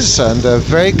approaches and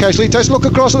very casually takes a look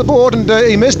across at the board and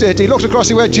he missed it. He looked across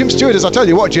to where Jim Stewart is. I tell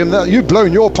you what, Jim, you've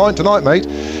blown your pint tonight, mate.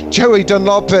 Joey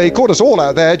Dunlop, he caught us all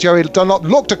out there. Joey Dunlop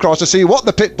looked across to see what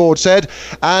the pit board said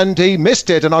and he missed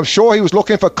it. And I'm sure he was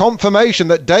looking for confirmation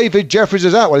that David Jeffries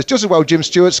is out. Well, it's just as well Jim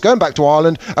Stewart's going back to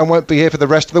Ireland and won't be here for the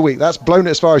rest of the week. That's blown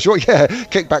it as far as you're. Yeah,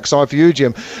 kick backside for you,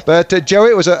 Jim. But Joey,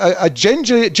 it was a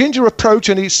ginger approach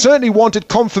and he certainly wanted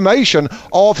confirmation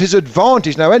of his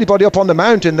advantage. Now, anybody up on the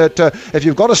mountain that if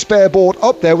you've got a spare board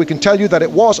up there, we can tell you that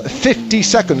it was 50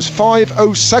 seconds.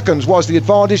 50 seconds was the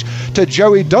advantage to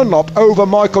Joey Dunlop over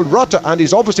Michael Rutter, and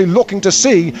he's obviously looking to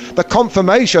see the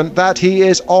confirmation that he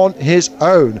is on his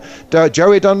own.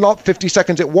 Joey Dunlop, 50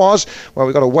 seconds it was. Well,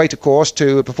 we've got to wait, of course,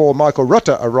 before Michael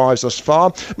Rutter arrives thus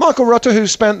far. Michael Rutter, who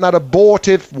spent that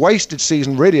abortive, wasted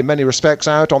season, really in many respects,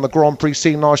 out on the Grand Prix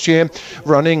scene last year,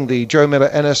 running the Joe Miller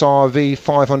NSRV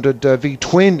 500 V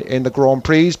Twin in the Grand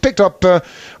Prix. Picked up, I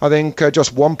think,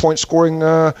 just 1 point scoring.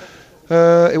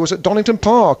 It was at Donington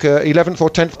Park, 11th or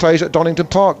 10th place at Donington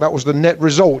Park. That was the net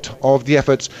result of the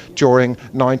efforts during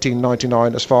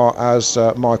 1999 as far as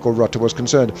Michael Rutter was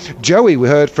concerned. Joey, we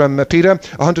heard from Peter,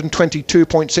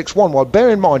 122.61. Well, bear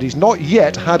in mind, he's not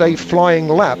yet had a flying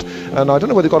lap. And I don't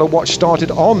know whether they've got a watch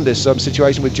started on this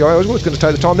situation with Joey. I was always going to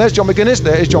take the time. There's John McGuinness.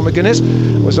 There is John McGuinness.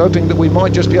 I was hoping that we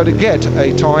might just be able to get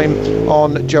a time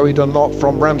on Joey Dunlop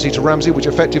from Ramsey to Ramsey, which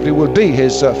effectively will be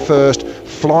his first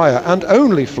flyer and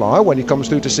only flyer when he comes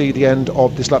through to see the end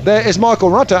of this lap. There is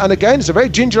Michael Rutter, and again it's a very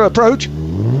ginger approach,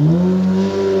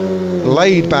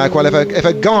 laid back. Well, if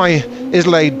a guy is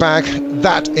laid back,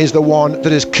 that is the one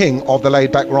that is king of the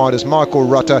laid back riders, Michael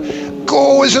Rutter.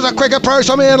 Oh, this is a quick approach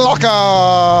from Ian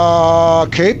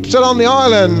Locker, keeps it on the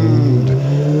island.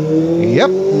 Yep,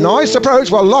 nice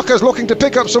approach. Well, Locker's looking to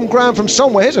pick up some ground from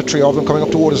somewhere. Here's a trio of them coming up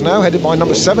towards us now, headed by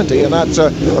number 70, and that's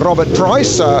Robert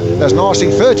Price. There's an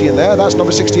RC30 in there, that's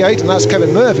number 68, and that's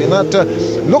Kevin Murphy, and that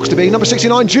looks to be number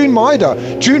 69, June Maida.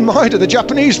 June Maida, the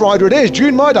Japanese rider it is,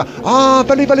 June Maida. Ah,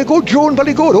 very, very good, June,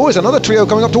 very good. Oh, there's another trio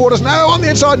coming up toward us now on the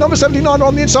inside, number 79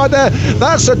 on the inside there.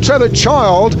 That's a Trevor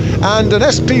Child, and an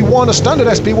SP1, a standard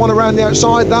SP1 around the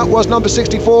outside. That was number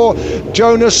 64,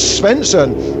 Jonas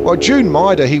Svensson. Well, June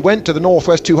Maida, he went to the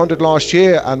Northwest 200 last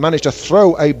year and managed to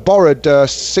throw a borrowed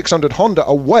 600 Honda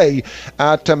away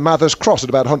at Mathers Cross at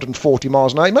about 140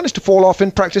 miles an hour. He managed to fall off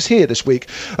in practice here this week.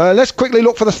 Let's quickly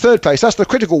look for the third place. That's the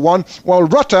critical one. Well,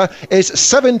 Rutter is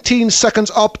 17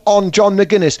 seconds up on John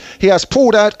McGuinness. He has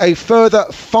pulled out a further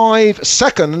 5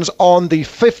 seconds on the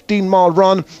 15-mile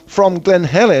run from Glen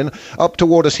Helen up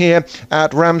toward us here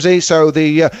at Ramsey. So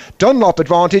the Dunlop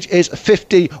advantage is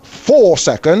 54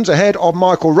 seconds ahead of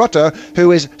Michael Rutter,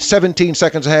 who is 17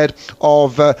 seconds ahead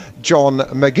of John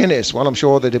McGuinness. Well, I'm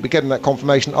sure that he'll be getting that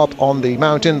confirmation up on the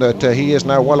mountain that he is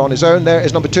now well on his own. There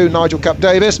is number 2, Nigel Cap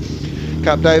Davis.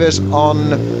 Cap Davis on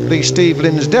the Steve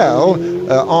Linsdell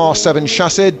R7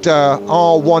 chassis,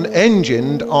 R1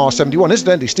 engined R71.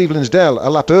 Incidentally, Steve Linsdell, a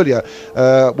lap earlier,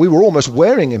 we were almost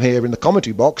wearing him here in the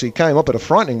commentary box. He came up at a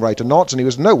frightening rate of knots, and he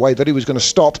was no way that he was going to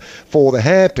stop for the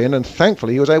hairpin, and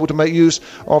thankfully he was able to make use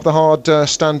of the hard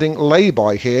standing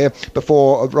lay-by here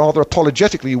before rather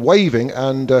apologetically waving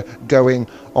and going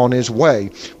on his way.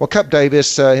 Well, Cap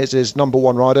Davis is his number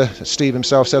one rider. Steve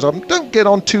himself says, I don't get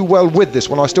on too well with this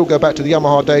one. I still go back to the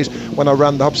Yamaha days when I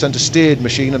ran the hub centre steered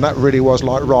machine, and that really was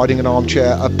like riding an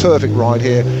armchair. A perfect ride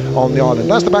here on the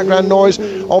island. That's the background noise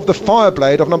of the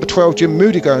Fireblade of number 12 Jim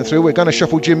Moody going through. We're going to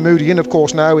shuffle Jim Moody in, of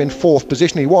course, now in 4th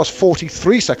position. He was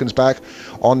 43 seconds back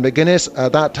on McGuinness.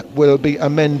 That will be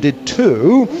amended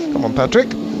to, come on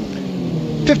Patrick,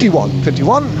 51.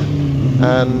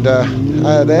 And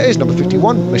there is number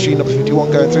 51, machine number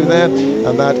 51 going through there,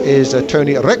 and that is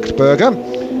Tony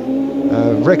Rechtberger.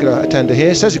 Regular attender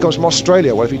here, says he comes from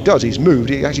Australia. Well, if he does, he's moved.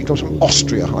 He actually comes from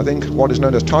Austria, I think, what is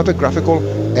known as typographical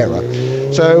error.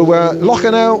 So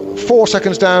Locker now 4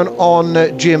 seconds down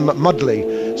on Jim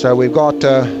Mudley. So we've got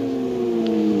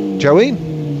Joey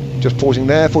just pausing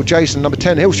there for Jason, number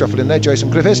 10, he'll shuffle in there, Jason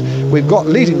Griffiths. We've got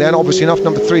leading then, obviously enough,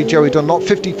 number 3, Joey Dunlop,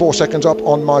 54 seconds up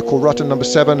on Michael Rutten, number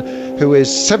 7, who is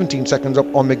 17 seconds up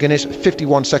on McGuinness,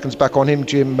 51 seconds back on him,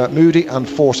 Jim Moody, and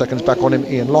 4 seconds back on him,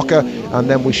 Ian Locker, and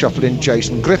then we shuffle in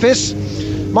Jason Griffiths.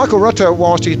 Michael Rutter,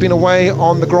 whilst he's been away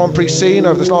on the Grand Prix scene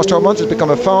over this last 12 months, has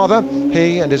become a father.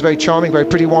 He and his very charming, very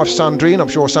pretty wife Sandrine, I'm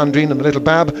sure Sandrine and the little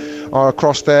Bab are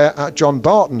across there at John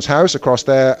Barton's house, across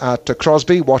there at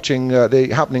Crosby, watching the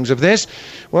happenings of this.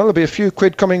 Well, there'll be a few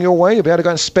quid coming your way. You'll be able to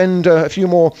go and spend a few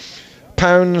more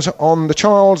pounds on the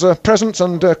child's presents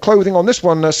and clothing on this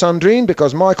one, Sandrine,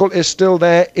 because Michael is still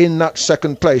there in that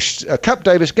second place. Cap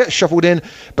Davis gets shuffled in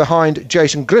behind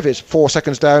Jason Griffiths, 4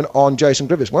 seconds down on Jason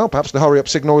Griffiths. Well, perhaps the hurry-up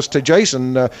signals to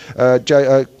Jason.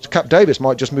 Cap Davis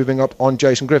might just moving up on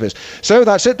Jason Griffiths. So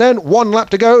that's it then, 1 lap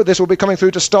to go. This will be coming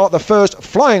through to start the first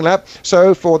flying lap.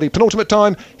 So for the penultimate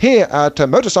time here at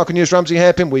Motorcycle News Ramsey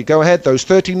Hairpin, we go ahead those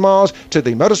 13 miles to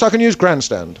the Motorcycle News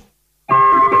Grandstand.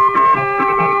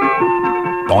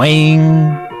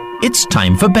 Boing! It's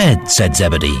time for bed, said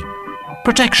Zebedee.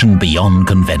 Protection beyond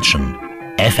convention.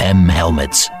 FM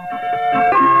helmets.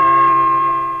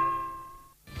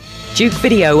 Duke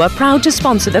Video are proud to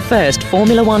sponsor the first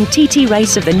Formula One TT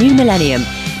race of the new millennium.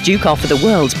 Duke offer the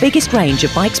world's biggest range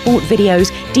of bike sport videos,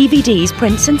 DVDs,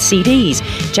 prints and CDs.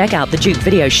 Check out the Duke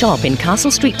Video shop in Castle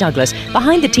Street, Douglas,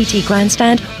 behind the TT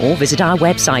Grandstand, or visit our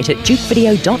website at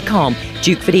dukevideo.com.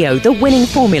 Duke Video, the winning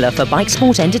formula for bike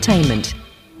sport entertainment.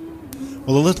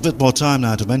 Well, a little bit more time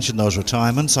now to mention those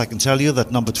retirements. I can tell you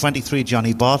that number 23,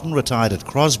 Johnny Barton, retired at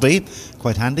Crosby.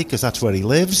 Quite handy, because that's where he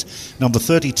lives. Number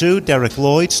 32, Derek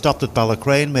Lloyd, stopped at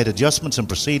Ballacrane, made adjustments and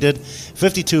proceeded.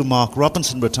 52, Mark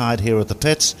Robinson, retired here at the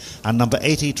pits. And number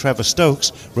 80, Trevor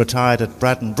Stokes, retired at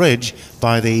Bratton Bridge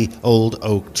by the old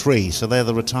oak tree. So they're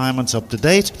the retirements up to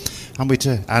date.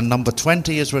 And number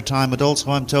 20 is retirement also,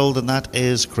 I'm told, and that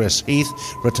is Chris Heath,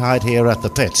 retired here at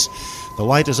the pits. The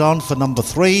light is on for number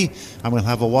 3, and we'll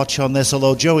have a watch on this,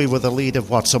 although Joey, with a lead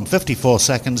of some 54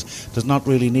 seconds, does not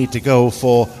really need to go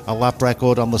for a lap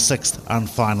record on the 6th and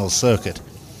final circuit.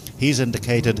 He's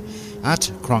indicated at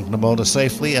Kronknamona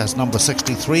safely as number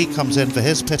 63 comes in for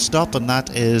his pit stop, and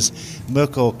that is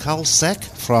Mirko Kalsek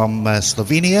from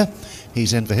Slovenia.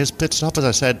 He's in for his pit stop. As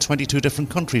I said, 22 different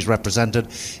countries represented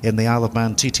in the Isle of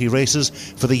Man TT races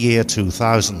for the year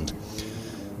 2000.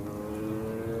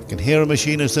 Can hear a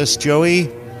machine as this, Joey.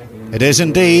 It is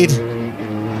indeed.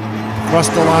 Across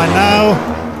the line now.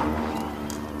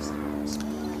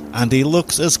 And he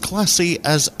looks as classy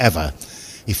as ever.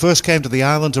 He first came to the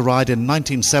island to ride in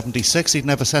 1976. He'd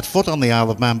never set foot on the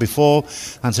Isle of Man before,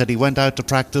 and said he went out to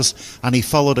practice and he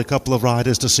followed a couple of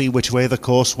riders to see which way the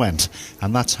course went.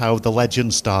 And that's how the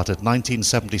legend started.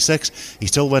 1976. He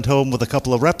still went home with a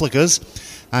couple of replicas,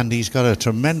 and he's got a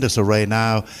tremendous array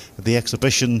now. The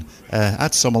exhibition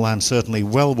at Summerland certainly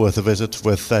well worth a visit,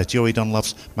 with Joey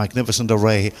Dunlop's magnificent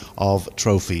array of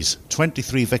trophies.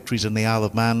 23 victories in the Isle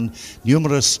of Man,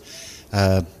 numerous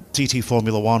TT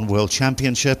Formula One World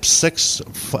Championships, 6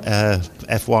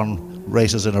 F1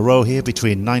 races in a row here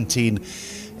between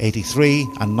 1983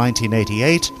 and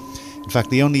 1988. In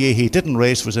fact, the only year he didn't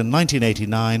race was in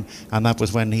 1989, and that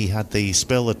was when he had the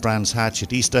spill at Brands Hatch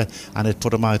at Easter, and it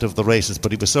put him out of the races.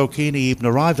 But he was so keen, he even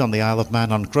arrived on the Isle of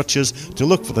Man on crutches to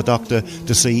look for the doctor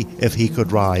to see if he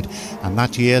could ride. And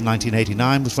that year,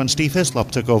 1989, was when Steve Hislop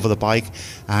took over the bike,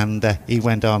 and he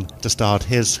went on to start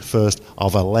his first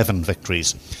of 11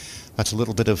 victories. That's a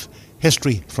little bit of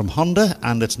history from Honda,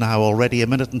 and it's now already 1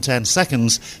 minute and 10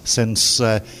 seconds since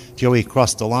Joey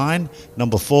crossed the line.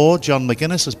 Number 4, John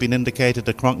McGuinness, has been indicated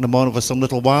at Cronknamona for some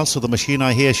little while, so the machine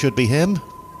I hear should be him.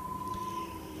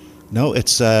 No,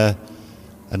 it's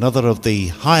another of the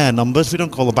higher numbers. We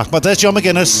don't call them back, but there's John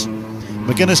McGuinness.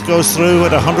 McGuinness goes through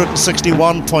at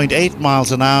 161.8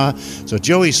 miles an hour, so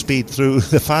Joey's speed through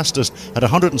the fastest at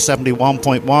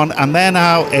 171.1, and there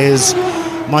now is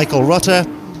Michael Rutter,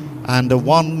 and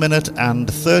 1 minute and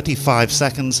 35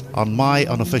 seconds on my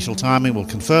unofficial timing. We'll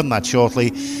confirm that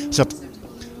shortly.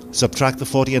 Subtract the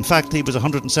 40. In fact, he was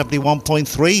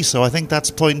 171.3, so I think that's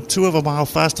 0.2 of a mile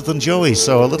faster than Joey.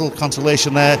 So a little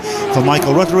consolation there for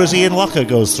Michael Rutter as Ian Locker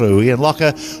goes through. Ian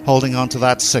Locker holding on to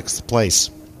that 6th place.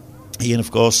 Ian,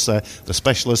 of course, the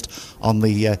specialist on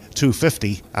the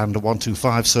 250 and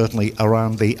 125, certainly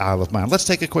around the Isle of Man. Let's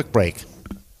take a quick break.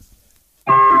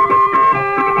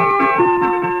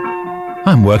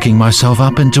 I'm working myself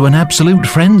up into an absolute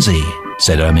frenzy,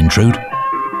 said Ermintrude.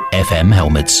 FM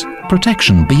helmets.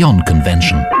 Protection beyond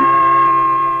convention.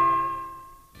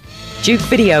 Duke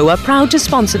Video are proud to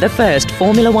sponsor the first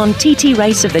Formula One TT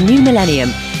race of the new millennium.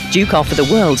 Duke offer the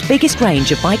world's biggest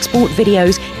range of bike sport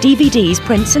videos, DVDs,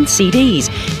 prints and CDs.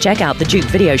 Check out the Duke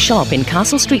Video shop in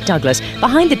Castle Street, Douglas,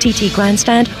 behind the TT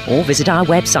Grandstand, or visit our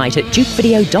website at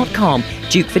dukevideo.com.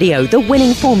 Duke Video, the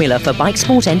winning formula for bike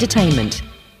sport entertainment.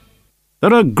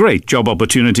 There are great job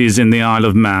opportunities in the Isle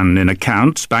of Man in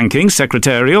accounts, banking,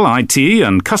 secretarial, IT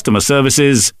and customer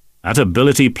services at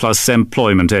Ability Plus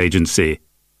Employment Agency.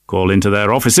 Call into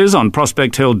their offices on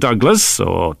Prospect Hill, Douglas,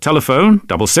 or telephone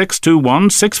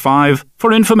 662165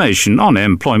 for information on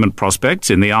employment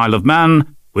prospects in the Isle of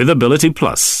Man with Ability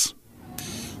Plus.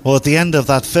 Well, at the end of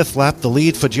that 5th lap, the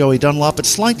lead for Joey Dunlop, it's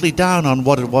slightly down on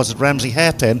what it was at Ramsey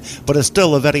Hairpin, but it's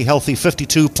still a very healthy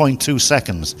 52.2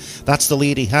 seconds. That's the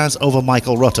lead he has over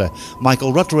Michael Rutter.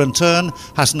 Michael Rutter, in turn,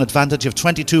 has an advantage of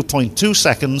 22.2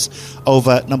 seconds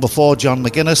over number 4, John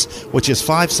McGuinness, which is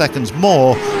 5 seconds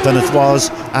more than it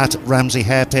was at Ramsey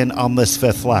Hairpin on this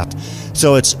 5th lap.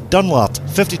 So it's Dunlop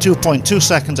 52.2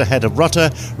 seconds ahead of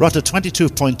Rutter, Rutter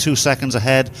 22.2 seconds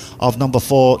ahead of number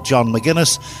 4, John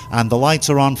McGuinness, and the lights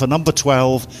are on for number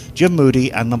 12, Jim Moody,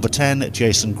 and number 10,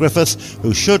 Jason Griffiths,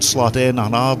 who should slot in,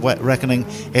 on our reckoning,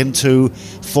 into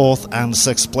 4th and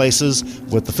 6th places,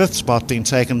 with the 5th spot being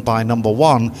taken by number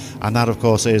 1, and that, of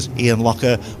course, is Ian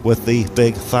Locker with the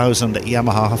big 1000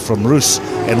 Yamaha from Roos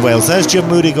in Wales. There's Jim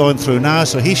Moody going through now,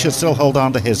 so he should still hold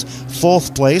on to his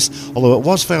 4th place, although it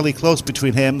was fairly close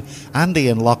between him and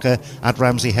Ian Locker at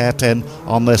Ramsey Hairpin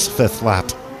on this 5th lap.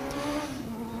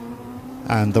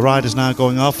 And the ride is now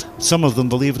going off. Some of them,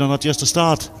 believe it or not, just to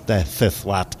start their 5th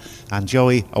lap. And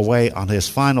Joey away on his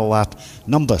final lap,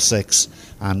 number 6.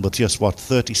 And with just,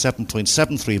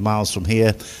 37.73 miles from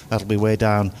here, that'll be way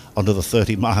down under the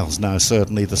 30 miles now,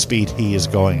 certainly the speed he is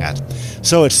going at.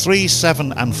 So it's 3,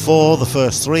 7 and 4, the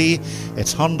first 3.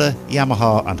 It's Honda,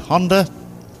 Yamaha and Honda,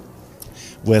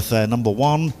 with number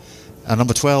 1.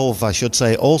 Number 12, I should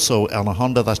say, also on a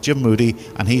Honda. That's Jim Moody,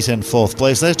 and he's in 4th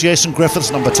place. There's Jason Griffiths,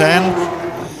 number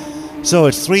 10. So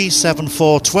it's 3, 7,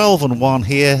 4, 12 and 1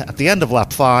 here at the end of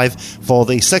lap 5 for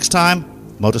the 6th time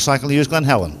Motorcycle News Glen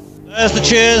Helen. There's the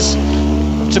cheers.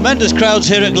 Tremendous crowds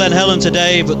here at Glen Helen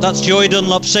today, but that's Joey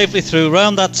Dunlop safely through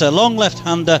round that long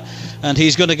left-hander, and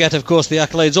he's going to get, of course, the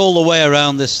accolades all the way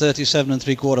around this 37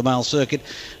 3/4 mile circuit,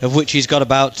 of which he's got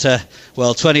about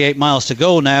 28 miles to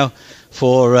go now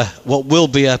for what will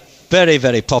be a very,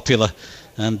 very popular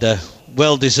and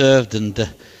well-deserved and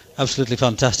absolutely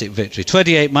fantastic victory.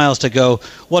 28 miles to go.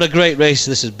 What a great race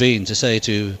this has been,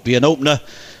 to be an opener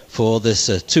for this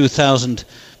 2000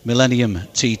 Millennium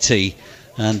TT.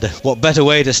 And what better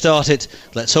way to start it,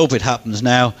 let's hope it happens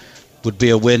now, would be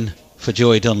a win for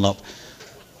Joey Dunlop.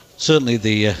 Certainly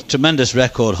the tremendous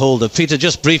record holder. Peter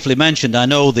just briefly mentioned, I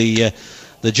know, the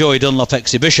Joey Dunlop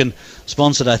exhibition,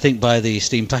 sponsored I think by the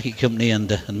Steam Packet Company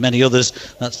and many others.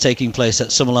 That's taking place at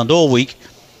Summerland all week.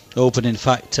 Open in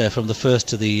fact from the 1st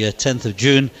to the 10th of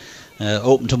June.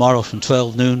 Open tomorrow from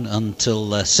 12 noon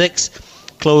until 6.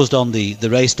 Closed on the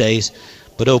race days,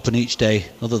 but open each day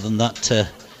other than that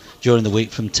during the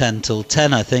week from 10 till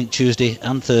 10, I think, Tuesday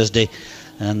and Thursday.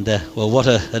 And what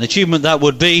an achievement that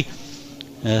would be.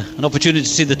 An opportunity to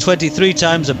see the 23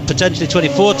 times and potentially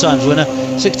 24 times winner.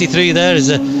 63 there is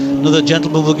another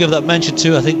gentleman we'll give that mention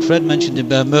to. I think Fred mentioned him,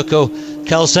 Mirko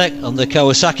Kalsek on the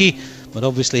Kawasaki, but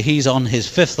obviously he's on his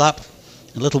 5th lap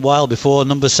a little while before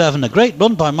number 7. A great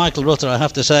run by Michael Rutter, I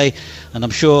have to say, and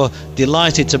I'm sure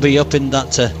delighted to be up in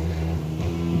that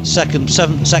second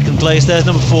place. There's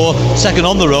number 4, second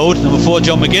on the road. Number 4,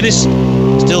 John McGuinness,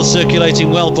 still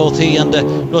circulating well. Both he and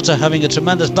Rutter having a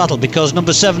tremendous battle, because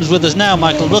number 7's with us now,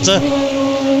 Michael Rutter.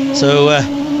 So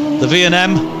the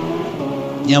V&M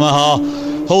Yamaha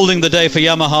holding the day for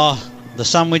Yamaha. The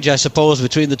sandwich, I suppose,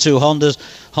 between the two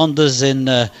Hondas in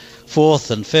 4th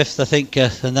and 5th, I think,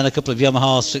 and then a couple of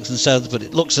Yamahas 6th and 7th. But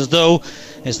it looks as though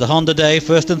it's the Honda day,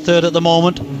 1st and 3rd at the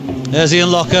moment. There's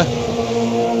Ian Locker,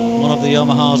 one of the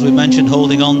Yamahas we mentioned,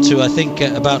 holding on to, I think,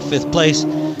 about 5th place.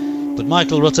 But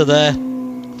Michael Rutter there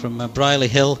from Brierley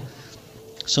Hill,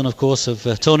 son, of course, of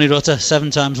Tony Rutter,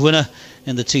 7 times winner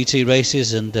in the TT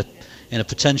races, and in a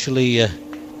potentially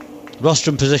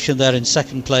rostrum position there in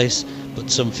 2nd place,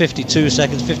 but some 52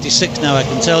 seconds, 56 now, I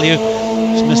can tell you.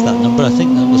 Just missed that number. I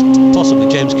think that was possibly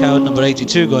James Coward, number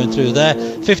 82, going through there.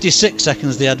 56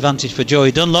 seconds the advantage for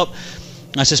Joey Dunlop.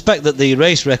 I suspect that the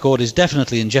race record is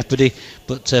definitely in jeopardy,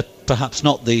 but perhaps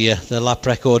not the lap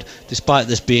record, despite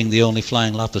this being the only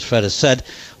flying lap, as Fred has said,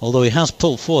 although he has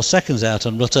pulled 4 seconds out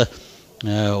on Rutter,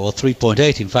 or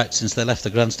 3.8 in fact, since they left the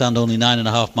grandstand only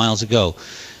 9.5 miles ago.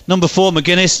 Number 4,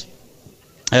 McGuinness,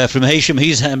 from Heysham.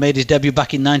 He's made his debut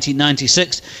back in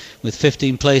 1996 with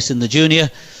 15th place in the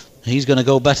junior. He's going to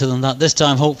go better than that this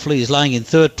time, hopefully. He's lying in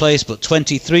 3rd place, but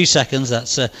 23 seconds.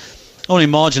 That's only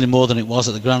marginally more than it was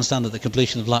at the grandstand at the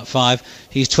completion of lap 5.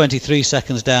 He's 23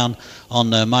 seconds down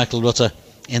on Michael Rutter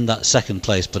in that 2nd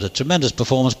place. But a tremendous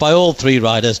performance by all 3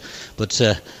 riders. But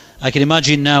I can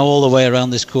imagine now all the way around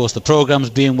this course, the programmes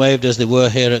being waved as they were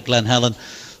here at Glen Helen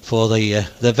for the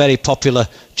very popular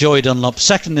Joey Dunlop,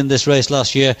 2nd in this race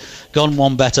last year, gone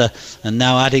one better, and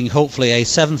now adding hopefully a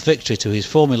 7th victory to his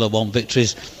Formula 1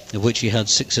 victories, of which he had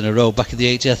 6 in a row back in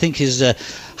the 80s. I think his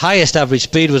highest average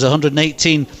speed was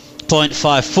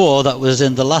 118.54. That was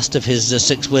in the last of his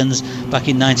 6 wins back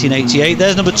in 1988.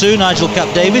 There's number 2, Nigel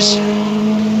Cap Davis,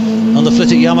 on the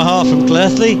Flitwick Yamaha from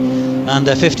Clerthley. And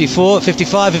 55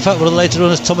 in fact, one of the later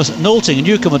runners, Thomas Nolting, a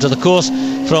newcomer to the course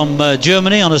from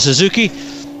Germany on a Suzuki.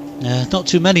 Not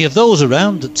too many of those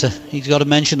around, but he's got to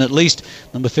mention at least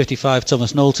number 55,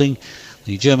 Thomas Nolting,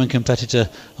 the German competitor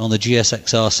on the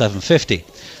GSXR 750.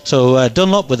 So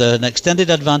Dunlop with an extended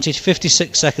advantage,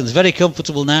 56 seconds, very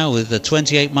comfortable now with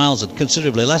 28 miles and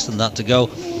considerably less than that to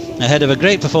go, ahead of a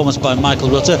great performance by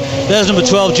Michael Rutter. There's number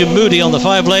 12, Jim Moody on the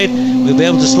Fireblade. We'll be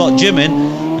able to slot Jim in,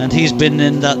 and he's been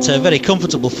in that very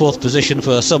comfortable 4th position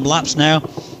for some laps now.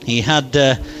 He had,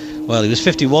 he was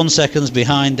 51 seconds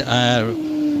behind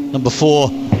number 4,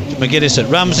 McGuinness at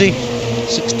Ramsey.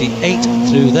 68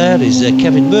 through there is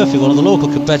Kevin Murphy, one of the local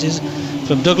competitors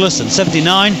from Douglas, and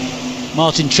 79,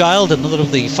 Martin Child, another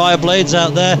of the Fireblades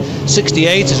out there.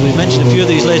 68, as we mentioned, a few of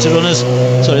these later runners.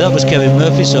 Sorry, that was Kevin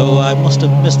Murphy, so I must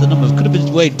have missed the number. Could have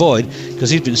been Wade Boyd, because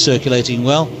he's been circulating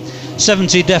well.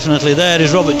 70 definitely there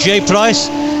is Robert J. Price.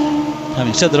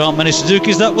 Having said there aren't many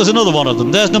Suzukis, that was another one of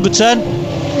them. There's number 10,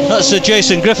 that's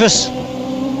Jason Griffiths.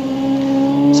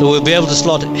 So we'll be able to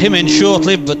slot him in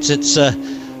shortly, but it's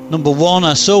number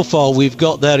 1 so far we've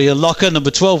got there, Ian Locker. Number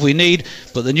 12 we need,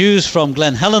 but the news from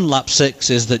Glen Helen lap 6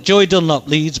 is that Joey Dunlop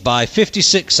leads by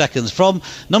 56 seconds from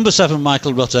number 7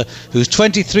 Michael Rutter, who's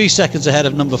 23 seconds ahead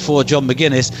of number 4 John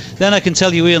McGuinness. Then I can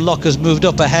tell you Ian Locker's moved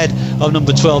up ahead of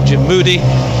number 12 Jim Moody.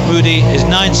 Moody is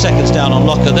 9 seconds down on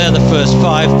Locker. They're the first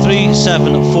 5, 3,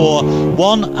 7, 4,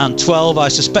 1 and 12. I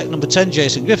suspect number 10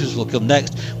 Jason Griffiths will come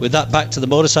next. With that, back to the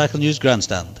Motorcycle News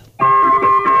grandstand.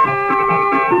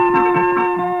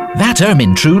 That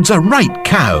Ermintrude's a right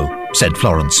cow, said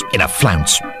Florence in a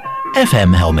flounce.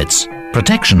 FM helmets.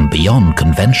 Protection beyond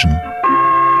convention.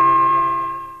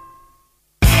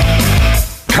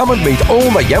 Come and meet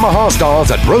all the Yamaha stars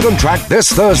at Road and Track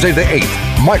this Thursday the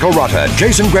 8th. Michael Rutter,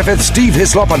 Jason Griffith, Steve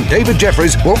Hislop and David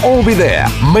Jeffries will all be there.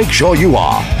 Make sure you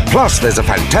are. Plus, there's a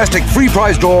fantastic free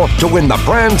prize draw to win the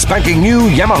brand spanking new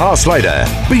Yamaha Slider.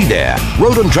 Be there.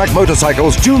 Road and Track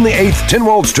Motorcycles, June the 8th,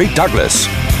 Tynwald Street, Douglas.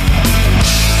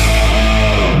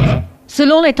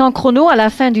 Selon les temps chrono, à la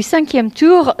fin du 5e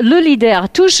tour, le leader,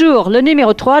 toujours le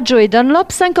numéro 3, Joey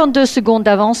Dunlop, 52 secondes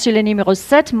d'avance sur le numéro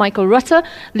 7, Michael Rutter.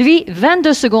 Lui,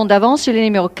 22 secondes d'avance sur le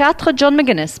numéro 4, John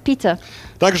McGuinness. Peter.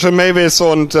 Dankeschön, Mavis.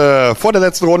 Und vor der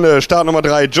letzten Runde, Start Nummer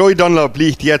 3, Joey Dunlop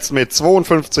liegt jetzt mit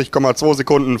 52,2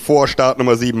 Sekunden vor Start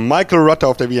Nummer 7, Michael Rutter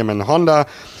auf der VMN Honda.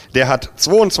 Der hat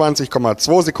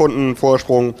 22,2 Sekunden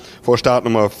Vorsprung vor Start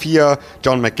Nummer 4,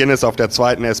 John McGuinness auf der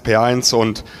zweiten SP1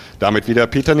 und damit wieder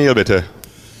Peter Neal, bitte.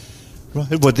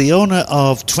 Right, would the owner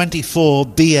of 24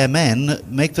 BMN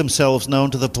make themselves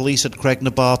known to the police at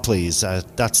Craignabar, please?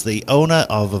 That's the owner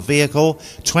of a vehicle,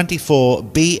 24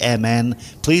 BMN.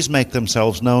 Please make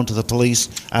themselves known to the police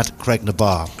at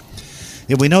Craignabar.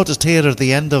 Yeah, we noticed here at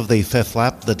the end of the fifth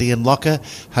lap that Ian Locker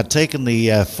had taken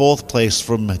the fourth place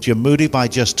from Jim Moody by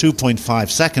just 2.5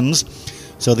 seconds.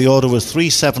 So the order was 3,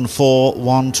 7, 4,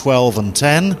 1, 12 and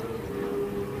 10.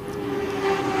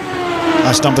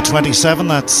 That's number 27,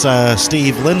 that's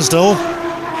Steve Linsdell,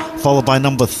 followed by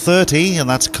number 30, and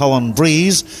that's Colin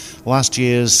Breeze, last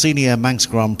year's Senior Manx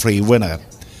Grand Prix winner.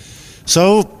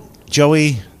 So,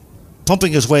 Joey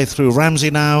pumping his way through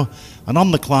Ramsey now, and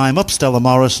on the climb up Stella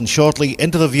Morris, and shortly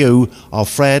into the view of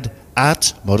Fred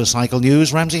at Motorcycle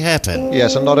News Ramsey Hairpin.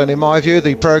 Yes, and not only my view,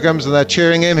 the programmes, and they're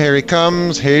cheering him. Here he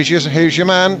comes. Here's your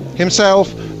man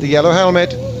himself, the yellow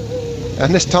helmet.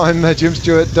 And this time Jim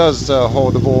Stewart does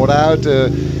hold the board out.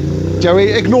 Joey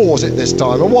ignores it this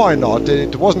time, and why not?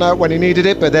 It wasn't out when he needed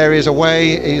it, but there is a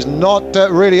way. He's not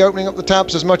really opening up the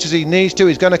taps as much as he needs to.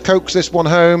 He's going to coax this one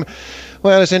home.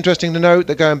 Well, it's interesting to note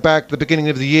that going back to the beginning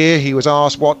of the year, he was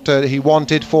asked what he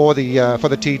wanted for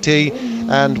the TT,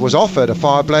 and was offered a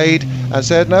Fireblade, and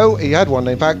said no, he had one.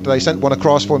 In fact, they sent one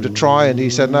across for him to try, and he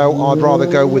said no, I'd rather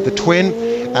go with the Twin.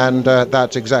 And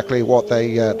that's exactly what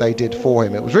they did for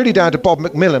him. It was really down to Bob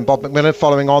McMillan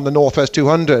following on the Northwest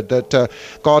 200 that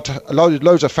got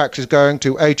loads of faxes going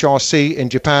to HRC in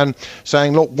Japan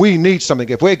saying, look, we need something.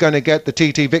 If we're going to get the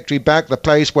TT victory back, the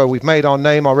place where we've made our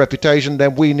name, our reputation,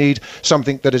 then we need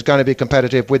something that is going to be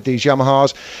competitive with these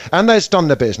Yamahas. And they've done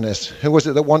the business. Who was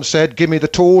it that once said, give me the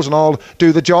tools and I'll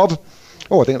do the job?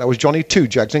 Oh, I think that was Johnny Two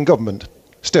Jags in government.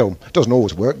 Still, doesn't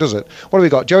always work, does it? What have we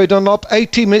got? Joey Dunlop,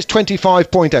 18 minutes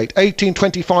 25.8.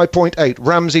 18:25.8.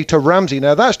 Ramsey to Ramsey.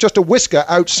 Now, that's just a whisker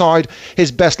outside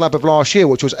his best lap of last year,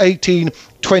 which was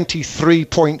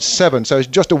 18:23.7. So it's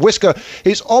just a whisker.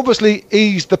 He's obviously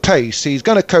eased the pace. He's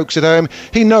going to coax it home.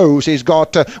 He knows he's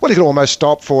got, he could almost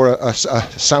stop for a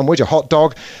sandwich, a hot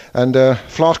dog, and a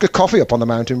flask of coffee up on the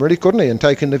mountain, really, couldn't he? And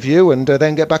take in the view and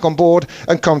then get back on board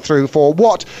and come through for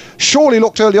what surely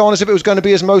looked early on as if it was going to be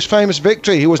his most famous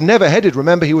victory. He was never headed,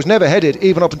 remember, he was never headed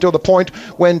even up until the point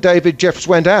when David Jeffers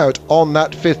went out on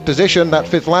that fifth position, that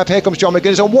fifth lap. Here comes John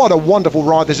McGuinness, and what a wonderful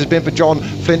ride this has been for John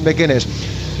Flint McGuinness.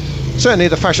 Certainly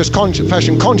the fashion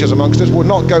conscious amongst us would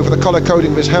not go for the colour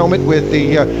coding of his helmet with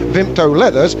the Vimto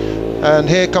leathers. And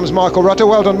here comes Michael Rutter.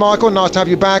 Well done, Michael. Nice to have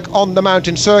you back on the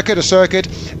mountain circuit, a circuit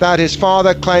that his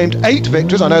father claimed 8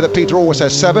 victories. I know that Peter always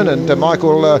says 7, and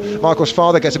Michael's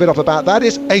father gets a bit off about that.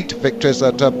 It's 8 victories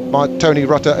that Tony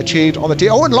Rutter achieved on the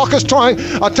team. Oh, and Locker's trying.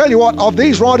 I'll tell you what, of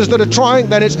these riders that are trying,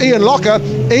 then it's Ian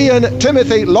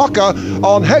Timothy Locker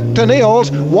on Hector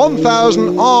Neal's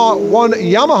 1000 R1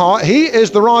 Yamaha. He is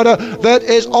the rider that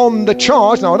is on the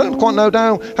charge. Now, I don't quite know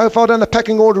how far down the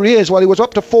pecking order he is. Well, he was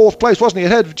up to 4th place, wasn't he,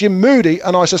 ahead of Jim Moody,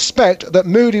 and I suspect that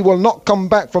Moody will not come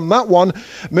back from that one.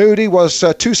 Moody was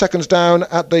 2 seconds down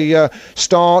at the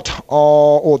start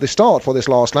for this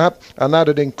last lap, and that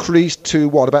had increased to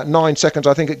about 9 seconds,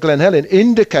 I think, at Glen Helen,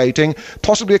 indicating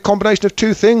possibly a combination of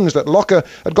two things, that Locker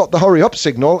had got the hurry up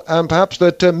signal, and perhaps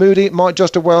that Moody might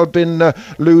just have well been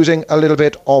losing a little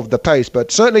bit of the pace.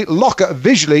 But certainly Locker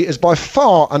visually is by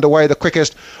far and away the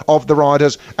quickest of the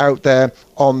riders out there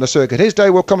on the circuit. His day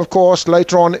will come, of course,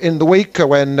 later on in the week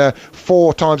when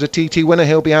 4 times a TT winner.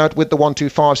 He'll be out with the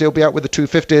 125s, he'll be out with the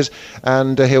 250s,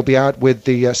 and he'll be out with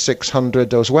the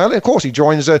 600 as well. And of course, he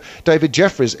joins David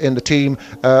Jeffries in the team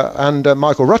and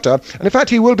Michael Rutter. And in fact,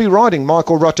 he will be riding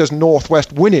Michael Rutter's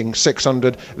Northwest winning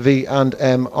 600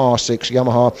 V&M R6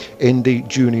 Yamaha in the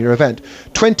junior event.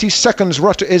 20 seconds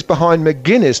Rutter is behind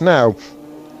McGuinness now.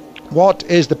 What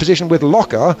is the position with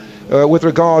Locker with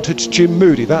regard to Jim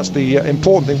Moody? That's the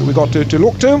important thing that we've got to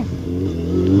look to.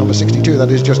 Number 62, that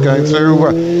is just going through.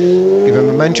 Give him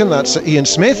a mention. That's Ian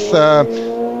Smith. A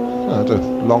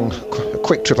long,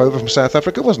 quick trip over from South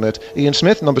Africa, wasn't it? Ian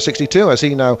Smith, number 62, as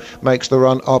he now makes the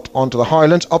run up onto the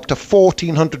Highlands, up to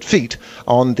 1,400 feet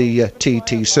on the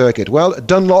TT circuit. Well,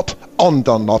 Dunlop on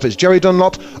Dunlop. It's Jerry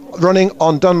Dunlop running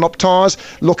on Dunlop tyres,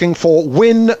 looking for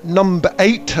win number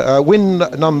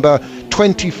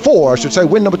 24, I should say,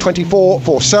 win number 24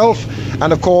 for self,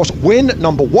 and of course win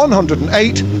number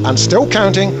 108 and still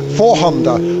counting for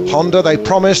Honda. Honda, they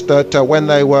promised that when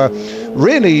they were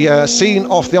really seen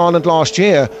off the island last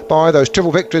year by those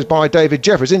triple victories by David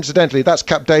Jeffries. Incidentally, that's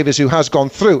Cap Davis who has gone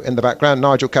through in the background,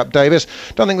 Nigel Cap Davis.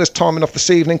 Don't think there's time enough this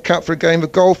evening, Cap, for a game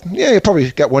of golf. Yeah, you'll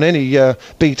probably get one in.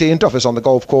 BT and Duffers on the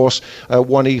golf course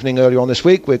one evening earlier on this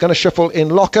week. We're going to shuffle in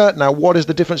Locker. Now, what is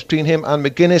the difference between him and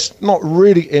McGuinness? Not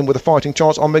really in with a fighting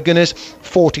chance on McGuinness.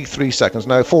 43 seconds.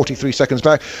 No, 43 seconds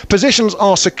back. Positions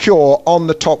are secure on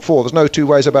the top 4. There's no two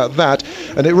ways about that.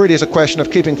 And it really is a question of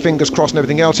keeping fingers crossed and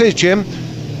everything else. Here's Jim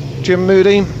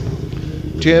Moody.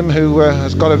 Jim, who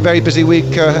has got a very busy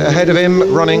week ahead of him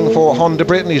running for Honda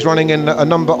Britain. He's running in a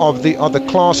number of the other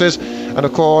classes. And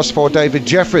of course, for David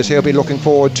Jeffries, he'll be looking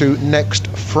forward to next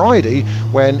Friday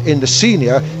when in the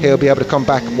senior he'll be able to come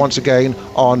back once again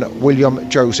on William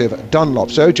Joseph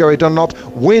Dunlop. So Joey Dunlop,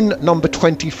 win number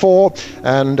 24,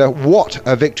 and what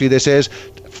a victory this is.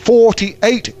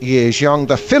 48 years young,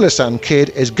 the Philisan kid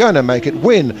is going to make it,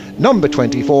 win number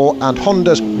 24 and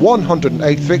Honda's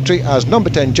 108th victory, as number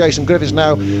 10 Jason Griffiths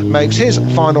now makes his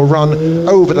final run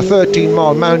over the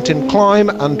 13-mile mountain climb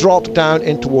and drop down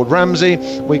in toward Ramsey.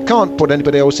 We can't put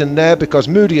anybody else in there because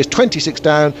Moody is 26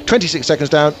 seconds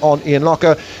down on Ian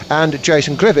Locker, and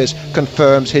Jason Griffiths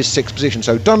confirms his 6th position.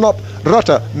 So Dunlop,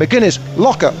 Rutter, McGuinness,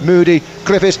 Locker, Moody,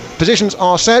 Griffiths, positions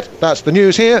are set. That's the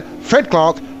news here. Fred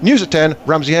Clark, news at 10,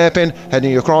 Ramsey Hairpin,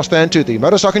 heading across then to the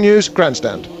Motorcycle News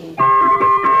grandstand.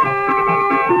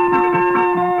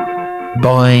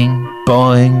 Boing,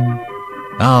 boing.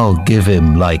 I'll give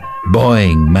him like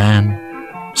boing, man,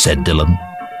 said Dylan.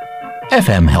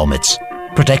 FM helmets.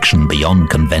 Protection beyond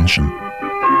convention.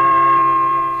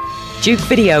 Duke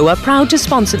Video are proud to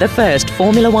sponsor the first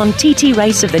Formula One TT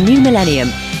race of the new millennium.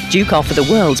 Duke offer the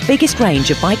world's biggest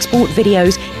range of bike sport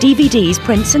videos, DVDs,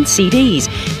 prints and CDs.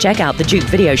 Check out the Duke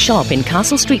Video shop in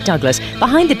Castle Street, Douglas,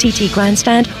 behind the TT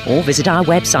grandstand, or visit our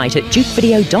website at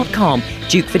dukevideo.com.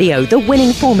 Duke Video, the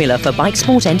winning formula for bike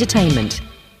sport entertainment.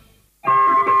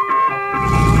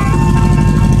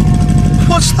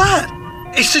 What's that?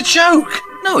 It's a joke.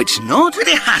 No, it's not. But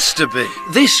it has to be.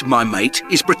 This, my mate,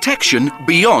 is protection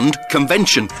beyond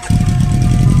convention.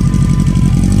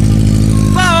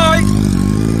 Bye!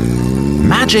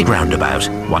 Magic Roundabout,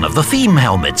 one of the theme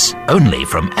helmets, only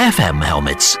from FM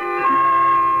Helmets.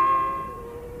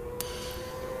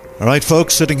 All right,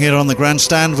 folks, sitting here on the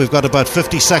grandstand, we've got about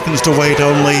 50 seconds to wait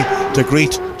only to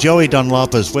greet Joey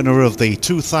Dunlop as winner of the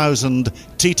 2000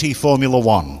 TT Formula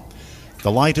One.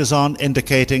 The light is on,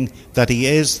 indicating that he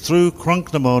is through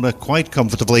Crunknamona quite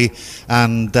comfortably,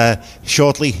 and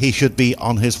shortly he should be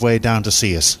on his way down to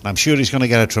see us. I'm sure he's going to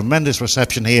get a tremendous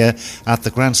reception here at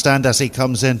the grandstand as he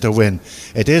comes in to win.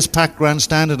 It is packed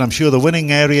grandstand, and I'm sure the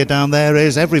winning area down there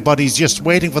is. Everybody's just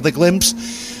waiting for the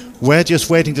glimpse. We're just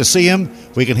waiting to see him.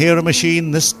 We can hear a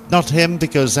machine. This not him,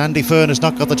 because Andy Fern has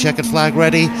not got the checkered flag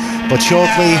ready, but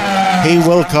shortly he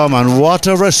will come, and what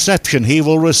a reception he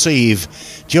will receive.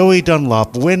 Joey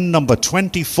Dunlop, win number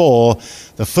 24,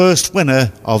 the first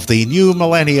winner of the new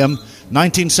millennium.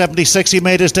 1976 he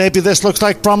made his debut. This looks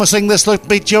like promising. This looks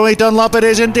like Joey Dunlop. It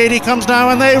is indeed. He comes now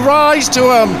and they rise to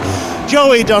him.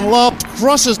 Joey Dunlop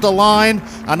crosses the line,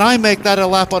 and I make that a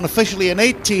lap unofficially in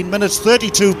 18 minutes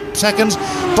 32 seconds.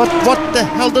 But what the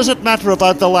hell does it matter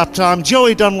about the lap time?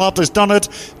 Joey Dunlop has done it.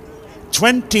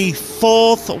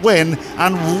 24th win,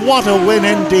 and what a win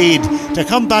indeed, to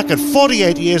come back at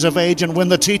 48 years of age and win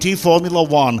the TT Formula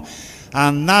One.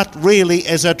 And that really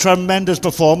is a tremendous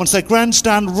performance. The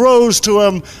grandstand rose to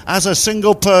him as a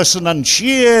single person and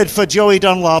cheered for Joey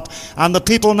Dunlop, and the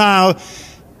people now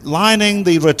lining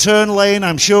the return lane,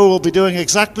 I'm sure, will be doing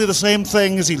exactly the same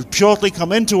thing as he'll shortly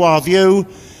come into our view.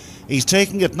 He's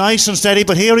taking it nice and steady,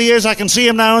 but here he is. I can see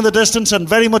him now in the distance, and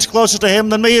very much closer to him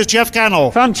than me is Jeff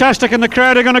Cannell. Fantastic, and the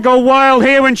crowd are going to go wild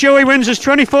here when Joey wins his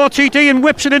 24 TT and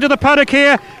whips it into the paddock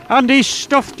here, and he's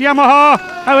stuffed Yamaha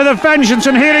out with a vengeance,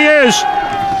 and here he is.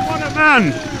 What a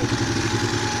man.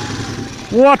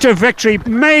 What a victory.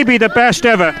 Maybe the best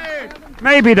ever.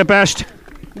 Maybe the best.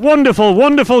 Wonderful,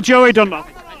 wonderful Joey Dunlop.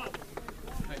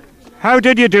 How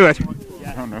did you do it?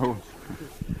 I don't know.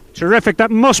 Terrific. That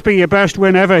must be your best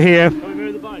win ever here.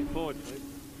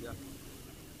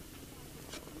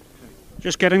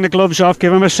 Just getting the gloves off.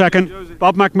 Give him a second.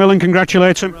 Bob Macmillan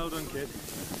congratulates him. Well done, kid.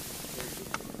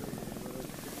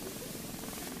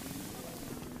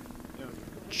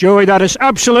 Joey, that is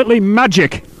absolutely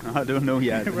magic. I don't know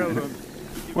yet.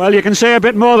 Well, you can say a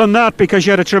bit more than that, because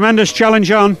you had a tremendous challenge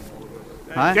on.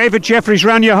 Aye. David Jeffries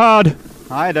ran you hard.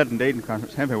 I did indeed, because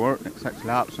it's heavy work, like 6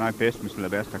 laps, and I paced myself the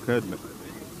best I could, but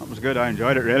that was good. I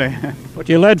enjoyed it, really. But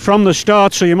you led from the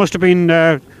start, so you must have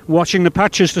been watching the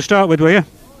patches to start with, were you?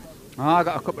 I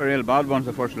got a couple of real bad ones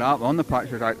the first lap. On the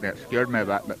patches, that scared me a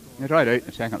bit, but it right out.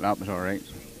 The second lap was all right.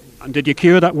 And did you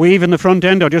cure that weave in the front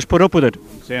end, or just put up with it?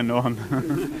 Saying nothing.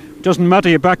 Doesn't matter,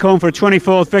 you're back home for a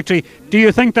 24th victory. Do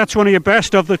you think that's one of your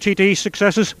best of the TT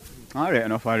successes? I reckon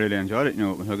enough. I really enjoyed it. You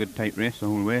know, it was a good tight race the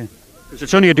whole way.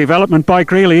 It's only a development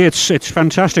bike, really. It's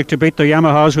fantastic to beat the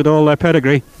Yamahas with all their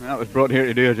pedigree. That was brought here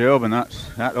to do a job, and that's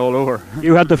all over.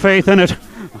 You had the faith in it.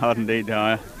 I had indeed,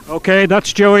 OK,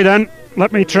 that's Joey then.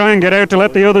 Let me try and get out to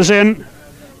let the others in.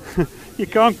 You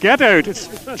can't get out. It's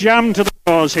jammed to the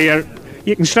doors here.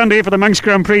 You can stand here for the Manx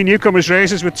Grand Prix newcomers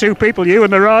races with two people, you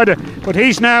and the rider. But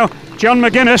he's now John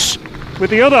McGuinness with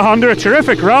the other Honda. A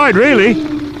terrific ride, really.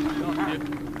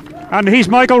 And he's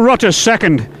Michael Rutter's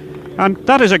second. And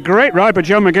that is a great ride by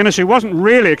John McGuinness, who wasn't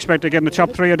really expected to get in the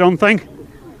top three, I don't think.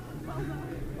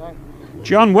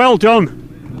 John, well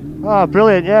done. Oh,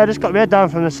 brilliant. Yeah, I just got my head down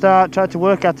from the start, tried to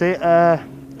work at it. I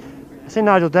seen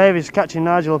Nigel Davies catching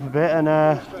Nigel up a bit, and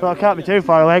thought I can't be too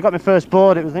far away. I got my first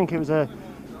board, I think it was a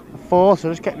 4, so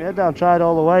I just kept my head down, tried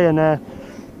all the way, and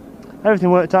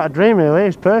everything worked out a dream, really. It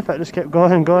was perfect. Just kept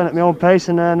going at my own pace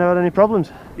and never had any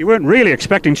problems. You weren't really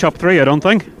expecting top 3, I don't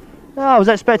think. No, I was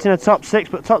expecting a top 6,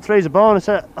 but top 3 is a bonus.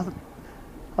 I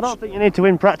don't think you need to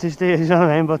win practice, do you? You know what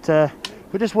I mean? But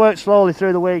we just worked slowly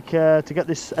through the week to get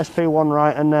this SP1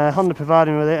 right, and Honda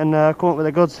provided me with it, and come up with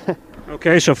the goods.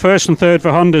 OK, so first and third for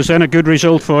Hondas, then a good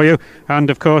result for you. And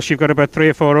of course, you've got about 3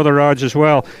 or 4 other rides as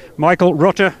well. Michael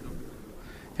Rutter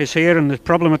is here, and the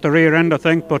problem at the rear end, I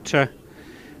think, but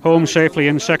home safely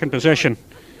in second position.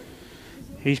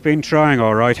 He's been trying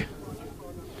all right.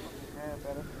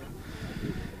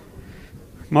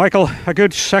 Michael, a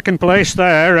good second place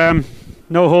there.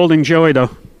 No holding Joey,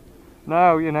 though.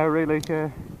 No, really,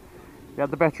 he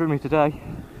had the better of me today.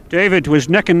 David was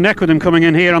neck and neck with him coming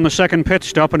in here on the second pit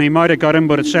stop, and he might have got him,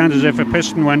 but it sounds as if a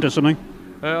piston went or something.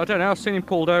 I don't know, I've seen him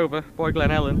pulled over by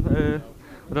Glen Ellen.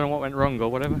 I don't know what went wrong or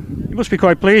whatever. You must be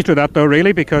quite pleased with that, though,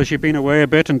 really, because you've been away a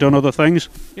bit and done other things.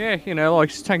 Yeah, like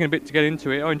it's taken a bit to get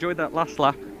into it. I enjoyed that last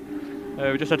lap.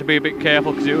 We just had to be a bit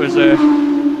careful because it was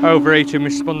overheating.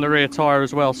 We spun the rear tyre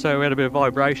as well, so we had a bit of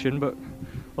vibration, but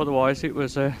otherwise it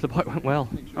was the bike went well.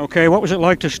 OK, what was it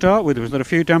like to start with? Was there a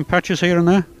few damp patches here and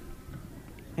there?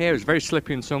 Yeah, it was very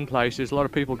slippy in some places, a lot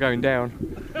of people going down.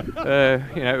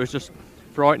 It was just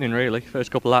frightening, really, first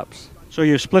couple of laps. So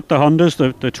you split the Hondas,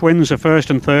 the twins are first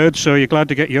and third, so you're glad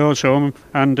to get yours home,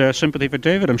 and sympathy for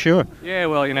David, I'm sure. Yeah,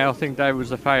 well, I think David was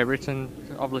the favourite, and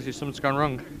obviously something's gone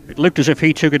wrong. It looked as if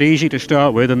he took it easy to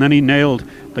start with, and then he nailed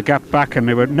the gap back, and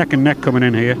they were neck and neck coming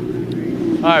in here.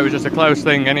 Oh, it was just a close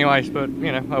thing anyways, but,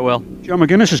 oh well. John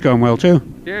McGuinness has gone well too.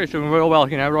 Yeah, he's doing real well,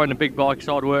 riding a big bike,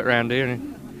 hard work around here,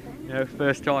 and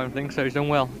first time thing, so he's done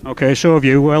well. OK, so have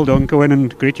you. Well done. Go in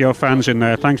and greet your fans in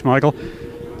there. Thanks, Michael.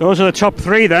 Those are the top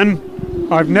 3 then.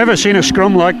 I've never seen a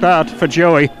scrum like that for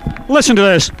Joey. Listen to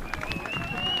this.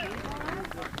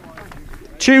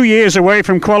 2 years away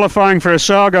from qualifying for a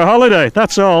Saga holiday,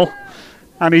 that's all.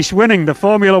 And he's winning the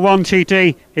Formula 1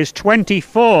 TT, his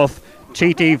 24th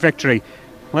TT victory.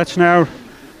 Let's now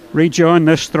rejoin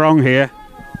this throng here.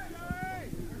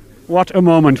 What a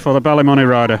moment for the Ballymoney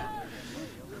rider.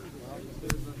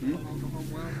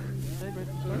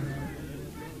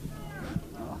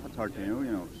 That's hard to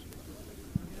know,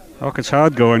 Oh, it's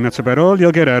hard going. That's about all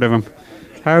you'll get out of him.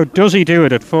 How does he do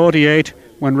it at 48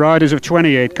 when riders of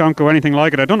 28 can't go anything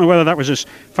like it? I don't know whether that was his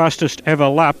fastest ever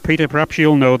lap. Peter, perhaps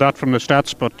you'll know that from the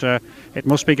stats, but it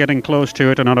must be getting close to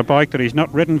it, and on a bike that he's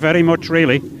not ridden very much,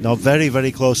 really. No, very,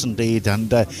 very close indeed.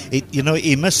 And,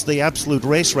 he missed the absolute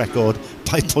race record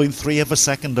by 0.3 of a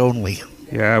second only.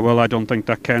 Yeah, well, I don't think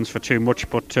that counts for too much,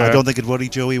 but... I don't think it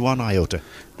worried Joey one iota.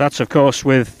 That's, of course,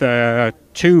 with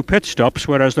 2 pit stops,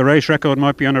 whereas the race record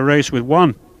might be on a race with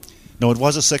 1. No, it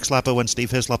was a 6-lapper when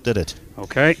Steve Hislop did it.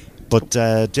 OK. But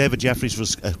David Jeffries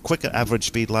was a quicker average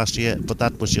speed last year, but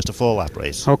that was just a 4-lap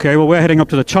race. OK, well, we're heading up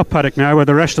to the top paddock now, where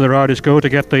the rest of the riders go to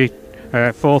get the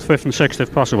 4th, 5th and 6th,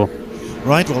 if possible.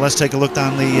 Right, well, let's take a look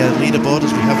down the leaderboard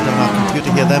as we have it on our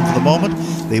computer here then for the moment.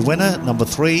 The winner, number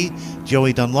 3,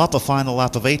 Joey Dunlop, a final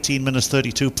lap of 18 minutes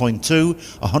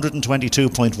 32.2,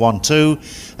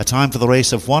 122.12, a time for the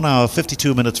race of 1 hour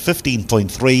 52 minutes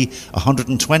 15.3,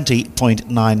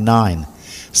 120.99.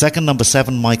 Second, number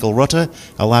 7, Michael Rutter,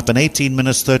 a lap in 18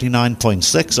 minutes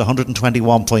 39.6,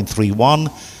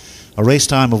 121.31. A race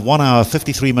time of 1 hour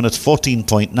 53 minutes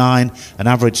 14.9, an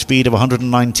average speed of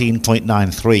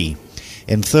 119.93.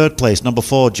 In third place, number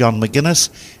 4, John McGuinness,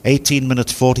 18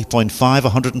 minutes 40.5,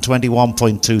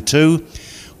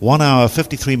 121.22, 1 hour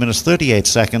 53 minutes 38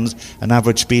 seconds, an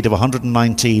average speed of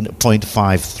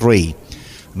 119.53.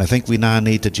 And I think we now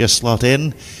need to just slot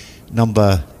in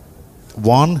number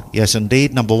 1. Yes,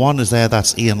 indeed, number 1 is there.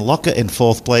 That's Ian Locker in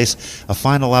 4th place. A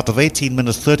final lap of 18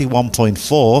 minutes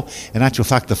 31.4. In actual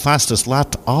fact, the fastest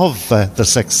lap of the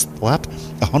 6th lap,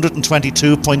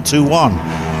 122.21.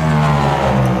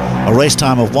 A race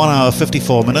time of 1 hour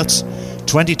 54 minutes,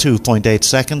 22.8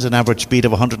 seconds, an average speed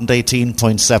of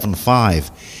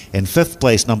 118.75. In 5th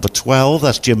place, number 12,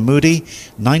 that's Jim Moody,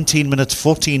 19 minutes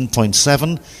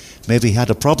 14.7, maybe had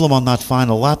a problem on that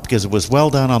final lap because it was well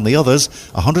down on the others,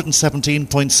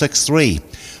 117.63.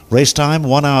 Race time,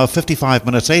 1 hour 55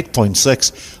 minutes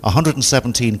 8.6,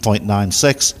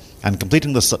 117.96. And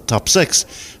completing the top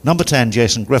 6, number 10,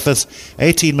 Jason Griffiths,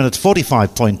 18 minutes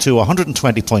 45.2,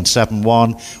 120.71,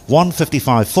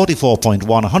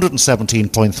 155.44.1,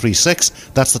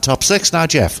 117.36. That's the top 6 now,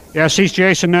 Jeff. Yes, he's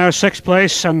Jason now, 6th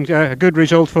place, and a good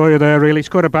result for you there, really. It's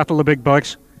got to battle the big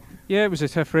bikes. Yeah, it was a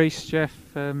tough race, Jeff.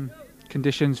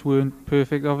 Conditions weren't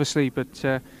perfect, obviously, but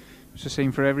it was the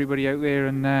same for everybody out there,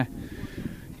 and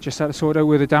just had to sort out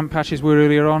where the damp patches were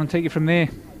earlier on and take it from there.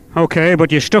 Okay,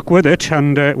 but you stuck with it,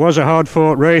 and it was a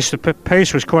hard-fought race. The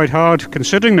pace was quite hard,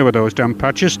 considering there were those damp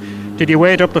patches. Did you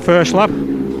wait up the first lap?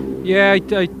 Yeah,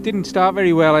 I didn't start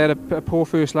very well. I had a poor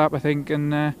first lap, I think,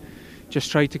 and just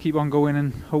tried to keep on going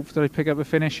and hope that I'd pick up a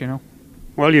finish, you know.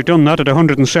 Well, you've done that at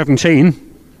 117.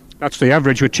 That's the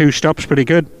average with 2 stops, pretty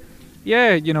good.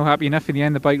 Yeah, you know, happy enough in the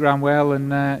end. The bike ran well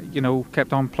and, you know,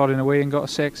 kept on plodding away and got a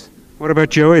 6. What about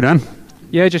Joey then?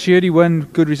 Yeah, just heard he won.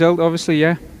 Good result, obviously,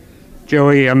 yeah.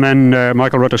 Joey, and then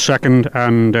Michael Rutter 2nd,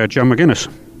 and John McGuinness.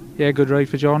 Yeah, good ride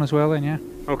for John as well then, yeah.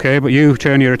 Okay, but you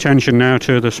turn your attention now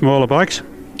to the smaller bikes.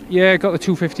 Yeah, got the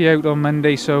 250 out on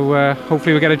Monday, so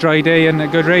hopefully we'll get a dry day and a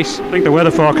good race. I think the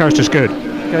weather forecast is good.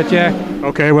 Good, yeah.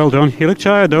 Okay, well done. You look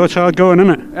tired though, it's hard going,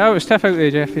 isn't it? Oh, it was tough out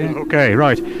there, Jeff, yeah. Okay,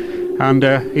 right. And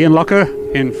Ian Locker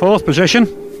in 4th position.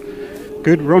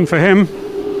 Good run for him.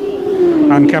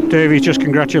 And Cap Davies just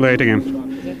congratulating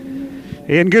him.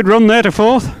 Ian, good run there to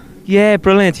 4th. Yeah,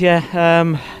 brilliant,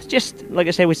 yeah. Just, like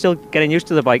I say, we're still getting used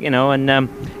to the bike, you know, and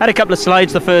had a couple of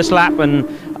slides the first lap, and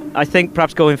I think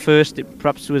perhaps going first, it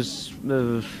perhaps was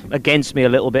against me a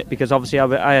little bit, because obviously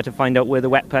I had to find out where the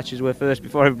wet patches were first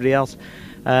before everybody else.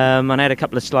 And I had a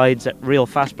couple of slides at real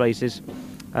fast places,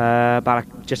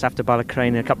 just after Ballacrane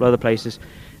and a couple of other places,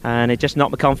 and it just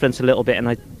knocked my confidence a little bit,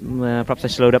 and perhaps I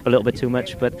slowed up a little bit too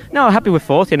much. But no, happy with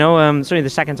 4th, you know. It's only the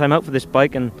 2nd time out for this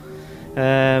bike, and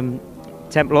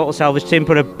Temple Auto Salvage team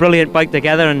put a brilliant bike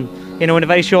together, and you know, in a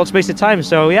very short space of time.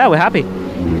 So yeah, we're happy.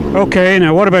 Okay,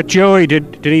 now what about Joey?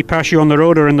 Did he pass you on the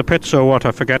road or in the pits or what?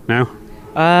 I forget now.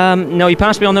 No, he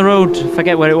passed me on the road.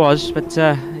 Forget where it was, but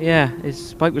yeah,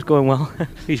 his bike was going well.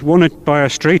 He's won it by a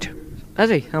street. Has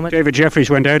he? How much? David Jeffries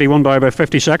went out. He won by about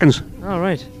 50 seconds. Oh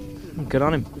right, good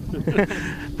on him.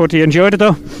 But you enjoyed it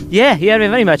though? Yeah,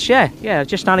 very much. Yeah.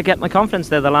 Just trying to get my confidence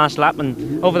there the last lap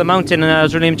and over the mountain, and I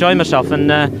was really enjoying myself.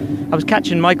 And I was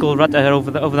catching Michael Rutter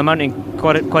over the mountain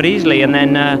quite easily, and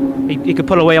then he could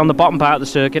pull away on the bottom part of the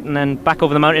circuit, and then back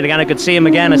over the mountain again. I could see him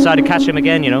again. I started to catch him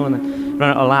again, you know, and then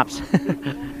run out of laps.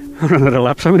 Run out of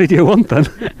laps. How many do you want then?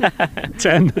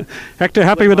 10. Hector,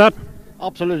 happy with that?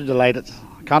 Absolutely delighted.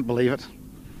 I can't believe it.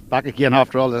 Back again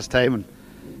after all this time and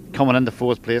coming into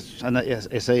 4th place, and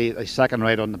it's a second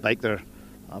ride on the bike there.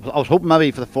 I was hoping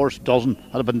maybe for the first dozen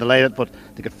I'd have been delighted, but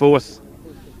to get 4th.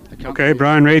 Okay,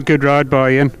 Brian Reid, good ride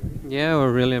by Ian. Yeah,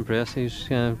 we're really impressed. He's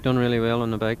done really well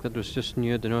on the bike. That was just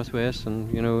new at the Northwest, and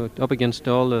you know, up against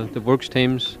all the works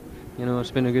teams, you know,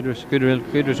 it's been a good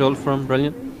result for him.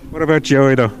 Brilliant. What about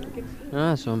Joey though?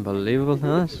 That's unbelievable.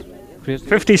 That's crazy.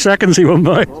 50 seconds he won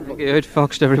by. He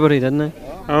outfoxed everybody, didn't he?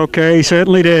 Okay, he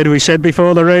certainly did. We said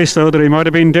before the race though that he might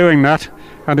have been doing that,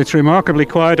 and it's remarkably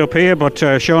quiet up here, but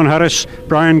Sean Harris,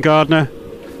 Brian Gardner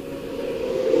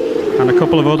and a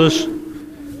couple of others.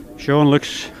 Sean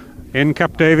looks in.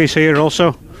 Cap Davies here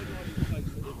also.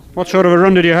 What sort of a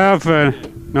run did you have,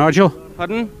 Nigel?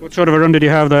 Pardon? What sort of a run did you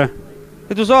have there?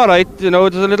 It was all right, you know.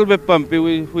 It was a little bit bumpy.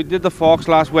 We did the forks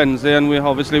last Wednesday, and we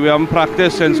haven't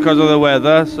practiced since because of the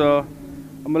weather, so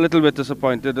I'm a little bit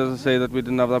disappointed, as I say, that we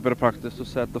didn't have that bit of practice to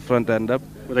set the front end up.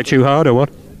 Were they too hard or what?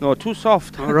 No, too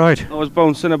soft. All right. I was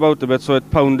bouncing about a bit, so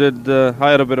it pounded. I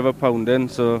had a bit of a pounding,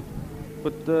 so.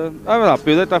 But I'm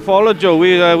happy with it. I followed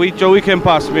Joey. Joey came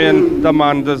past me, and the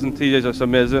man doesn't. He's just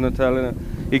amazing. I'm telling you.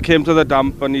 He came to the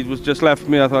dump, and he was just left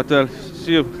me. I thought,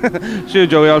 see you, see you,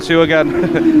 Joey. I'll see you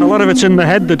again. A lot of it's in the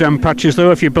head, the damp patches,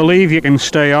 though. If you believe you can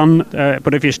stay on,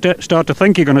 but if you start to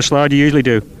think you're going to slide, you usually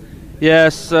do.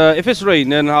 Yes, if it's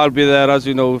raining, I'll be there, as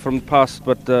you know from the past.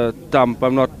 But damp,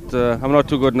 I'm not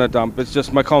too good in a damp. It's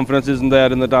just my confidence isn't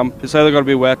there in the damp. It's either got to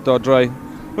be wet or dry.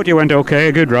 But you went okay,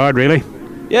 a good ride, really.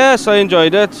 Yes, I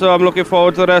enjoyed it. So I'm looking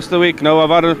forward to the rest of the week now. I've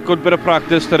had a good bit of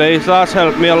practice today, so that's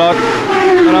helped me a lot.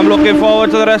 And I'm looking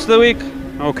forward to the rest of the week.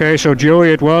 Okay, so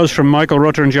Joey it was from Michael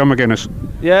Rutter and John McGuinness.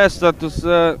 Yes, that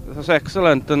was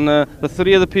excellent, and the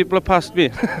three of the people have passed me.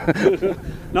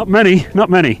 Not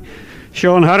many.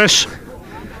 Sean Harris,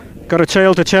 got a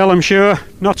tale to tell, I'm sure.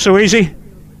 Not so easy.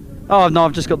 Oh no,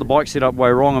 I've just got the bike set up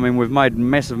way wrong. I mean, we've made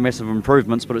massive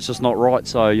improvements, but it's just not right.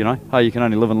 So hey, you can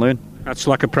only live and learn. That's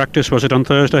lack of practice, was it, on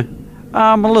Thursday?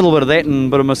 A little bit of that and a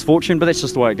bit of misfortune, but that's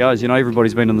just the way it goes.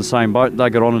 Everybody's been in the same boat. They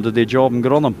got on and did their job, and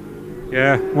good on them.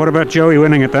 Yeah. What about Joey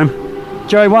winning it then?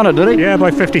 Joey won it, did he? Yeah, by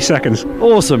 50 seconds.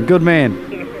 Awesome, good man.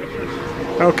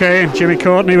 Okay, Jimmy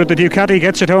Courtney with the Ducati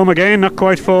gets it home again. Not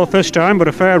quite fourth this time, but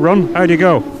a fair run. How'd you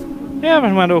go? Yeah,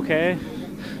 it went okay.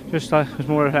 Just it was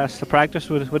more or less the practice.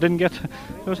 We didn't get.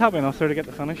 I was happy enough there to get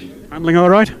the finish. Handling all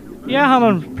right? Yeah,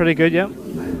 handling pretty good. Yeah.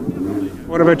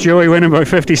 What about Joey winning by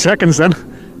 50 seconds then?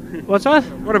 What's that?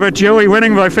 What about Joey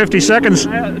winning by 50 seconds?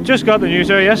 I just got the news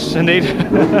there. Yes, indeed.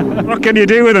 What can you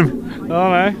do with him? Oh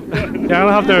no, yeah,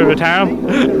 I'll have to retire him.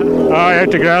 Oh,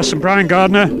 out to grass. And Brian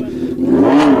Gardner.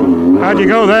 How'd you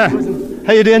go there?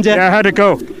 How you doing, Jeff? Yeah, how'd it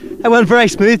go? It went very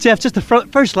smooth, Jeff. Just the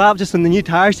first lap, just on the new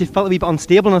tyres, they felt a wee bit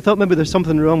unstable, and I thought maybe there's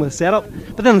something wrong with the setup.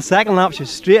 But then the second lap, she was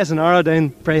straight as an arrow down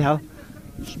Bray Hill.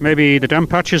 Maybe the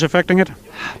damp patch is affecting it?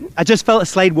 I just felt a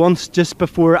slide once just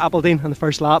before Appledene on the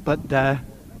first lap, but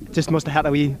just must have had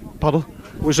a wee puddle.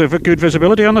 Was there good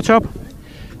visibility on the top?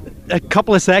 A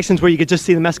couple of sections where you could just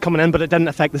see the mist coming in, but it didn't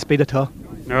affect the speed at all.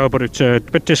 No, but it's a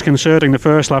bit disconcerting the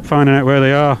first lap, finding out where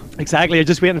they are. Exactly, you're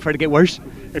just waiting for it to get worse.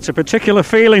 It's a particular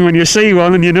feeling when you see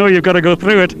one and you know you've got to go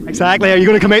through it. Exactly, are you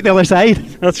going to come out the other side?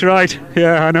 That's right,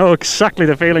 yeah, I know exactly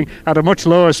the feeling at a much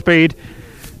lower speed.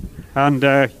 And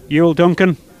Ewell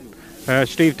Duncan,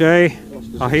 Steve Day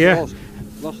are here.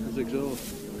 Lost his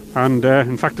exhaust. And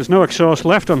in fact there's no exhaust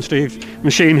left on Steve's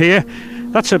machine here.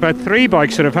 That's about 3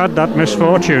 bikes that have had that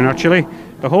misfortune actually.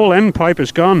 The whole end pipe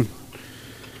is gone.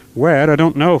 Where? I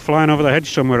don't know. Flying over the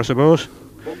hedge somewhere, I suppose.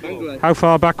 How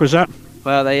far back was that?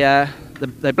 Well,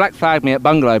 they black flagged me at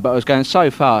Bungalow, but I was going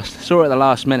so fast. Saw it at the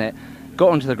last minute. Got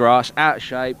onto the grass, out of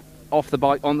shape, off the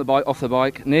bike, on the bike, off the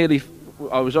bike. Nearly,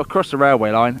 I was across the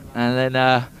railway line, and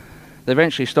then they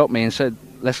eventually stopped me and said,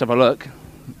 "Let's have a look."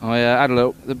 I had a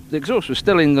look. The exhaust was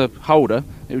still in the holder.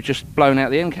 It was just blown out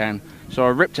the end can. So I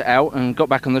ripped it out and got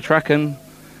back on the track and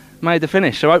made the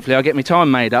finish. So hopefully I'll get my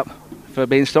time made up for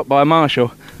being stopped by a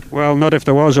marshal. Well, not if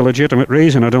there was a legitimate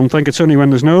reason, I don't think. It's only when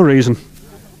there's no reason.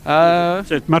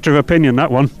 It's a matter of opinion,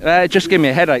 that one. Just give me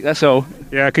a headache, that's all.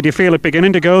 Yeah, could you feel it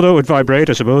beginning to go, though? It would vibrate,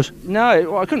 I suppose.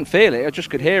 No, well, I couldn't feel it. I just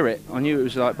could hear it. I knew it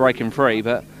was like breaking free,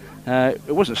 but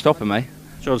it wasn't stopping me.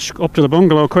 So it's up to the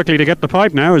bungalow quickly to get the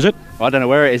pipe now, is it? I don't know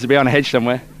where it is. It'll be on a hedge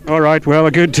somewhere. All right, well,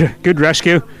 a good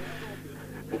rescue.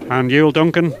 And Ewell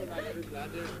Duncan.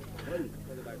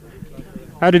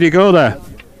 How did you go there?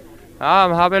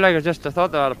 I'm happy, like I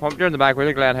thought that I pumped during the back wheel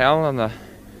of Glen Hill on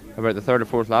about the 3rd or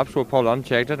 4th lap, so I pulled on,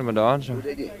 checked it and went on. So.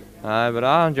 But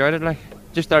I enjoyed it, like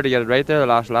just started to get it right there the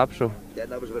last lap. So.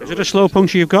 Is it a slow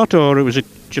puncture you've got, or was it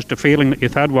just a feeling that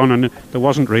you've had one and there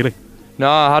wasn't really? No,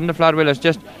 I hadn't a flat wheel. It's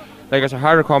just like it's a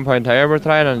harder compound tyre we're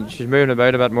trying, and she's moving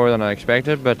about a bit more than I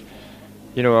expected. But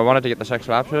I wanted to get the 6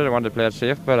 laps with it. I wanted to play it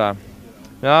safe, but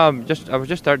no, I was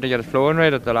just starting to get it flowing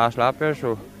right at the last lap there.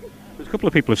 So. A couple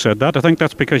of people have said that. I think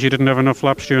that's because you didn't have enough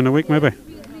laps during the week, maybe.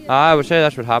 I would say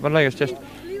that's what happened. Like it's just,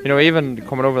 even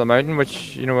coming over the mountain,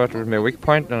 which it was my weak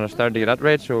point, and I started to get that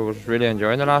right. So I was really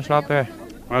enjoying the last lap there.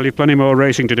 Well, you've plenty more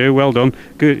racing to do. Well done.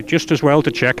 Good, just as well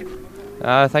to check.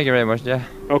 Thank you very much. Yeah.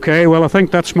 Okay. Well, I think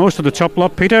that's most of the top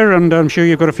lot, Peter, and I'm sure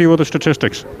you've got a few other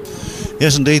statistics.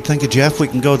 Yes, indeed. Thank you, Jeff. We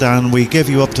can go down. We give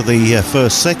you up to the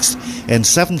first 6. In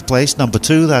 7th place, number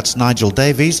 2, that's Nigel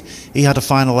Davies. He had a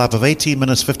final lap of 18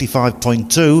 minutes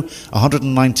 55.2,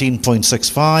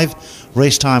 119.65.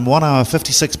 Race time 1 hour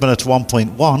 56 minutes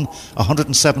 1.1,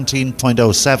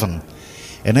 117.07.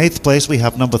 In 8th place, we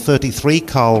have number 33,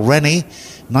 Carl Rennie.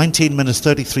 19 minutes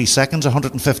 33 seconds,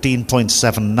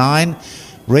 115.79.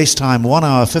 Race time 1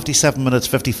 hour 57 minutes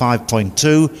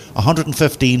 55.2,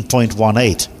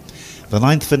 115.18. The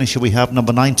 9th finisher we have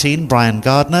number 19, Brian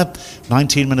Gardner,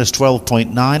 19 minutes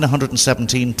 12.9,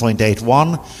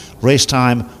 117.81. Race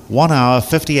time 1 hour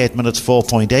 58 minutes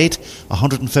 4.8,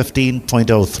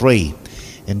 115.03.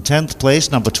 In 10th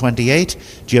place, number 28,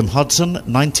 Jim Hudson,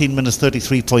 19 minutes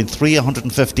 33.3,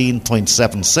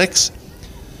 115.76.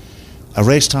 A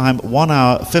race time 1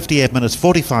 hour 58 minutes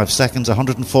 45 seconds,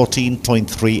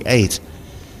 114.38.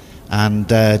 And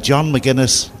John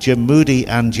McGuinness, Jim Moody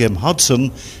and Jim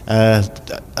Hudson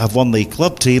have won the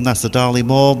club team. That's the Darley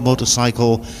Moor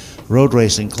Motorcycle Road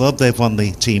Racing Club. They've won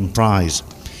the team prize.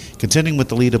 Continuing with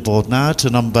the leaderboard now to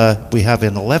we have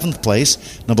in 11th place,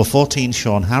 number 14,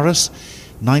 Sean Harris,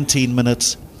 19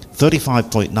 minutes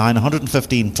 35.9,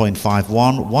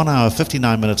 115.51, 1 hour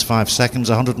 59 minutes 5 seconds,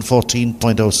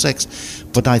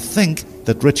 114.06. But I think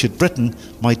that Richard Britton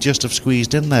might just have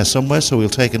squeezed in there somewhere, so we'll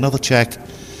take another check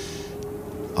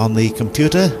on the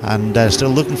computer and still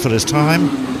looking for his time.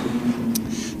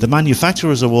 The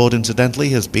Manufacturers Award, incidentally,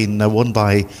 has been won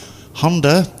by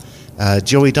Honda.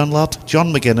 Joey Dunlop,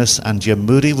 John McGuinness and Jim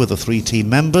Moody were the 3 team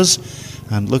members.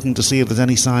 And looking to see if there's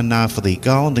any sign now for the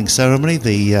garlanding ceremony.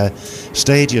 The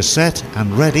stage is set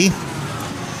and ready.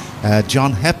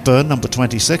 John Hepburn, number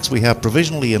 26, we have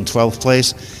provisionally in 12th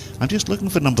place. I'm just looking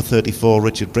for number 34,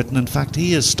 Richard Britton. In fact,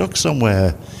 he is stuck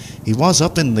somewhere. He was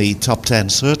up in the top 10,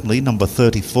 certainly, number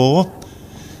 34.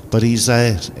 But his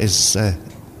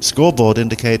scoreboard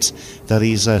indicates that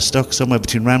he's stuck somewhere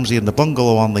between Ramsey and the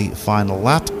bungalow on the final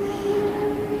lap.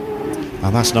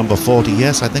 And that's number 40,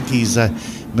 yes, I think he's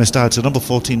missed out. So number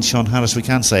 14, Sean Harris, we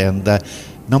can say. And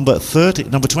number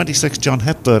 26, John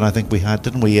Hepburn, I think we had,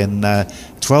 didn't we, in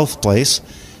 12th place.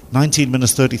 19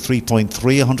 minutes 33.3,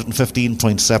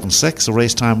 115.76, a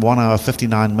race time 1 hour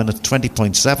 59 minutes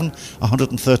 20.7,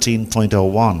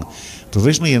 113.01.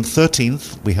 Provisionally in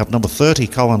 13th, we have number 30,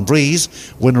 Colin Breeze,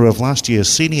 winner of last year's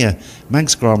Senior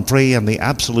Manx Grand Prix and the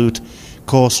absolute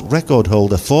course record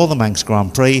holder for the Manx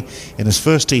Grand Prix. In his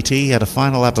first TT, he had a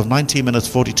final lap of 19 minutes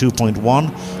 42.1,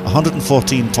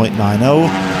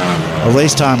 114.90, a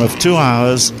race time of 2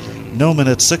 hours, no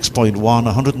minutes 6.1,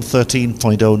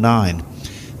 113.09.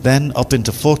 Then up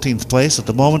into 14th place. At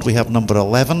the moment we have number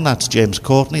 11, that's James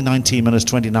Courtney, 19 minutes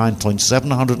 29.7,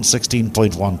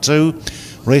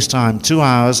 116.12. Race time 2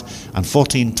 hours and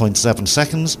 14.7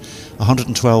 seconds,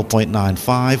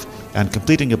 112.95. And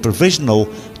completing a provisional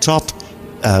top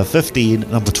 15,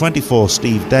 number 24,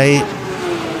 Steve Day,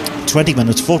 20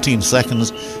 minutes 14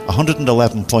 seconds,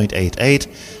 111.88.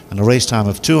 And a race time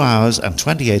of 2 hours and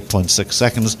 28.6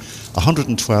 seconds,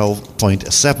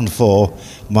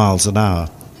 112.74 miles an hour.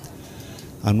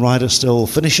 And riders still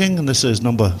finishing, and this is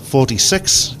number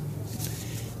 46.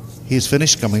 He's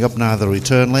finished. Coming up now the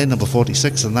return lane, number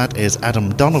 46, and that is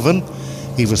Adam Donovan.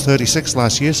 He was 36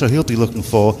 last year, so he'll be looking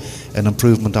for an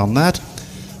improvement on that.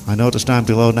 I notice down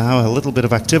below now a little bit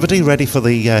of activity ready for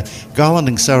the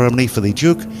garlanding ceremony for the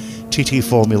Duke TT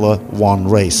Formula 1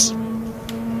 race.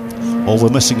 All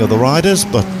we're missing are the riders,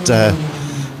 but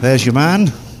there's your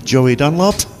man, Joey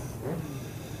Dunlop.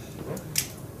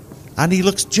 And he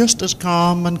looks just as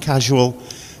calm and casual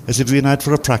as if he'd been out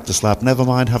for a practice lap, never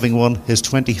mind having won his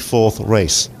 24th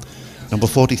race. Number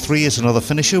 43 is another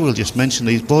finisher. We'll just mention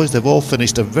these boys. They've all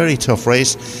finished a very tough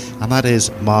race, and that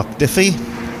is Mark Diffie.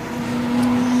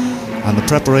 And the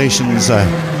preparations are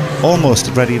almost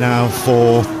ready now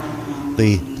for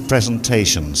the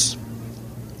presentations.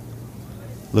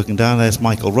 Looking down, there's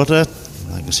Michael Rutter.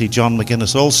 I can see John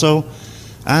McGuinness also,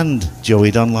 and Joey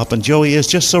Dunlop. And Joey is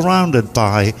just surrounded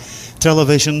by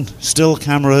television, still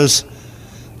cameras,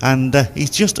 and he's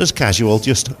just as casual,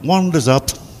 just wanders up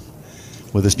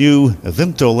with his new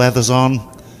Vimto leathers on,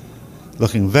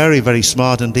 looking very, very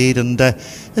smart indeed, and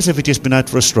as if he'd just been out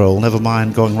for a stroll, never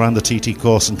mind going around the TT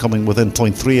course and coming within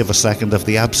 0.3 of a second of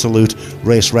the absolute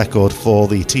race record for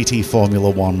the TT Formula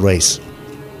 1 race.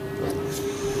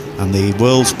 And the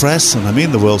world's press, and I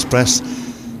mean the world's press,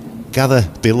 gather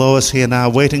below us here now,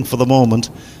 waiting for the moment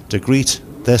to greet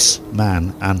this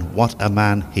man, and what a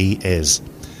man he is.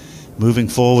 Moving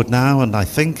forward now, and I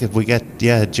think if we get,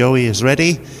 Joey is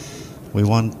ready. We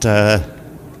want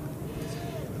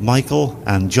Michael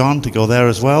and John to go there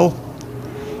as well,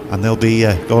 and they'll be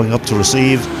going up to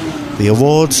receive the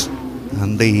awards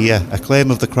and the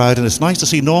acclaim of the crowd. And it's nice to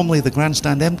see, normally the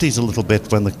grandstand empties a little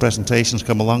bit when the presentations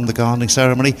come along, the garlanding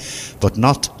ceremony, but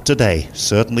not today,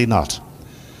 certainly not.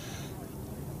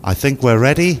 I think we're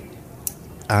ready,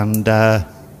 and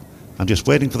I'm just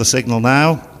waiting for the signal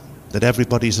now that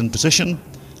everybody's in position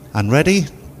and ready.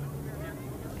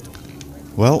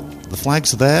 Well, the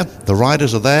flags are there, the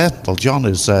riders are there. Well, John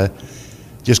is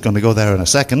just going to go there in a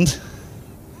second.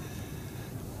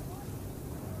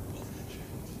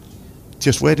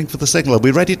 Just waiting for the signal. Are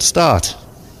we ready to start?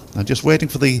 I'm just waiting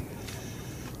for the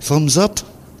thumbs up.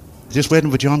 Just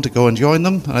waiting for John to go and join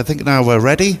them. And I think now we're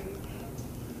ready.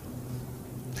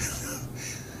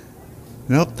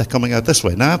 Nope, they're coming out this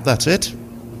way now. That's it.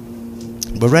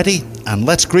 We're ready, and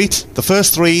let's greet the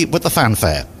first three with the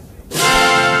fanfare.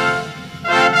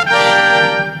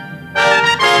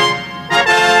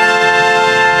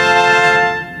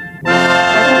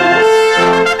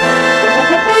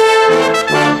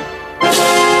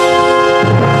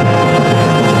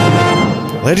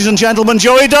 Ladies and gentlemen,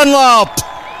 Joey Dunlop.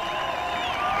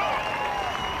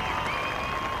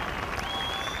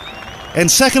 In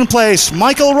second place,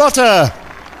 Michael Rutter.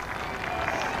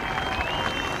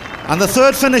 And the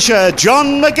third finisher,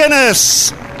 John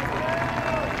McGuinness.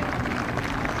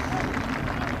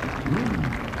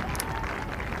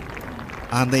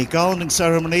 And the garlanding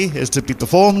ceremony is to be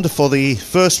performed for the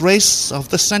first race of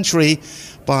the century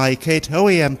by Kate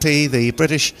Hoey MP, the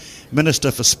British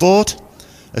Minister for Sport,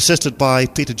 assisted by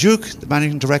Peter Duke, the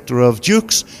Managing Director of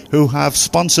Dukes, who have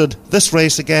sponsored this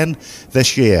race again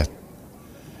this year.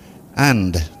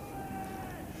 And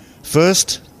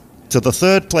first to the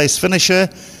third place finisher,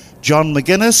 John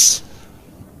McGuinness.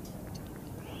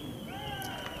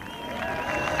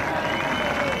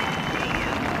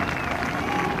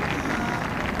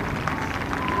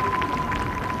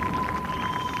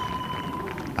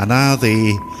 And now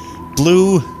the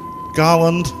blue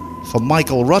garland for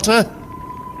Michael Rutter.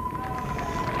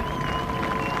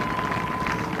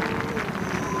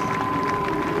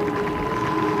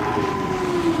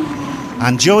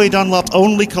 And Joey Dunlop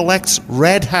only collects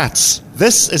red hats.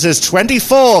 This is his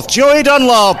 24th. Joey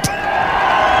Dunlop!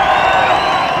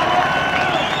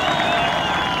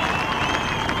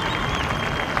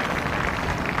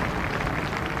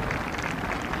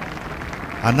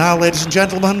 And now, ladies and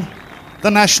gentlemen, the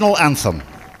national anthem.